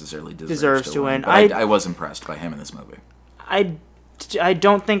it necessarily deserves to win. But I was impressed by him in this movie. I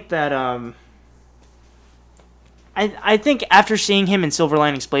don't think that I think after seeing him in Silver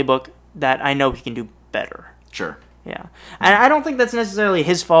Linings Playbook that I know he can do better. Sure. Yeah. And I don't think that's necessarily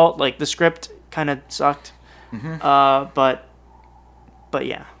his fault. Like, the script kind of sucked. Mm-hmm. But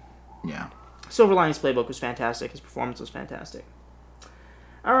yeah. Yeah. Silver Linings Playbook was fantastic. His performance was fantastic.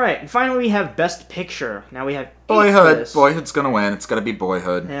 All right. And finally, we have Best Picture. Now we have Boyhood. Boyhood's going to win. It's got to be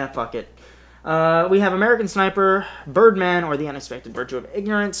Boyhood. Yeah, fuck it. We have American Sniper, Birdman, or The Unexpected Virtue of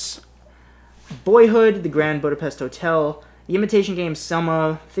Ignorance, Boyhood, The Grand Budapest Hotel, The Imitation Game,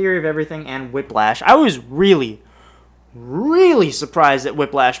 Selma, Theory of Everything, and Whiplash. I was really, really surprised that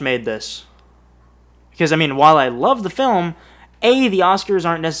Whiplash made this. Because, I mean, while I love the film, A, the Oscars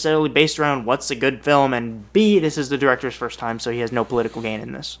aren't necessarily based around what's a good film, and B, this is the director's first time, so he has no political gain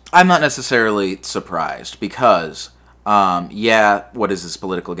in this. I'm not necessarily surprised, because, what is this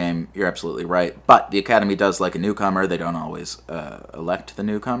political game? You're absolutely right. But the Academy does like a newcomer. They don't always elect the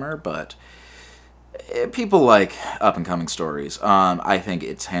newcomer, but people like up-and-coming stories. I think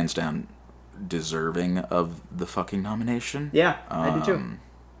it's hands down deserving of the fucking nomination. Yeah, I do too.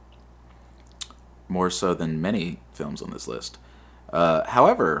 More so than many films on this list.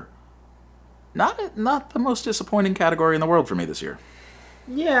 However, not the most disappointing category in the world for me this year.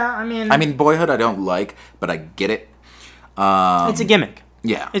 Yeah, I mean, Boyhood I don't like, but I get it. It's a gimmick.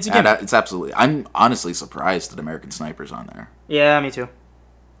 Yeah, it's a gimmick. It's absolutely. I'm honestly surprised that American Sniper's on there. Yeah, me too.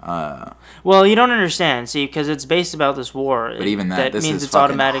 Well, you don't understand, see, because it's based about this war. But even that this means is it's fucking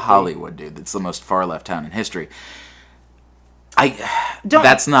automatically Hollywood, dude. It's the most far left town in history.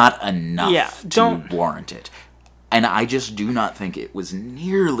 That's not enough to warrant it, and I just do not think it was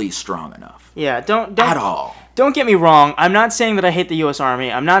nearly strong enough. Yeah, don't at all. Don't get me wrong. I'm not saying that I hate the U.S.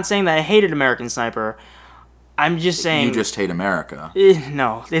 Army. I'm not saying that I hated American Sniper. I'm just saying you just hate America.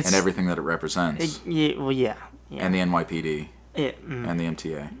 No, it's and everything that it represents. Yeah. And the NYPD. And the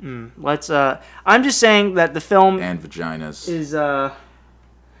MTA. Let's. I'm just saying that the film and vaginas is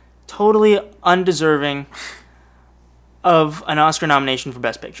totally undeserving of an Oscar nomination for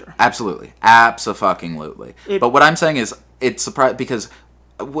Best Picture. Absolutely, abso-fucking-lutely. But what I'm saying is, it's surprising because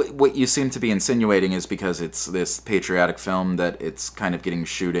what you seem to be insinuating is because it's this patriotic film that it's kind of getting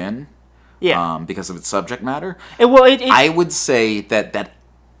shooed in. Yeah. Because of its subject matter. I would say that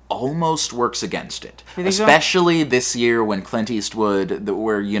almost works against it. Especially this year when Clint Eastwood,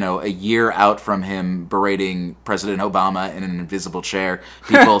 we're, a year out from him berating President Obama in an invisible chair.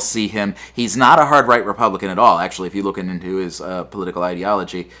 People see him. He's not a hard right Republican at all. Actually, if you look into his political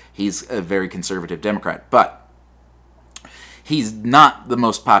ideology, he's a very conservative Democrat. But he's not the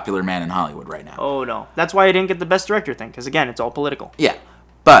most popular man in Hollywood right now. Oh, no. That's why he didn't get the Best Director thing, because, again, it's all political. Yeah.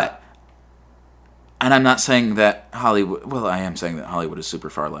 But... And I'm not saying that Hollywood... Well, I am saying that Hollywood is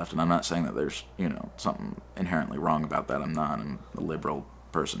super far left, and I'm not saying that there's, something inherently wrong about that. I'm not. I'm a liberal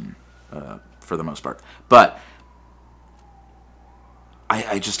person for the most part. But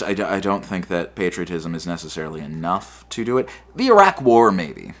I don't think that patriotism is necessarily enough to do it. The Iraq War,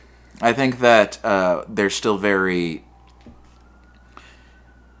 maybe. I think that they're still very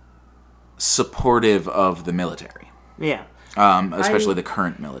supportive of the military. Yeah. Especially the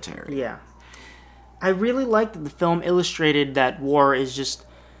current military. Yeah. I really like that the film illustrated that war is just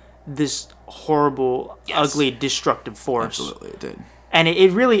this horrible, ugly, destructive force. Absolutely, it did. And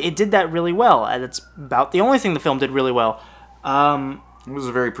it did that really well. And it's about the only thing the film did really well. It was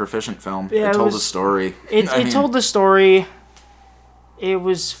a very proficient film. Yeah, it told a story. It told the story. It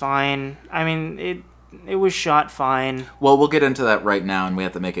was fine. I mean, it was shot fine. Well, we'll get into that right now, and we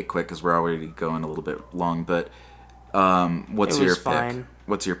have to make it quick because we're already going a little bit long. But what's your pick?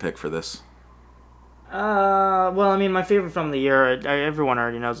 What's your pick for this? Well, I mean, my favorite film of the year, everyone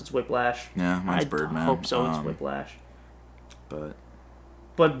already knows it's Whiplash. Yeah, mine's Birdman. I hope so, it's Whiplash. But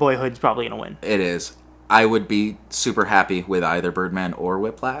Boyhood's probably going to win. It is. I would be super happy with either Birdman or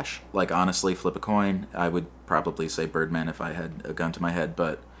Whiplash. Like, honestly, flip a coin. I would probably say Birdman if I had a gun to my head,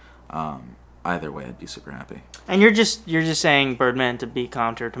 but either way, I'd be super happy. And you're just saying Birdman to be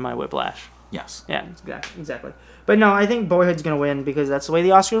counter to my Whiplash. Yes. Yeah, exactly. But no, I think Boyhood's going to win because that's the way the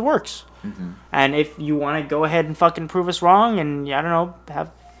Oscars works. Mm-hmm. And if you want to go ahead and fucking prove us wrong and, I don't know,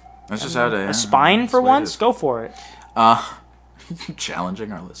 have that's just how a spine for once, go for it. You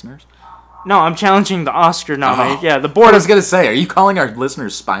challenging our listeners? No, I'm challenging the Oscar nominee. Oh. Yeah, the I board was of... gonna say, are you calling our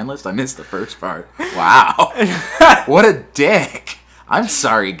listeners spineless? I missed the first part. Wow. What a dick. I'm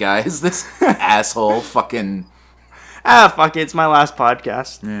sorry, guys. This asshole fucking... fuck it. It's my last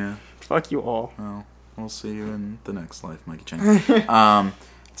podcast. Yeah. Fuck you all. Well, we'll see you in the next life, Mikey Chang.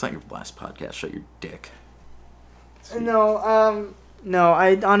 It's not your last podcast. Shut your dick. No,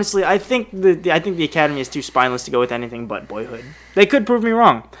 I honestly, I think the Academy is too spineless to go with anything but Boyhood. They could prove me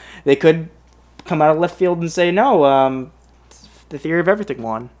wrong. They could come out of left field and say, no, The Theory of Everything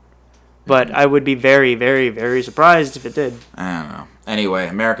won. But I would be very, very, very surprised if it did. I don't know. Anyway,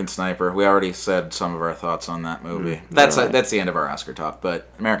 American Sniper. We already said some of our thoughts on that movie. That's That's the end of our Oscar talk. But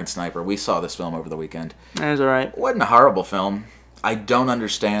American Sniper, we saw this film over the weekend. That was alright. Wasn't a horrible film. I don't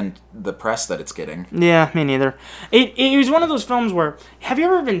understand the press that it's getting. Yeah, me neither. It was one of those films where, have you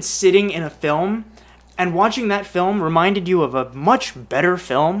ever been sitting in a film and watching that film reminded you of a much better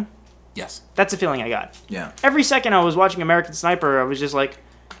film? Yes. That's the feeling I got. Yeah. Every second I was watching American Sniper, I was just like,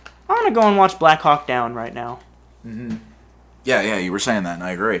 I want to go and watch Black Hawk Down right now. Mm-hmm. Yeah, you were saying that, and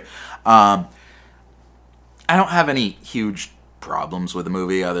I agree. I don't have any huge problems with the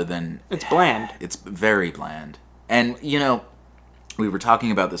movie other than... It's bland. It's very bland. And, we were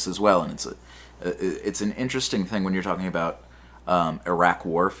talking about this as well, and it's an interesting thing when you're talking about Iraq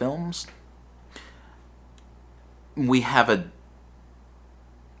War films. We have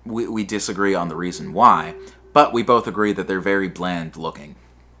we disagree on the reason why, but we both agree that they're very bland looking.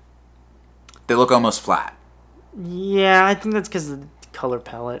 They look almost flat. Yeah, I think that's because of the color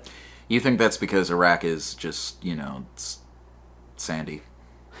palette. You think that's because Iraq is just, it's sandy?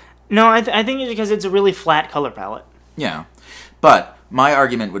 No, I think it's because it's a really flat color palette. Yeah. But my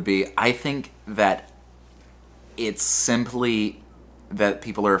argument would be, I think that it's simply that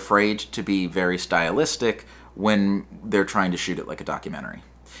people are afraid to be very stylistic when they're trying to shoot it like a documentary.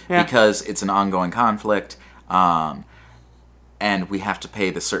 Yeah. Because it's an ongoing conflict, and we have to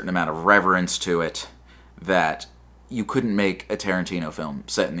pay the certain amount of reverence to it that you couldn't make a Tarantino film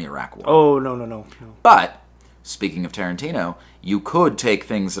set in the Iraq War. Oh, no. But, speaking of Tarantino, you could take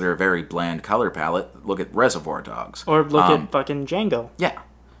things that are a very bland color palette, look at Reservoir Dogs. Or look at fucking Django. Yeah.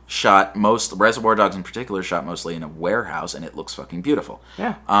 Reservoir Dogs in particular, shot mostly in a warehouse, and it looks fucking beautiful.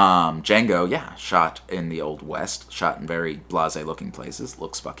 Yeah. Django, shot in the Old West, shot in very blasé-looking places,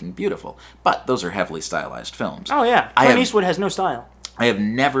 looks fucking beautiful. But those are heavily stylized films. Oh, yeah. Clint Eastwood has no style. I have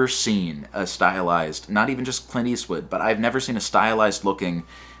never seen a stylized, not even just Clint Eastwood, but I've never seen a stylized-looking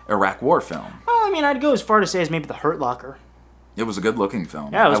Iraq War film. Well, I mean, I'd go as far to say as maybe The Hurt Locker. It was a good-looking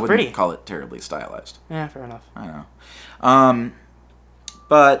film. Yeah, it was I wouldn't pretty. call it terribly stylized. Yeah, fair enough. I know.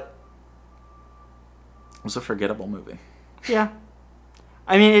 But it was a forgettable movie. Yeah.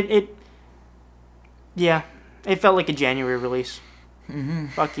 I mean, it felt like a January release. Mm-hmm.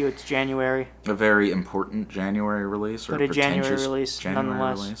 Fuck you, it's January. A very important January release, or but a January release, January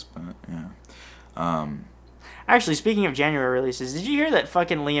nonetheless. Release, but yeah. Actually, speaking of January releases, did you hear that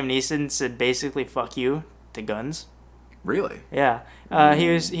fucking Liam Neeson said basically "fuck you" to guns? Really? Yeah.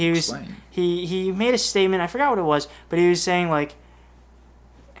 Explain. He made a statement. I forgot what it was, but he was saying like,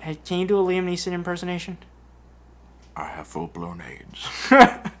 hey, "Can you do a Liam Neeson impersonation?" I have full-blown AIDS.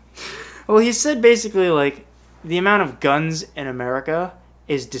 Well, he said basically like, the amount of guns in America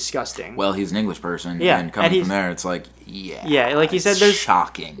is disgusting. Well, he's an English person, yeah, and coming from there, it's like, yeah, like he said, there's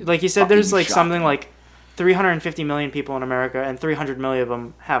shocking. Like he said, there's like shocking. something like 350 million people in America, and 300 million of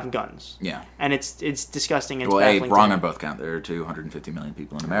them have guns. Yeah, and it's disgusting. And well, it's baffling wrong on both counts. There are 250 million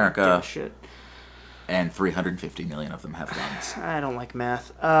people in America, shit, and 350 million of them have guns. I don't like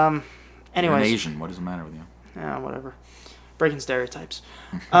math. Anyways, Anyways, you're an Asian. What does it matter with you? Yeah, whatever. Breaking stereotypes.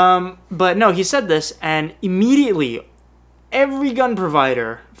 But no, he said this, and immediately every gun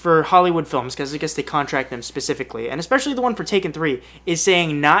provider for Hollywood films, because I guess they contract them specifically, and especially the one for Taken 3, is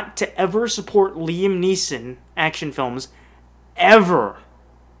saying not to ever support Liam Neeson action films ever.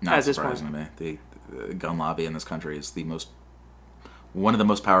 Not surprising to me. The gun lobby in this country is one of the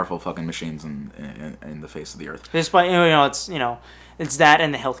most powerful fucking machines in the face of the earth. Despite it's that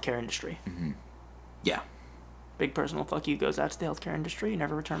and the healthcare industry. Mm-hmm. Yeah. Big personal fuck you goes out to the healthcare industry. You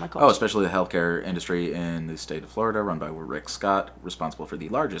never return my calls. Oh, especially the healthcare industry in the state of Florida, run by Rick Scott, responsible for the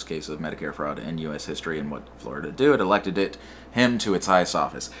largest case of Medicare fraud in U.S. history. And what Florida do, it elected him to its highest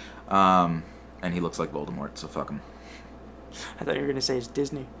office. And he looks like Voldemort, so fuck him. I thought you were going to say it's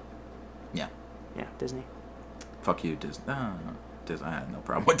Disney. Yeah. Yeah, Disney. Fuck you, Disney. Disney. I have no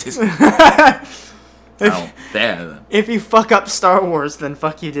problem with Disney. If you fuck up Star Wars, then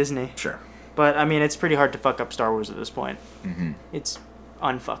fuck you, Disney. Sure. But, I mean, it's pretty hard to fuck up Star Wars at this point. Mm-hmm. It's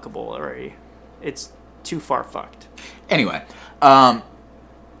unfuckable already. It's too far fucked. Anyway,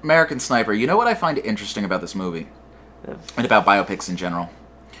 American Sniper. You know what I find interesting about this movie, and about biopics in general.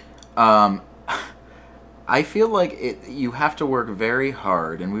 I feel like you have to work very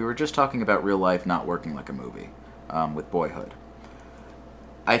hard, and we were just talking about real life not working like a movie with Boyhood.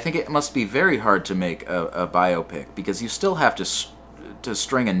 I think it must be very hard to make a biopic because you still have to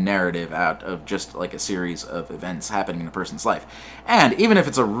string a narrative out of just like a series of events happening in a person's life. And even if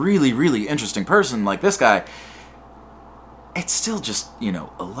it's a really, really interesting person like this guy, it's still just,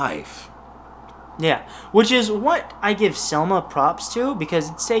 a life. Yeah, which is what I give Selma props to, because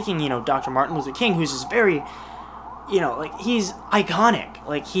it's taking, Dr. Martin Luther King, who's this very, he's iconic.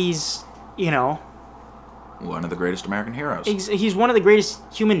 Like, he's, one of the greatest American heroes. He's one of the greatest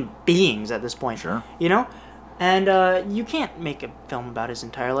human beings at this point. Sure. And you can't make a film about his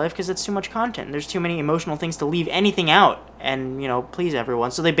entire life because it's too much content. There's too many emotional things to leave anything out and, please everyone.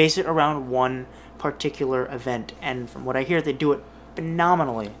 So they base it around one particular event. And from what I hear, they do it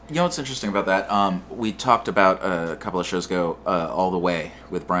phenomenally. You know what's interesting about that? We talked about a couple of shows ago, All the Way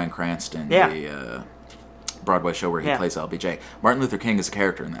with Bryan Cranston, the Broadway show where he plays LBJ. Martin Luther King is a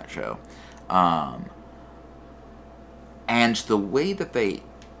character in that show. And the way that they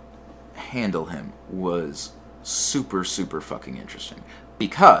handle him was super, super fucking interesting.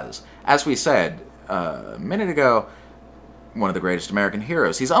 Because, as we said a minute ago, one of the greatest American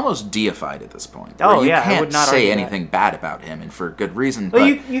heroes. He's almost deified at this point. Oh, you yeah, can't I would not say argue anything bad about him, and for good reason.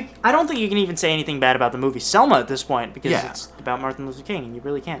 Well, but I don't think you can even say anything bad about the movie Selma at this point, because Yeah. it's about Martin Luther King, and you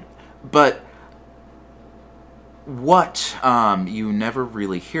really can't. But what you never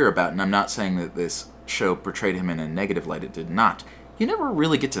really hear about, and I'm not saying that this show portrayed him in a negative light, it did not, you never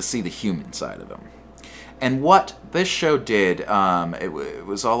really get to see the human side of him. And what this show did, it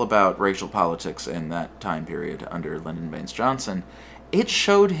was all about racial politics in that time period under Lyndon Baines Johnson. It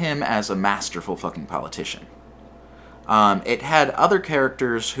showed him as a masterful fucking politician. It had other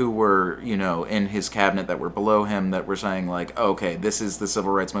characters who were, in his cabinet that were below him that were saying, like, okay, this is the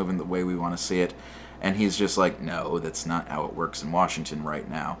civil rights movement the way we want to see it. And he's just like, no, that's not how it works in Washington right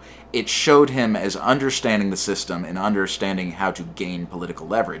now. It showed him as understanding the system and understanding how to gain political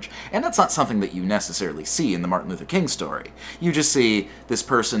leverage. And that's not something that you necessarily see in the Martin Luther King story. You just see this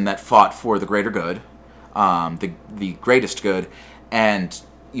person that fought for the greater good, the greatest good, and,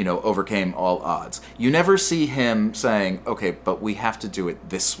 overcame all odds. You never see him saying, okay, but we have to do it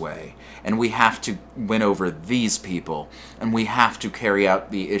this way, and we have to win over these people, and we have to carry out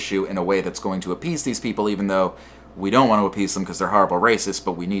the issue in a way that's going to appease these people, even though we don't want to appease them because they're horrible racists,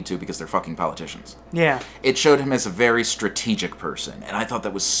 but we need to because they're fucking politicians. Yeah. It showed him as a very strategic person, and I thought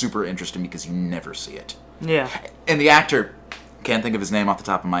that was super interesting because you never see it. Yeah. And the actor, can't think of his name off the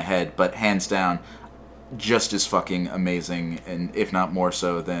top of my head, but hands down, just as fucking amazing, and if not more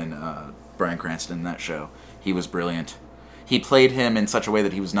so than Bryan Cranston in that show. He was brilliant. He played him in such a way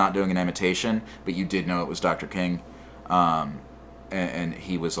that he was not doing an imitation, but you did know it was Dr. King. And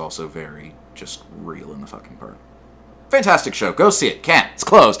he was also very just real in the fucking part. Fantastic show. Go see it. Can't. It's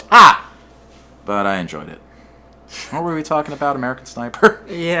closed. Ha! But I enjoyed it. What were we talking about? American Sniper?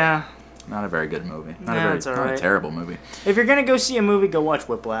 Yeah. Not a very good movie. It's all not right. a terrible movie. If you're gonna go see a movie, go watch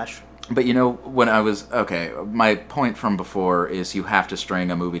Whiplash. But when I was... Okay, my point from before is you have to string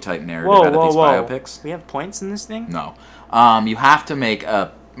a movie-type narrative Whoa, out of these biopics. We have points in this thing? No. You have to make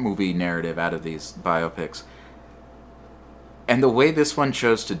a movie narrative out of these biopics. And the way this one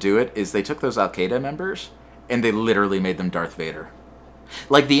chose to do it is they took those Al-Qaeda members and they literally made them Darth Vader.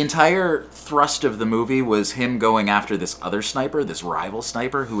 Like, the entire thrust of the movie was him going after this other sniper, this rival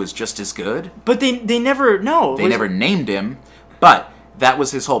sniper, who was just as good. But they never... No. They never named him, but... That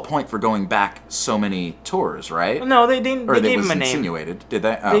was his whole point for going back so many tours, right? No, they gave him a name. Insinuated. Did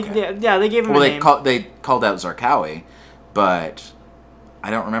they? Oh, okay. They gave him a name. They called out Zarqawi, but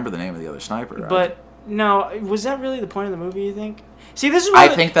I don't remember the name of the other sniper. Right? But no, was that really the point of the movie? You think? See, this is where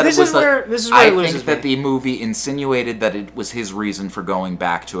I think that this it was is where the, this is where I it loses think that me. the movie insinuated that it was his reason for going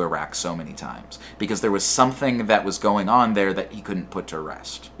back to Iraq so many times because there was something that was going on there that he couldn't put to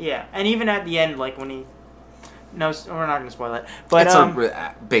rest. Yeah, and even at the end, like when he. No, we're not going to spoil that. But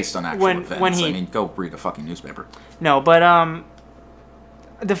it's based on actual events. When he, I mean, go read a fucking newspaper. No, but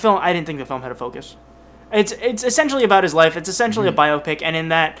the film. I didn't think the film had a focus. It's essentially about his life. It's essentially a biopic, and in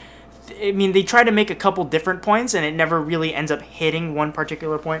that, I mean, they try to make a couple different points, and it never really ends up hitting one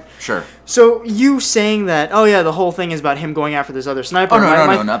particular point. Sure. So you saying that? Oh yeah, the whole thing is about him going after this other sniper. Oh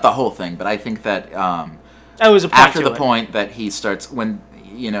no, not the whole thing. But I think that that was a point after to the it. point that he starts when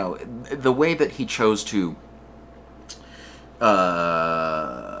the way that he chose to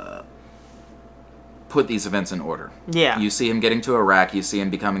put these events in order. Yeah. You see him getting to Iraq, you see him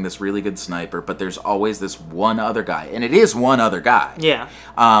becoming this really good sniper, but there's always this one other guy, and it is one other guy. Yeah.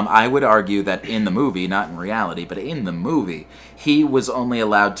 I would argue that in the movie, not in reality, but in the movie, he was only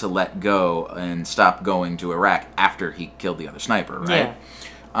allowed to let go and stop going to Iraq after he killed the other sniper, right?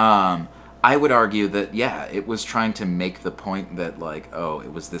 Yeah. I would argue that, yeah, it was trying to make the point that, like, oh,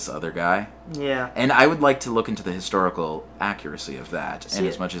 it was this other guy. Yeah. And I would like to look into the historical accuracy of that. See, and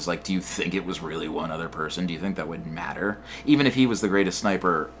as much as, like, do you think it was really one other person? Do you think that would matter? Even if he was the greatest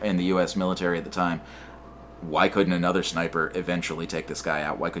sniper in the U.S. military at the time, why couldn't another sniper eventually take this guy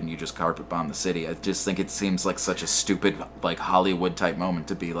out? Why couldn't you just carpet bomb the city? I just think it seems like such a stupid, like, Hollywood-type moment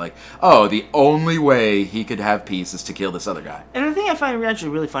to be like, oh, the only way he could have peace is to kill this other guy. And the thing I find actually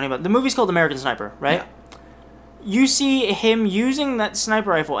really funny about the movie's called American Sniper, right? Yeah. You see him using that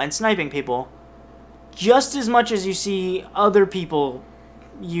sniper rifle and sniping people just as much as you see other people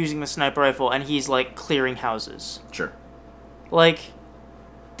using the sniper rifle, and he's, like, clearing houses. Sure. Like,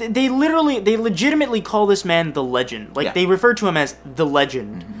 they legitimately call this man the Legend. Like, Yeah. they refer to him as the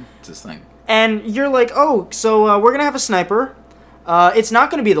Legend. Mm-hmm. It's his thing. And you're like, oh, so we're going to have a sniper. It's not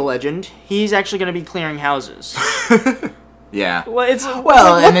going to be the Legend. He's actually going to be clearing houses. Yeah. Well,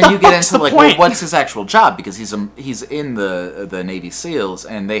 Well, and then you get into, like, point? well, what's his actual job? Because he's in the Navy SEALs,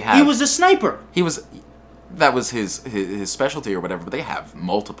 and they have... He was a sniper. That was his specialty or whatever, but they have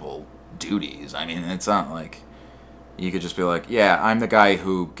multiple duties. I mean, it's not like... You could just be like, yeah, I'm the guy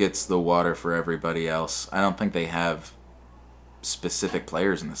who gets the water for everybody else. I don't think they have specific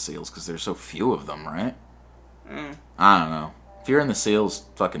players in the SEALs because there's so few of them, right? I don't know. If you're in the SEALs,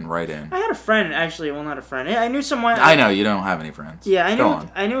 fucking write in. I had a friend, actually. Well, not a friend. I knew someone... I know, you don't have any friends. Yeah, Go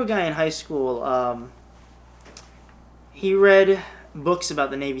I knew a guy in high school. He read books about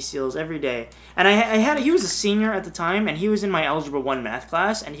the Navy SEALs every day. And he was a senior at the time, and he was in my Algebra 1 math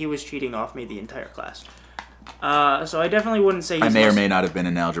class, and he was cheating off me the entire class. So I definitely wouldn't say he's I may or may not have been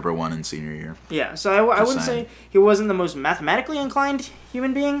in Algebra 1 in senior year. Yeah, so I wouldn't say he wasn't the most mathematically inclined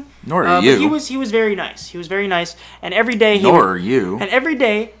human being. Nor are you. But he was very nice. He was very nice, and every day you. And every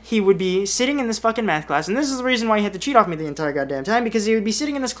day he would be sitting in this fucking math class, and this is the reason why he had to cheat off me the entire goddamn time, because he would be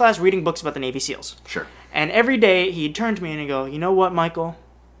sitting in this class reading books about the Navy SEALs. Sure. And every day he'd turn to me and he'd go, "You know what, Michael?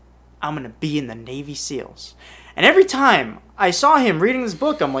 I'm gonna be in the Navy SEALs." And every time I saw him reading this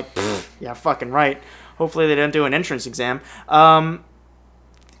book, I'm like, yeah, fucking right. Hopefully they don't do an entrance exam.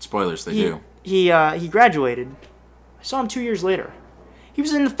 Spoilers, they do. He graduated. I saw him 2 years later. He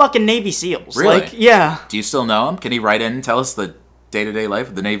was in the fucking Navy SEALs. Really? Like, yeah. Do you still know him? Can he write in and tell us the day-to-day life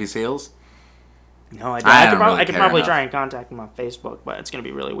of the Navy SEALs? No, I could care probably enough. try and contact him on Facebook, but it's going to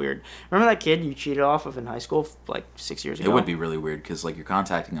be really weird. Remember that kid you cheated off of in high school like 6 years ago? It would be really weird because, like, you're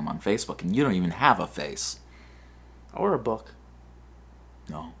contacting him on Facebook and you don't even have a face. Or a book.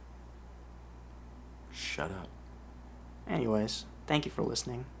 No. Shut up. Anyways, thank you for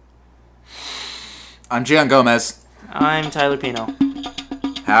listening. I'm Gian Gomez. I'm Tyler Pino.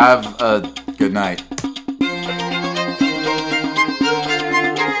 Have a good night.